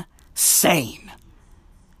insane.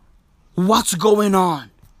 What's going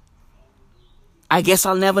on? I guess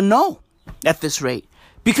I'll never know at this rate.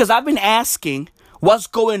 Because I've been asking what's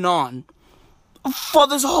going on for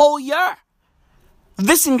this whole year.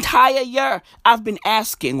 This entire year, I've been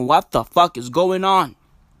asking what the fuck is going on.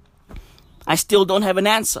 I still don't have an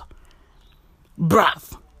answer.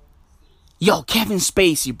 Bruv. Yo, Kevin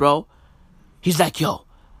Spacey, bro. He's like, yo,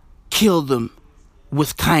 kill them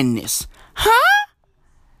with kindness. Huh?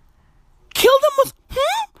 Kill them with...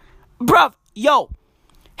 Bruv, yo.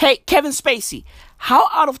 Hey, Kevin Spacey, how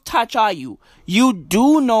out of touch are you? You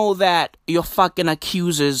do know that your fucking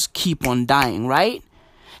accusers keep on dying, right?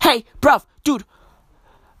 Hey, bruv, dude,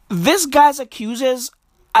 this guy's accusers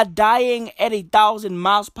are dying at 1,000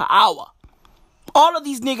 miles per hour. All of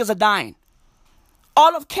these niggas are dying.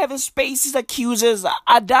 All of Kevin Spacey's accusers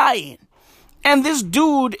are dying. And this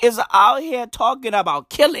dude is out here talking about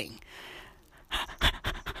killing.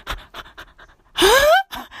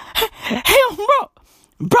 Hey,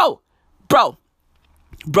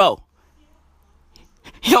 bro.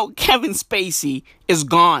 Yo, Kevin Spacey is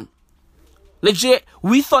gone. Legit,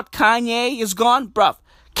 we thought Kanye is gone, bruv.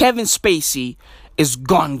 Kevin Spacey is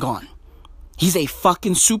gone. He's a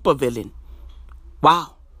fucking supervillain.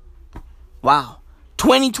 Wow.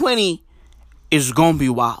 2020 is gonna be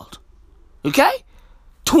wild. Okay?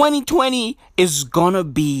 2020 is gonna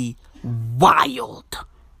be wild.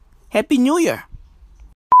 Happy New Year.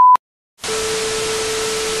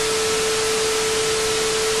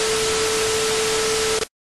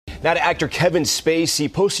 Now to actor Kevin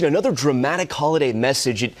Spacey posting another dramatic holiday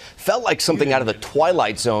message. It felt like something out of the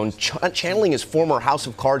Twilight Zone, channeling his former House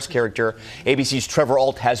of Cards character. ABC's Trevor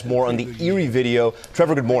Ault has more on the eerie video.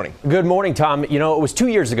 Trevor, good morning. Good morning, Tom. You know, it was 2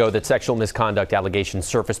 years ago that sexual misconduct allegations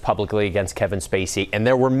surfaced publicly against Kevin Spacey, and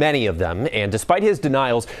there were many of them. And despite his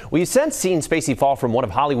denials, we've since seen Spacey fall from one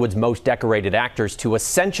of Hollywood's most decorated actors to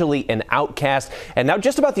essentially an outcast. And now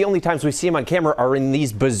just about the only times we see him on camera are in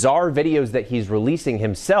these bizarre videos that he's releasing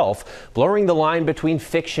himself, blurring the line between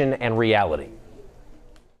fiction and reality.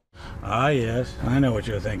 Ah, yes, I know what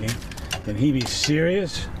you're thinking. Can he be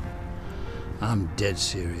serious? I'm dead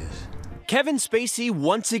serious. Kevin Spacey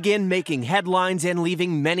once again making headlines and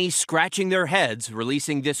leaving many scratching their heads,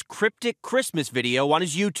 releasing this cryptic Christmas video on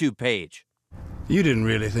his YouTube page. You didn't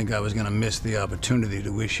really think I was going to miss the opportunity to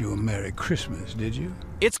wish you a Merry Christmas, did you?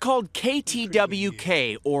 It's called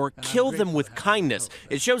KTWK, or Kill Them With Kindness.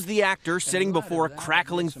 It shows the actor sitting before a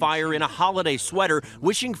crackling fire in a holiday sweater,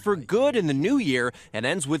 wishing for good in the new year, and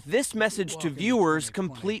ends with this message to viewers,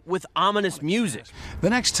 complete with ominous music. The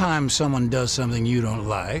next time someone does something you don't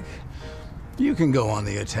like, you can go on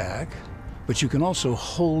the attack, but you can also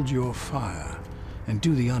hold your fire and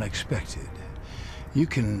do the unexpected. You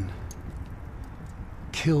can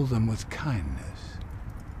kill them with kindness.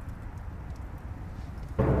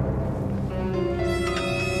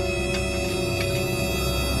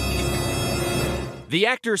 The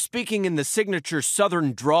actor speaking in the signature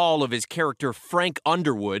southern drawl of his character Frank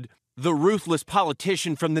Underwood, the ruthless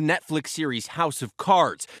politician from the Netflix series House of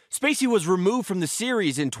Cards. Spacey was removed from the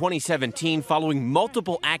series in 2017 following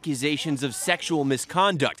multiple accusations of sexual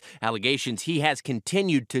misconduct, allegations he has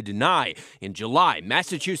continued to deny. In July,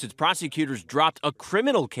 Massachusetts prosecutors dropped a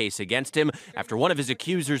criminal case against him after one of his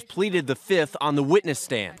accusers pleaded the fifth on the witness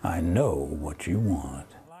stand. I know what you want.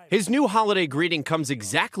 His new holiday greeting comes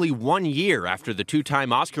exactly 1 year after the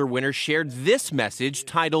two-time Oscar winner shared this message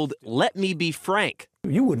titled, "Let Me Be Frank."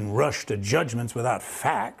 You wouldn't rush to judgments without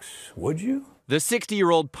facts, would you? The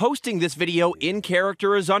 60-year-old posting this video in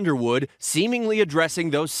character as Underwood, seemingly addressing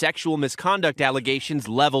those sexual misconduct allegations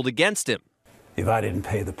leveled against him. If I didn't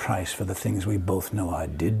pay the price for the things we both know I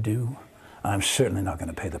did do, I'm certainly not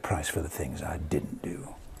going to pay the price for the things I didn't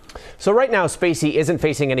do. So right now, Spacey isn't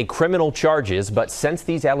facing any criminal charges, but since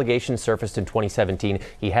these allegations surfaced in 2017,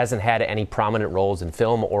 he hasn't had any prominent roles in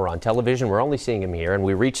film or on television. We're only seeing him here, and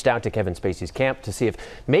we reached out to Kevin Spacey's camp to see if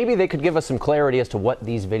maybe they could give us some clarity as to what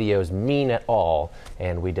these videos mean at all,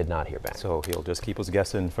 and we did not hear back. So he'll just keep us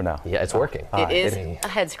guessing for now. Yeah, it's working. It is a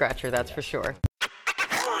head-scratcher, that's for sure.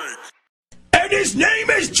 And his name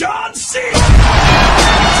is John C.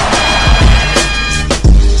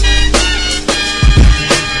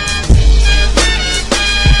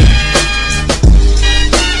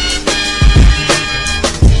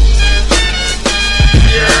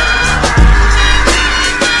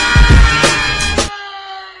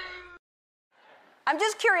 I'm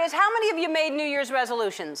just curious, how many of you made New Year's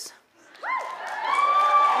resolutions?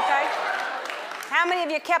 Okay. How many of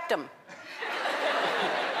you kept them?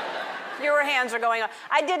 Your hands are going on.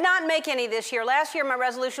 I did not make any this year. Last year, my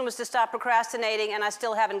resolution was to stop procrastinating, and I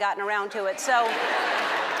still haven't gotten around to it. So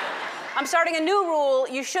I'm starting a new rule.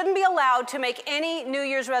 You shouldn't be allowed to make any New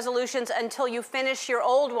Year's resolutions until you finish your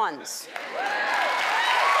old ones.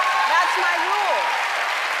 That's my rule.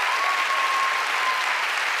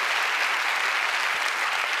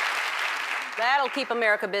 That'll keep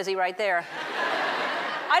America busy right there.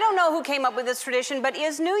 I don't know who came up with this tradition, but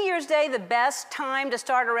is New Year's Day the best time to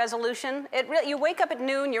start a resolution? You wake up at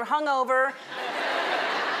noon, you're hungover,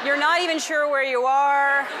 you're not even sure where you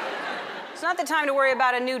are. It's not the time to worry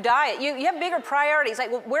about a new diet. You have bigger priorities,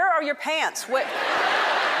 like, well, where are your pants?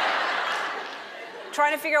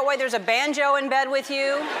 Trying to figure out why there's a banjo in bed with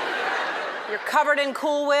you. You're covered in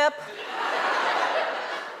Cool Whip.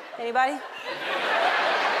 Anybody?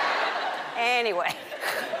 Anyway,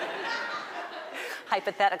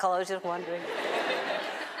 hypothetical, I was just wondering.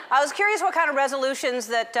 I was curious what kind of resolutions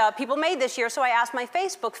that people made this year, so I asked my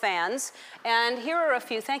Facebook fans, and here are a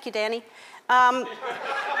few. Thank you, Danny.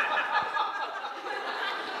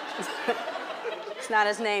 It's not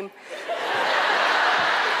his name.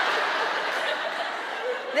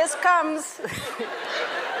 This comes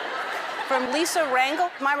from Lisa Rangel.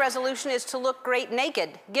 My resolution is to look great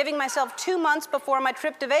naked, giving myself 2 months before my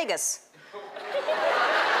trip to Vegas.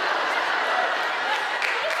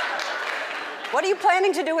 What are you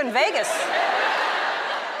planning to do in Vegas?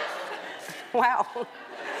 Wow.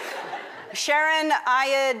 Sharon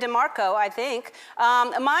Aya DeMarco, I think.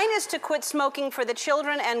 Mine is to quit smoking for the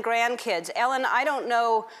children and grandkids. Ellen, I don't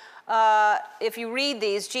know if you read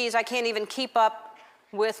these. Geez, I can't even keep up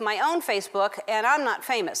with my own Facebook, and I'm not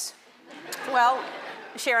famous. Well,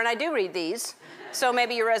 Sharon, I do read these, so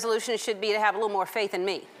maybe your resolution should be to have a little more faith in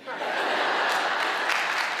me.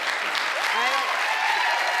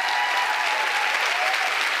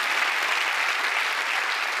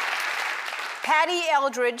 Patty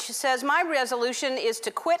Eldridge says, my resolution is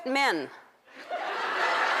to quit men.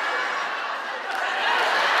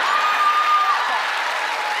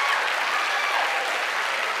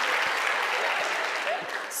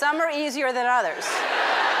 Some are easier than others.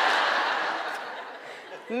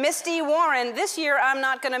 Misty Warren, this year I'm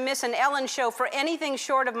not going to miss an Ellen show for anything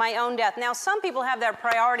short of my own death. Now, some people have their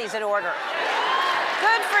priorities in order.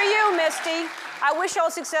 Good for you, Misty. I wish you all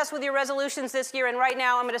success with your resolutions this year, and right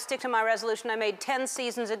now I'm going to stick to my resolution I made 10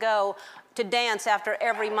 seasons ago to dance after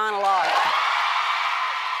every monologue.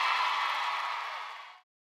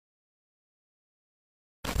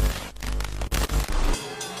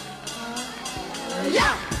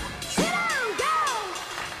 Yeah! Sit down, go!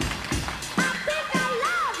 I think I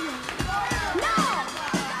love you. No!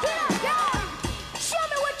 Get up, go! Show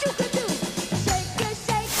me what you can do. Shake it,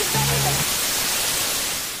 baby.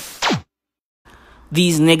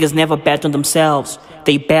 These niggas never bet on themselves.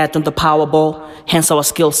 They bet on the Powerball. Hence our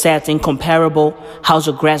skill set's incomparable. How's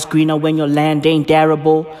your grass greener when your land ain't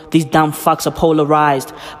arable? These dumb fucks are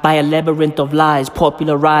polarized by a labyrinth of lies,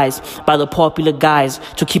 popularized by the popular guys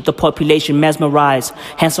to keep the population mesmerized.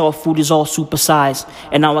 Hence our food is all supersized,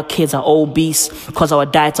 and our kids are obese, cause our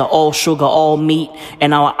diets are all sugar, all meat,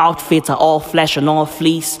 and our outfits are all flesh and all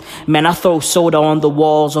fleece. Man, I throw soda on the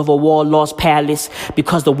walls of a war-lost palace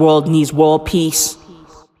because the world needs world peace.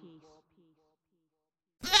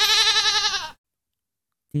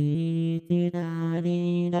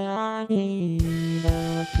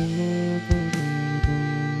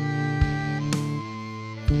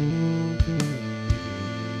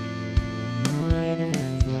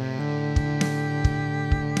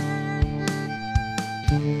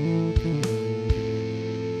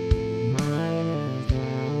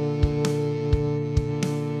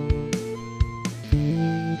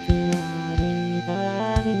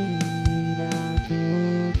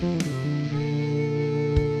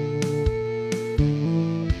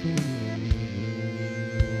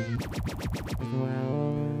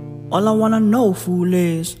 All I wanna know, fool,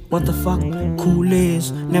 is what the fuck cool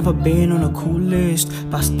is. Never been on a cool list,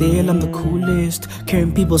 but still I'm the coolest.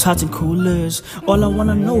 Carrying people's hearts in coolers. All I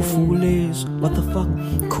wanna know, fool, is what the fuck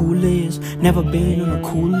cool is. Never been on a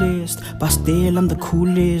cool list, but still I'm the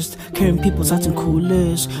coolest. Carrying people's hearts in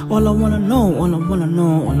coolers. All I wanna know, all I wanna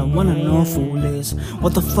know, all I wanna know, fool, is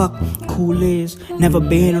what the fuck cool is. Never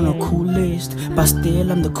been on a cool list, but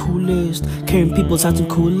still I'm the coolest. Carrying people's hearts in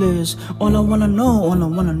coolers. All I wanna know, all I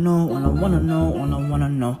wanna know, all I wanna know, all I wanna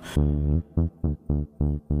know.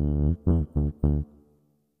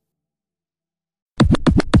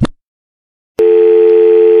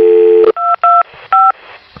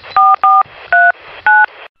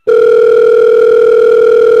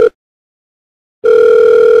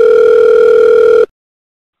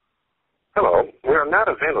 Hello, we are not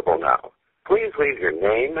available now. Please leave your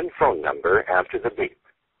name and phone number after the beep.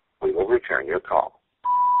 We will return your call.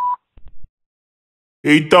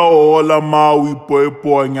 Itaola Maui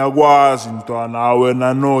boy, ngiyakwazi ntwana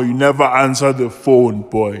wena. No, you never answer the phone,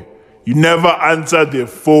 boy. You never answer the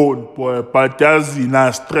phone, boy. But yazi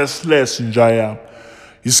na stressless njaya.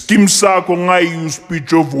 Iskim sakho ngayi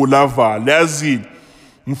speech ovulavala. Yazi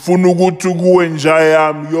ngifuna ukuthi kuwe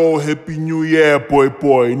njaya yo happy new year,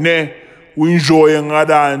 boy ne. Uenjoy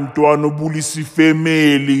ngada ntwana ubulisi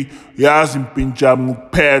family. Yazi mpinja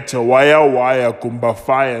nguphethe waya kumba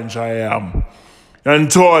fire njaya.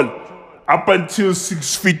 Until up until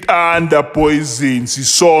 6 feet under, poison,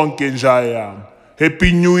 sisonke njaya.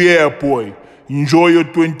 Happy New Year, boy. Enjoy your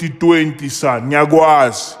 2020, son.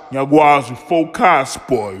 Nyagwazi. Focus,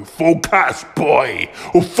 boy. Focus,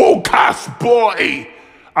 boy.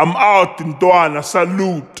 I'm out, Ntwana.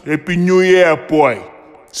 Salute. Happy New Year, boy.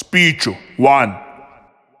 Speech 1.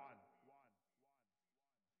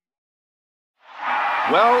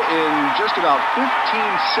 Well, in just about 15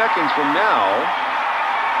 seconds from now,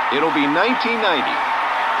 it'll be 1990.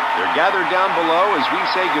 They're gathered down below as we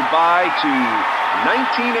say goodbye to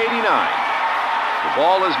 1989. The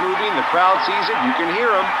ball is moving, the crowd sees it, you can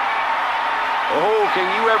hear them. Oh, can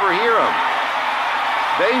you ever hear them?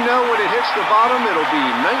 They know when it hits the bottom, it'll be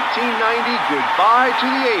 1990, goodbye to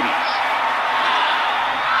the 80s.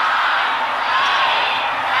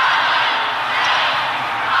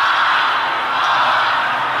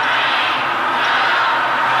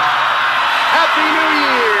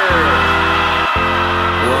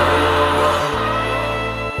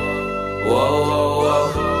 Whoa.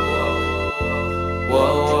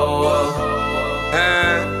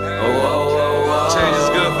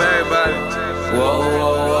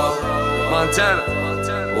 Montana.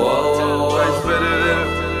 Whoa,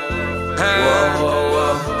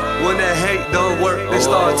 when that hate don't work, they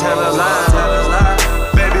start telling lies.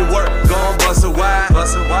 Baby work, gon' bust a wide.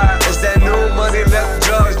 It's that new money, let the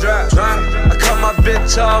drugs drop. I cut my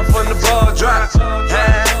bitch off when the ball drop.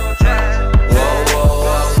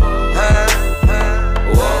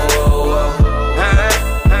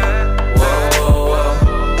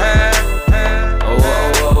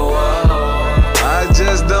 I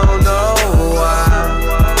just don't know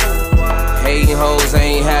why. Hating hoes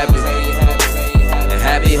ain't happy, and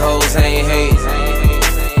happy hoes ain't hating.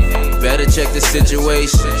 Better check the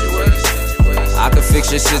situation. I can fix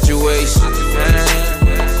your situation.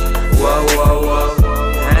 Whoa, whoa, whoa.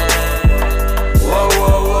 Whoa,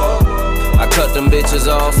 whoa, whoa. I cut them bitches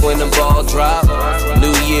off when the ball drop.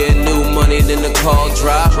 New year, new money, then the call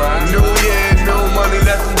drop. New year, new money,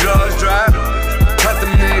 let them drugs drop. Cut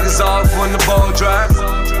them niggas off when the ball drop.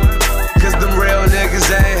 Cause them real niggas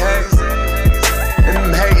ain't hate. And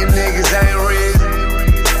them hating niggas ain't real.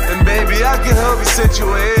 And baby, I can help your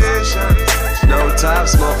situation. No top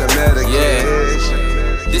smoking medication.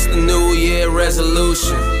 Yeah. This the new year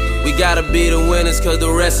resolution. We gotta be the winners cause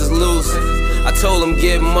the rest is losing. I told them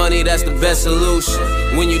get money, that's the best solution.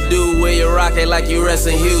 When you do, wear your rocket like you rest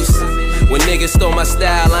in Houston. When niggas stole my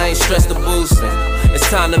style, I ain't stressed the boosting. It's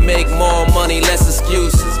time to make more money, less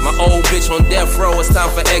excuses. My old bitch on death row, it's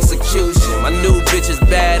time for execution. My new bitch is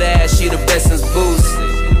badass, she the best since boosted.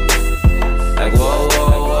 Like whoa,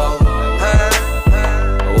 whoa, whoa.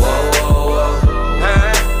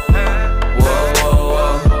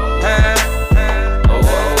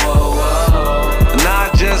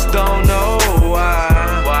 Don't know why.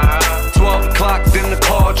 12 o'clock, then the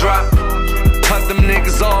call drop. Cut them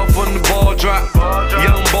niggas off when the ball drop.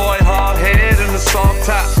 Young boy, hard head and a soft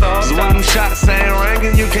top. So when them shots ain't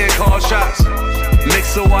ringing, you can't call shots.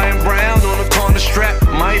 Mix of white and brown on the corner strap.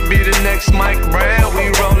 Might be the next Mike Brown.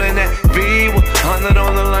 We rollin' that V with 100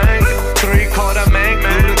 on the lane. 3/4 man,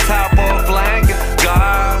 glue the top off flanking.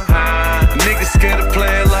 God, niggas scared to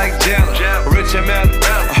play it like Jenna. Rich and Melly,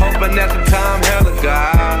 hoping at the time hella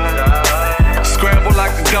God. Scramble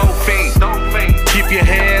like a dope fiend. Keep your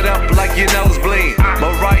head up like your nose bleed.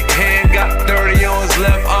 My right hand got 30 on his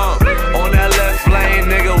left arm. On that left lane,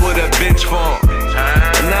 nigga with a bitch form.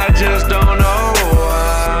 And I just don't know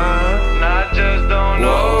why. I just don't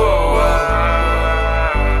know why.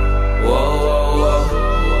 Whoa, whoa, whoa.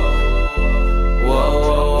 Whoa,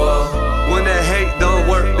 whoa, whoa. When that hate don't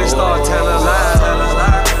work, they start telling lies.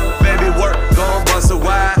 Baby work, gon' bust a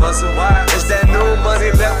wide. It's that new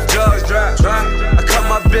money, let the drugs drop. I cut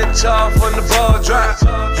my bitch off when the ball drop.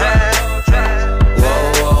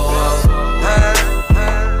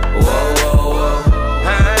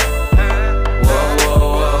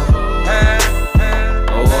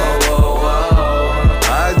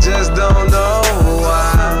 I just don't know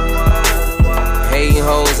why. Hating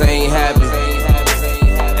hoes ain't happy,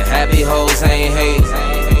 and happy hoes ain't hating.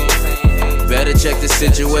 Better check the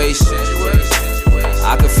situation.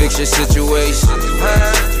 I can fix your situation.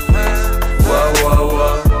 Whoa, whoa,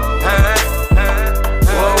 whoa.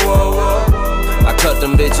 Whoa, whoa, whoa. I cut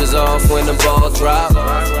them bitches off when the ball drop.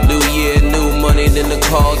 New year, new money, then the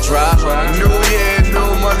call drop. New year,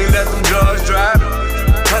 new money, let them drugs drop.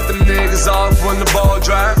 Cut them niggas off when the ball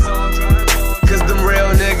drop. Cause them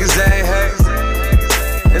real niggas ain't hate.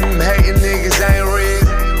 And them hating niggas ain't real.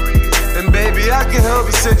 And baby, I can help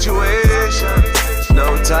your situation.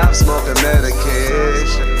 No top smoking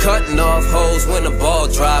medication. Cutting off hoes when the ball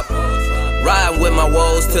drop. Riding with my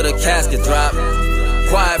woes till the casket drop.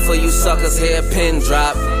 Quiet for you suckers, here pin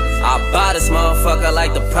drop. I buy this motherfucker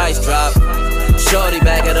like the price drop. Shorty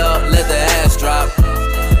back it up, let the ass drop.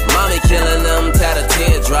 Mommy killing them, tat a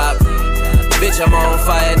teardrop. Bitch, I'm on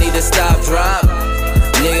fire, need to stop, drop.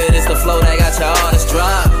 Nigga, this the flow that got your artist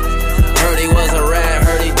drop. Heard he was a rat,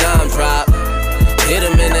 heard he dime drop. Hit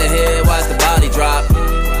him in the head, watch the body drop.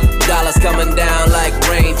 Dollars coming down like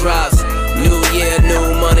raindrops. New year,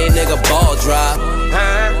 new money, nigga, ball drop.